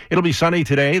afternoon. It'll be sunny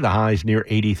today. The high's near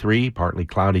 83. Partly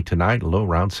cloudy tonight. A low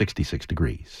around 66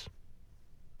 degrees.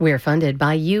 We're funded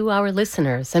by you, our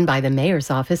listeners, and by the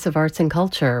Mayor's Office of Arts and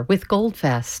Culture with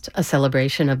Goldfest, a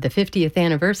celebration of the 50th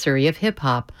anniversary of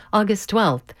hip-hop, August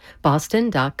 12th.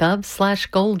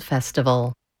 Boston.gov/Gold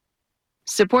Festival.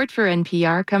 Support for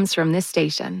NPR comes from this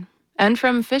station and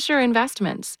from Fisher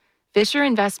Investments. Fisher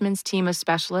Investments' team of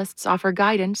specialists offer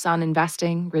guidance on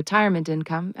investing, retirement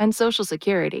income, and Social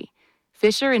Security.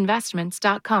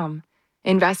 FisherInvestments.com.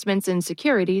 Investments in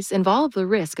securities involve the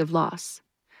risk of loss.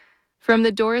 From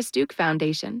the Doris Duke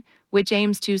Foundation, which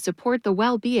aims to support the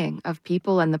well-being of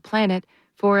people and the planet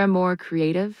for a more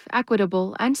creative,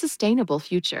 equitable, and sustainable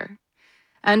future.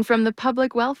 And from the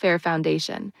Public Welfare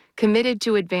Foundation, committed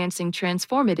to advancing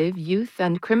transformative youth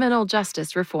and criminal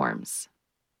justice reforms.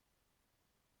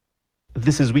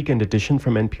 This is Weekend Edition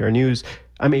from NPR News.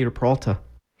 I'm Ada Peralta.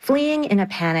 Fleeing in a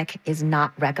panic is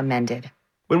not recommended.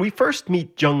 When we first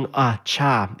meet Jung-Ah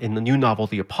Cha in the new novel,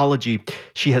 The Apology,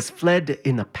 she has fled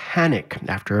in a panic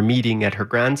after a meeting at her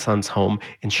grandson's home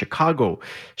in Chicago.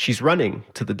 She's running,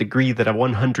 to the degree that a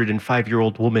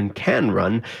 105-year-old woman can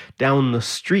run, down the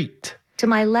street. To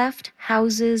my left,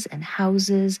 houses and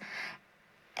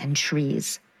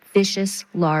trees, vicious,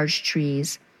 large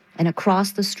trees. And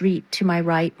across the street, to my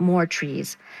right, more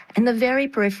trees. In the very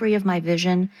periphery of my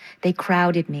vision, they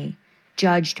crowded me,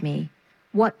 judged me.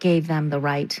 What gave them the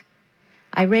right?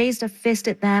 I raised a fist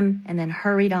at them and then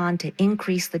hurried on to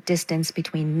increase the distance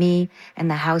between me and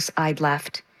the house I'd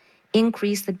left.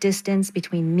 Increase the distance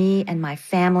between me and my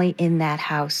family in that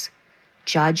house.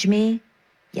 Judge me?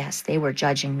 Yes, they were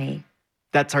judging me.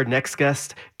 That's our next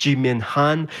guest, Ji-Min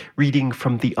Han, reading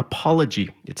from The Apology.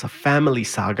 It's a family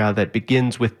saga that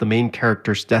begins with the main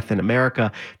character's death in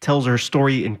America, tells her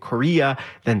story in Korea,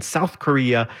 then South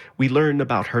Korea. We learn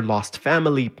about her lost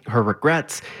family, her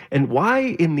regrets, and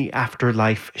why in the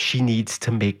afterlife she needs to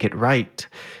make it right.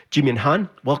 Ji-Min Han,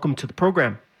 welcome to the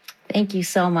program. Thank you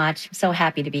so much. I'm so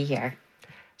happy to be here.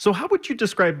 So how would you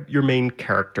describe your main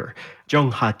character,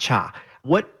 Jung-Ah Cha?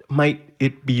 What might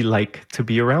it be like to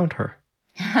be around her?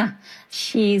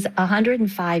 She's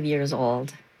 105 years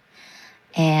old,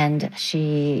 and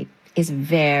she is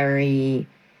very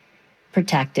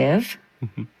protective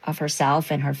of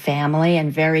herself and her family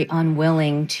and very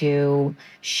unwilling to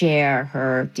share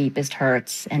her deepest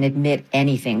hurts and admit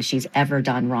anything she's ever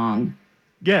done wrong.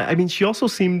 Yeah, I mean, she also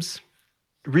seems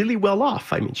really well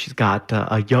off. I mean, she's got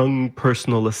a young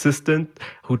personal assistant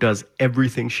who does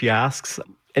everything she asks.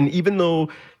 And even though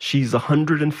she's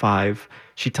 105,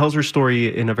 she tells her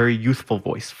story in a very youthful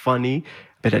voice, funny,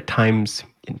 but at times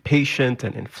impatient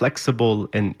and inflexible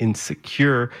and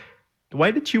insecure.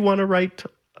 Why did you want to write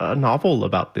a novel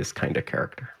about this kind of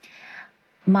character?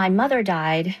 My mother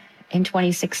died in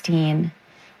 2016,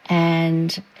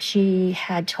 and she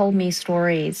had told me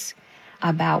stories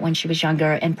about when she was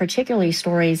younger, and particularly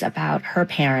stories about her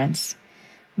parents.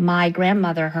 My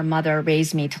grandmother, her mother,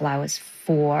 raised me till I was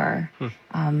 4,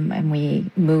 and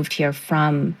we moved here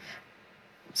from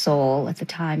Seoul at the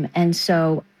time. And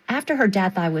so after her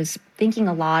death, I was thinking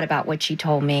a lot about what she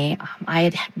told me. I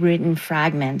had written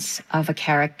fragments of a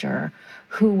character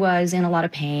who was in a lot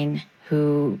of pain,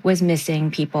 who was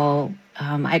missing people.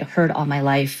 I'd heard all my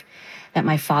life that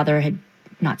my father had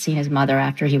not seen his mother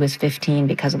after he was 15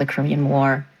 because of the Korean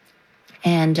War.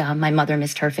 And my mother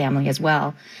missed her family as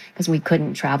well because we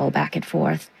couldn't travel back and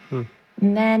forth. And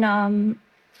then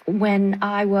when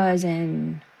I was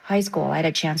in high school, I had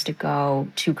a chance to go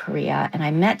to Korea, and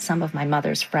I met some of my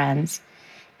mother's friends.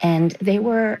 And they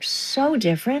were so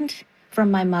different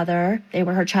from my mother. They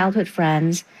were her childhood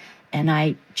friends. And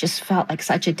I just felt like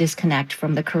such a disconnect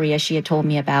from the Korea she had told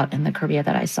me about and the Korea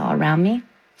that I saw around me.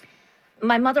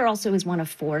 My mother also is one of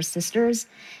 4 sisters,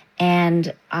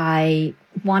 and I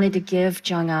wanted to give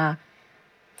Jung-ah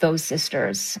those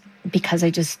sisters because I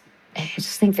just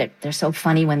think that they're so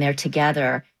funny when they're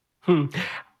together.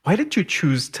 Why did you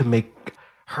choose to make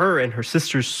her and her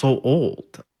sisters so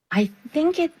old? I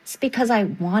think it's because I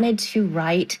wanted to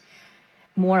write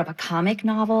more of a comic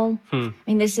novel. I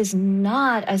mean, this is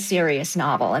not a serious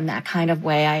novel in that kind of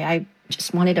way. I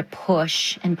just wanted to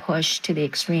push and push to the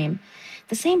extreme. At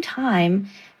the same time,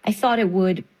 I thought it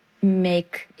would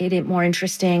make it more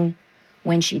interesting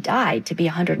when she died to be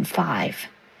 105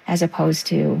 as opposed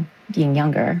to being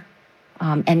younger,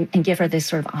 and give her this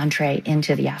sort of entree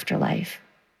into the afterlife.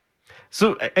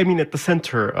 So, I mean, at the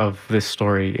center of this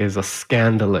story is a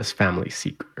scandalous family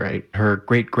secret, right? Her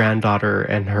great-granddaughter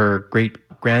and her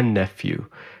great-grandnephew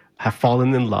have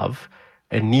fallen in love,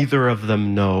 and neither of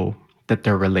them know that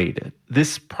they're related.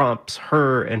 This prompts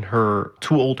her and her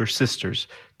 2 older sisters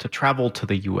to travel to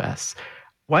the U.S.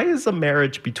 Why is a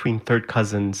marriage between third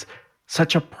cousins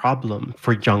such a problem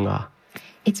for Jung-ah?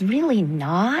 It's really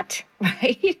not,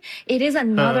 right? It is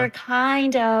another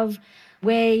kind of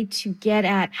way to get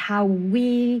at how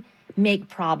we make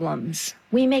problems.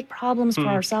 We make problems for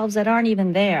ourselves that aren't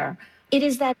even there. It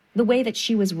is that the way that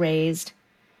she was raised,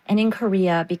 and in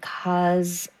Korea,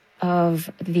 because of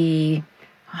the,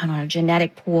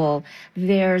 genetic pool,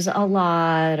 there's a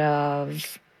lot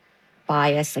of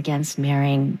bias against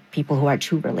marrying people who are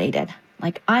too related.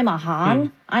 Like, I'm a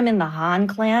Han. I'm in the Han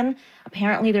clan.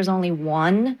 Apparently, there's only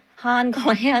one Han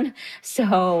clan.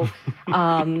 So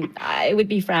it would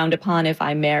be frowned upon if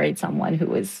I married someone who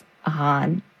was a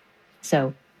Han.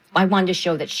 So I wanted to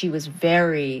show that she was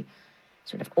very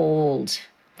sort of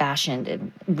old-fashioned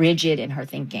and rigid in her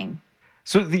thinking.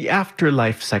 So the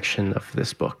afterlife section of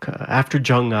this book, after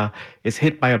Jung-ah is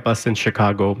hit by a bus in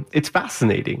Chicago, it's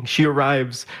fascinating. She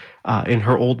arrives in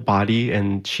her old body,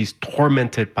 and she's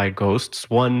tormented by ghosts,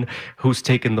 one who's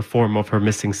taken the form of her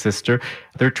missing sister.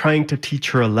 They're trying to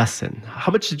teach her a lesson.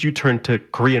 How much did you turn to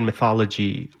Korean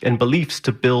mythology and beliefs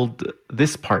to build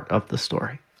this part of the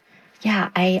story? Yeah,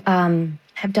 I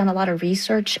have done a lot of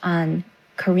research on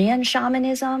Korean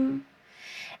shamanism.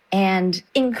 And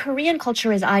in Korean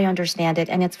culture, as I understand it,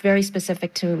 and it's very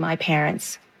specific to my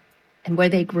parents and where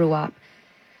they grew up,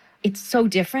 it's so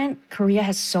different. Korea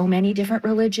has so many different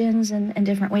religions and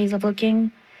different ways of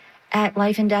looking at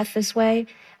life and death this way.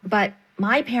 But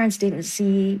my parents didn't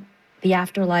see the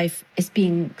afterlife as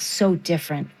being so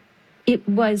different. It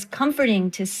was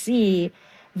comforting to see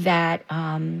that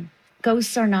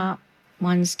ghosts are not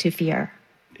ones to fear.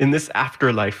 In this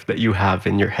afterlife that you have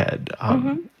in your head,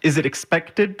 is it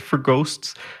expected for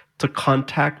ghosts to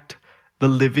contact the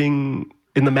living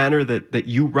in the manner that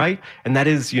you write? And that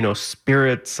is,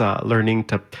 spirits learning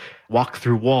to walk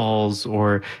through walls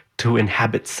or to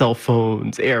inhabit cell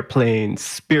phones, airplanes,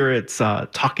 spirits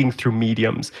talking through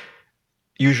mediums,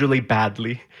 usually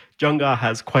badly. Jung-ah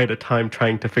has quite a time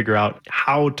trying to figure out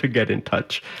how to get in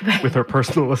touch with her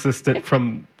personal assistant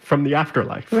from the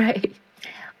afterlife. Right.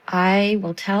 I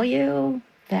will tell you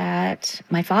that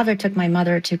my father took my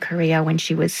mother to Korea when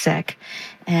she was sick.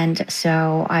 And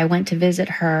so I went to visit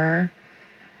her.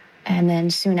 And then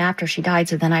soon after she died,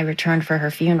 so then I returned for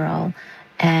her funeral.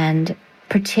 And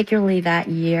particularly that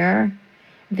year,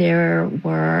 there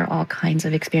were all kinds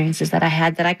of experiences that I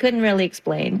had that I couldn't really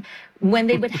explain. When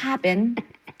they would happen,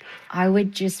 I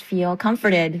would just feel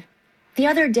comforted. The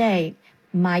other day,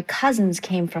 my cousins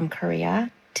came from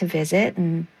Korea to visit,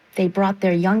 and they brought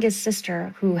their youngest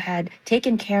sister who had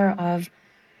taken care of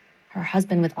her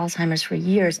husband with Alzheimer's for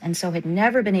years and so had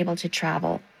never been able to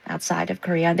travel outside of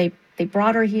Korea. They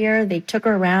brought her here. They took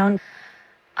her around.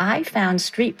 I found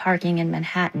street parking in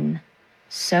Manhattan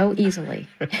so easily.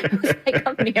 It was like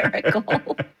a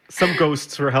miracle. Some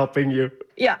ghosts were helping you.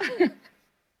 Yeah.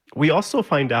 We also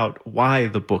find out why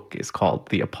the book is called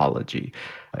The Apology.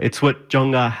 It's what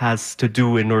Jung-ah has to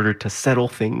do in order to settle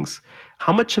things.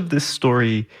 How much of this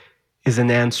story is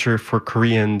an answer for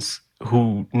Koreans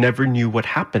who never knew what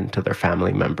happened to their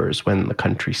family members when the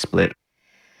country split?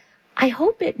 I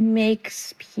hope it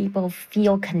makes people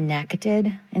feel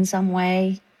connected in some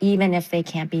way, even if they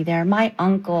can't be there. My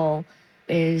uncle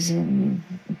is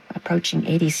approaching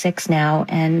 86 now,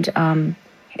 and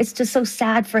it's just so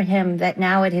sad for him that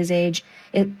now at his age,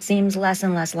 it seems less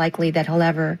and less likely that he'll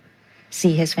ever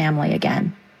see his family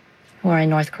again who are in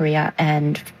North Korea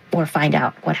or find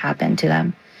out what happened to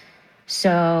them.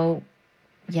 So,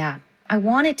 yeah, I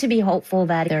want it to be hopeful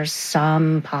that there's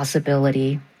some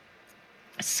possibility,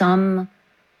 some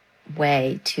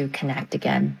way to connect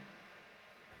again.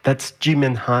 That's Ji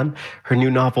Min Han. Her new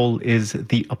novel is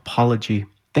The Apology.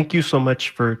 Thank you so much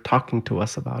for talking to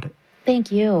us about it.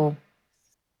 Thank you.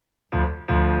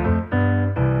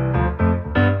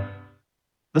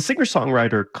 The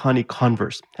singer-songwriter Connie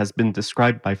Converse has been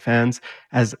described by fans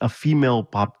as a female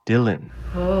Bob Dylan.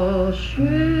 A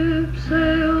ship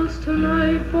sails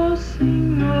tonight for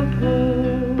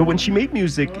Singapore. But when she made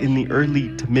music in the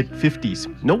early to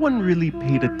mid-50s, no one really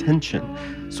paid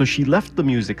attention. So she left the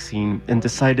music scene and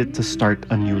decided to start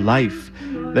a new life.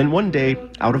 Then one day,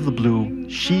 out of the blue,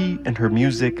 she and her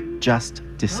music just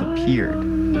disappeared.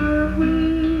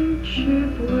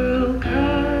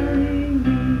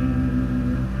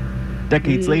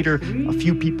 Decades later, a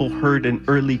few people heard an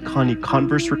early Connie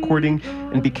Converse recording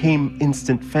and became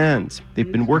instant fans. They've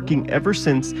been working ever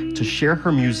since to share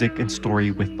her music and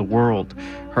story with the world.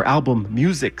 Her album,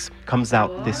 Musics, comes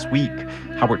out this week.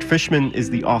 Howard Fishman is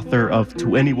the author of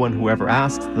To Anyone Who Ever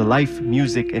Asks, The Life,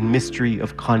 Music, and Mystery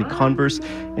of Connie Converse,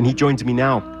 and he joins me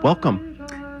now. Welcome.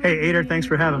 Hey, Ader, thanks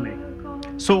for having me.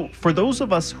 So, for those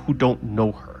of us who don't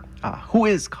know her, who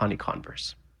is Connie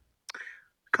Converse?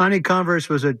 Connie Converse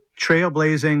was a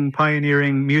trailblazing,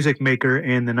 pioneering music maker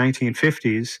in the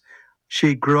 1950s.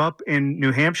 She grew up in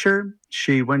New Hampshire.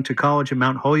 She went to college at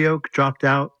Mount Holyoke, dropped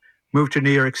out, moved to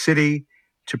New York City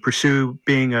to pursue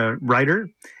being a writer.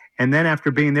 And then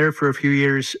after being there for a few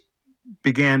years,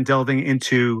 began delving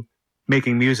into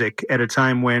making music at a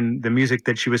time when the music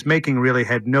that she was making really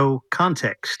had no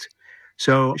context.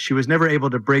 So she was never able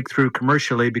to break through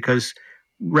commercially because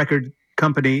record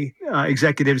company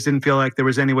executives didn't feel like there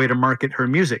was any way to market her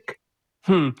music.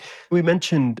 We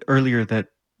mentioned earlier that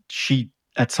she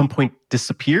at some point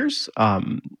disappears.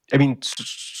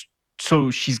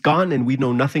 So she's gone and we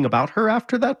know nothing about her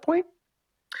after that point?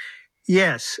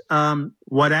 Yes.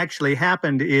 What actually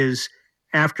happened is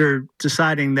after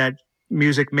deciding that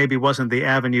music maybe wasn't the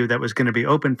avenue that was going to be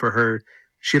open for her,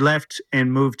 she left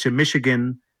and moved to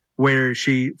Michigan, where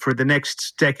she, for the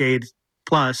next decade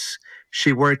plus,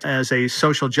 she worked as a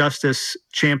social justice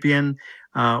champion,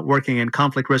 working in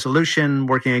conflict resolution,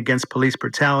 working against police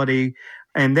brutality.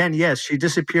 And then, yes, she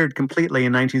disappeared completely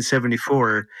in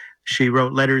 1974. She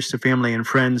wrote letters to family and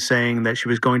friends saying that she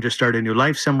was going to start a new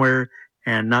life somewhere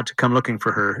and not to come looking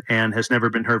for her, and has never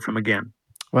been heard from again.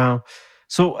 Wow.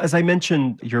 So as I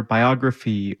mentioned, your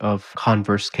biography of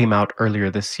Converse came out earlier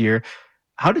this year.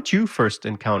 How did you first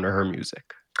encounter her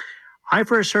music? I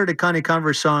first heard a Connie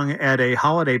Converse song at a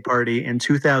holiday party in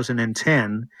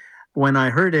 2010. When I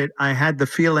heard it, I had the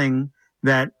feeling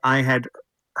that I had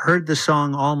heard the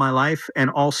song all my life and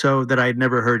also that I had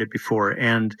never heard it before.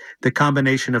 And the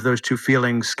combination of those two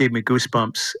feelings gave me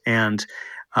goosebumps and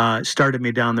started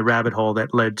me down the rabbit hole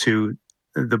that led to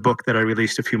the book that I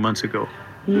released a few months ago.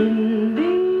 In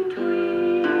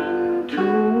between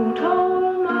two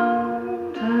tall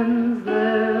mountains,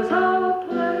 there's a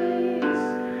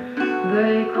place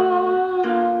they call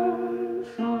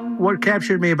Lonesome. What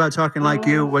captured me about Talking Like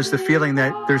You was the feeling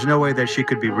that there's no way that she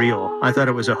could be real. I thought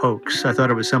it was a hoax. I thought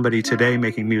it was somebody today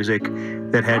making music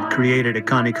that had created a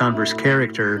Connie Converse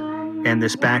character and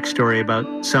this backstory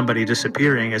about somebody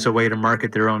disappearing as a way to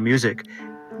market their own music.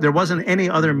 There wasn't any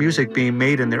other music being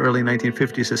made in the early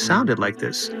 1950s that sounded like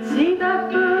this. See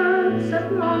that bird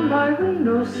sitting on my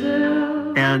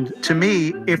windowsill. And to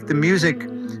me, if the music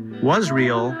was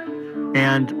real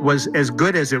and was as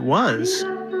good as it was,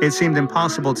 it seemed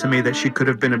impossible to me that she could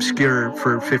have been obscure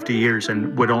for 50 years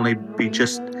and would only be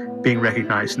just being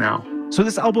recognized now. So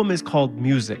this album is called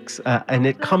Musics, and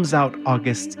it comes out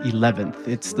August 11th.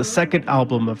 It's the second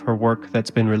album of her work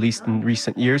that's been released in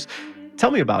recent years. Tell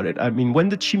me about it. I mean, when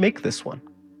did she make this one?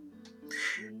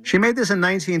 She made this in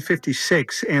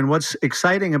 1956, and what's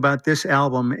exciting about this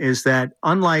album is that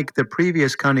unlike the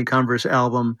previous Connie Converse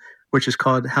album, which is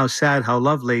called How Sad, How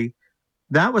Lovely,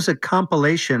 that was a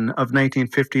compilation of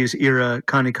 1950s era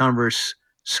Connie Converse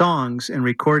songs and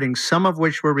recordings, some of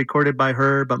which were recorded by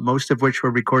her, but most of which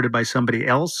were recorded by somebody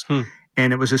else.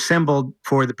 And it was assembled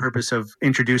for the purpose of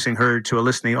introducing her to a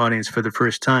listening audience for the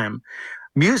first time.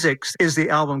 Musics is the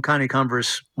album Connie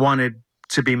Converse wanted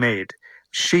to be made.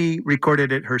 She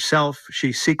recorded it herself. She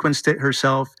sequenced it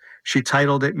herself. She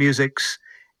titled it Musics,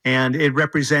 and it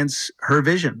represents her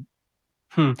vision.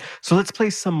 So let's play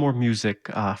some more music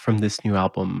from this new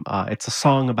album. It's a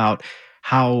song about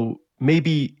how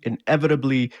maybe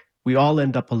inevitably we all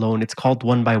end up alone. It's called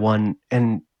One by One,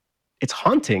 and it's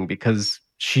haunting because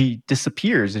she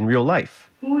disappears in real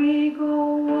life. We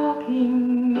go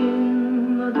walking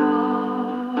in the dark.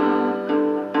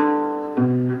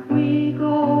 We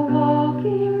go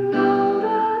walking out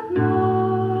at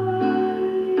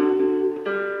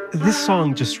night. This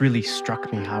song just really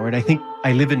struck me, Howard. I think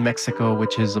I live in Mexico,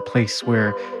 which is a place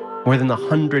where more than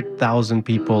 100,000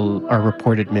 people are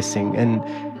reported missing.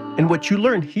 And what you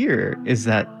learn here is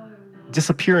that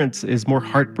disappearance is more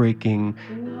heartbreaking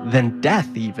than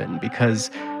death even, because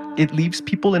it leaves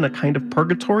people in a kind of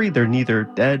purgatory. They're neither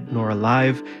dead nor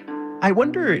alive. I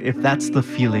wonder if that's the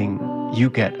feeling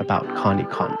you get about Connie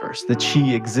Converse, that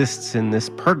she exists in this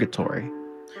purgatory.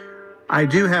 I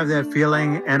do have that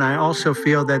feeling, and I also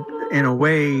feel that in a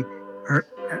way,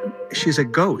 she's a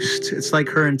ghost. It's like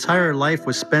her entire life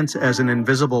was spent as an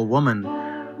invisible woman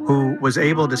who was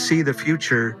able to see the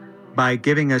future by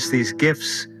giving us these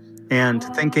gifts and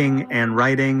thinking and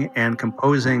writing and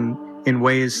composing in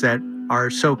ways that are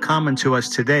so common to us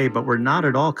today, but were not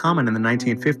at all common in the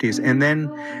 1950s. And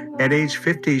then at age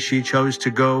 50, she chose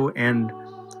to go, and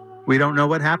we don't know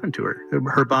what happened to her.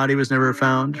 Her body was never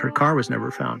found. Her car was never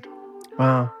found.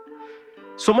 Wow.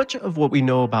 So much of what we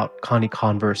know about Connie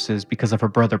Converse is because of her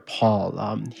brother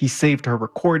Paul. He saved her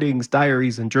recordings,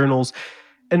 diaries, and journals.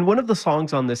 And one of the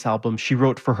songs on this album she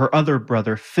wrote for her other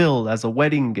brother Phil as a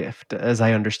wedding gift, as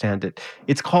I understand it.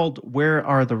 It's called Where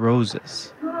Are the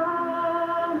Roses?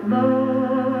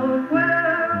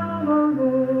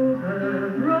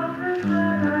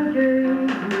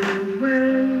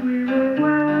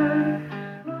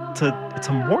 It's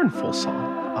a mournful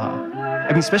song.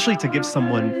 Especially to give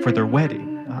someone for their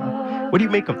wedding. What do you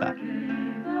make of that?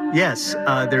 Yes,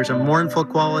 there's a mournful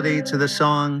quality to the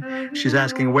song. She's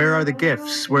asking, where are the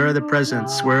gifts? Where are the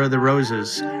presents? Where are the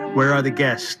roses? Where are the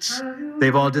guests?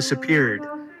 They've all disappeared.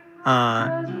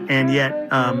 And yet,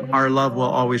 our love will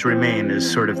always remain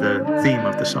is sort of the theme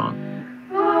of the song.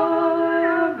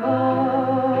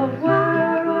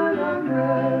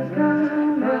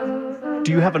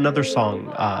 Do you have another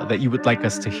song that you would like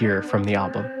us to hear from the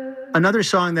album? Another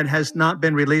song that has not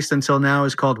been released until now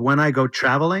is called When I Go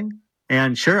Traveling.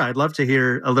 And sure, I'd love to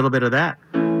hear a little bit of that.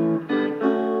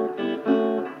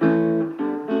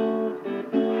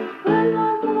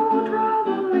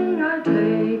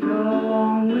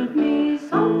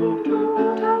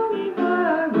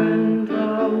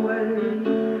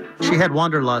 She had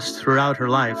wanderlust throughout her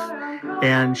life,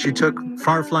 and she took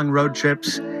far-flung road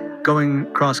trips, going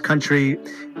cross-country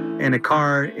in a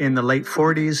car in the late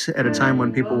 40s at a time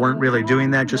when people weren't really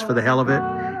doing that just for the hell of it.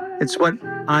 It's what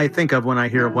I think of when I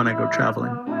hear When I Go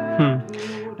Traveling.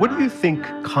 What do you think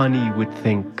Connie would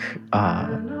think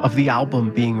of the album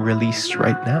being released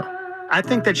right now? I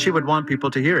think that she would want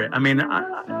people to hear it. I mean,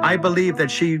 I believe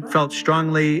that she felt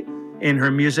strongly in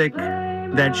her music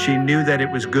that she knew that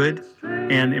it was good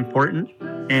and important,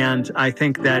 and I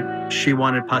think that she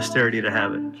wanted posterity to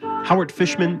have it. Howard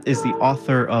Fishman is the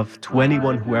author of To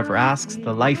Anyone Who Ever Asks,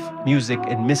 The Life, Music,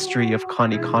 and Mystery of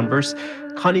Connie Converse.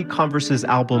 Connie Converse's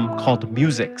album, called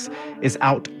Musics, is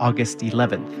out August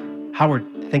 11th. Howard,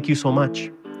 thank you so much.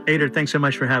 Ader, thanks so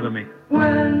much for having me.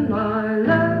 When I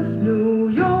left New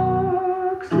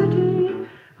York City,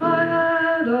 I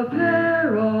had a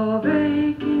pair of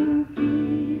aching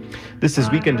feet. This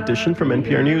is Weekend Edition from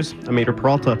NPR News. I'm Ader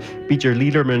Peralta. BJ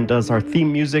Liederman does our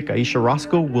theme music. Aisha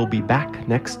Roscoe will be back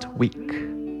next week.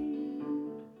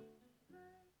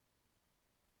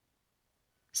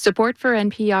 Support for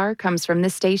NPR comes from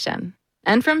this station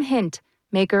and from Hint,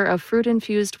 maker of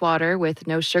fruit-infused water with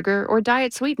no sugar or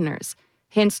diet sweeteners.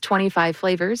 Hint's 25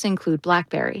 flavors include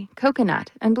blackberry,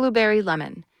 coconut, and blueberry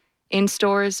lemon. In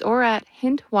stores or at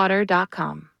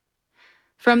hintwater.com.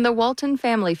 From the Walton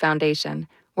Family Foundation,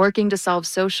 working to solve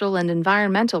social and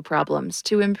environmental problems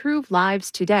to improve lives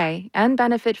today and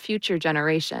benefit future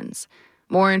generations.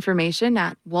 More information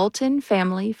at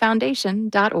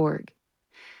waltonfamilyfoundation.org.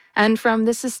 and from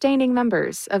the sustaining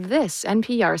members of this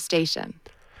NPR station.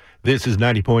 This is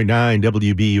 90.9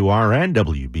 WBUR and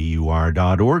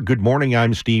WBUR.org. Good morning,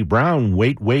 I'm Steve Brown.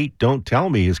 Wait, Don't Tell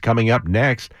Me is coming up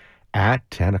next at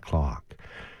 10 o'clock.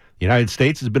 The United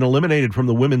States has been eliminated from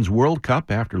the Women's World Cup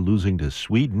after losing to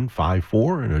Sweden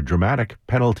 5-4 in a dramatic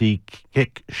penalty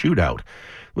kick shootout.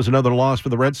 It was another loss for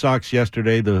the Red Sox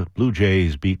yesterday. The Blue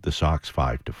Jays beat the Sox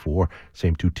 5-4.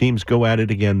 Same two teams go at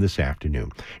it again this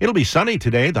afternoon. It'll be sunny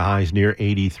today. The high's near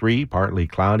 83, partly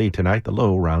cloudy tonight, the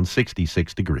low around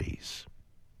 66 degrees.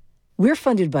 We're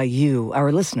funded by you,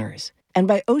 our listeners, and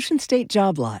by Ocean State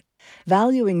Job Lot,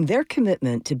 valuing their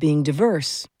commitment to being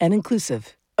diverse and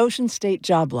inclusive.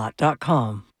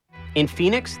 OceanStateJobLot.com. In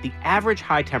Phoenix, the average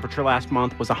high temperature last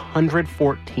month was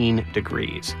 114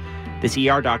 degrees. This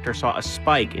ER doctor saw a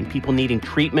spike in people needing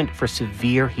treatment for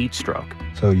severe heat stroke.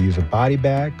 So use a body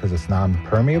bag because it's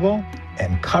non-permeable,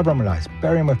 and cover them with ice,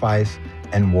 bury them with ice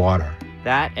and water.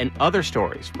 That and other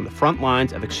stories from the front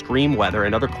lines of extreme weather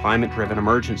and other climate-driven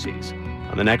emergencies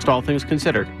on the next All Things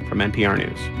Considered from NPR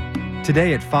News.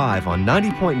 Today at 5 on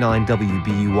 90.9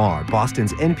 WBUR,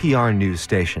 Boston's NPR news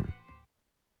station.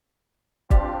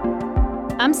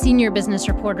 I'm senior business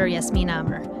reporter Yasmin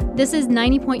Amer. This is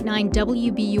 90.9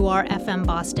 WBUR FM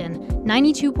Boston,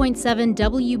 92.7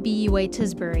 WBUA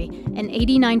Tisbury, and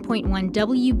 89.1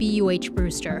 WBUH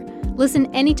Brewster. Listen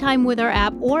anytime with our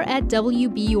app or at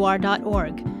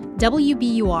WBUR.org.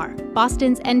 WBUR,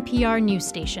 Boston's NPR news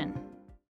station.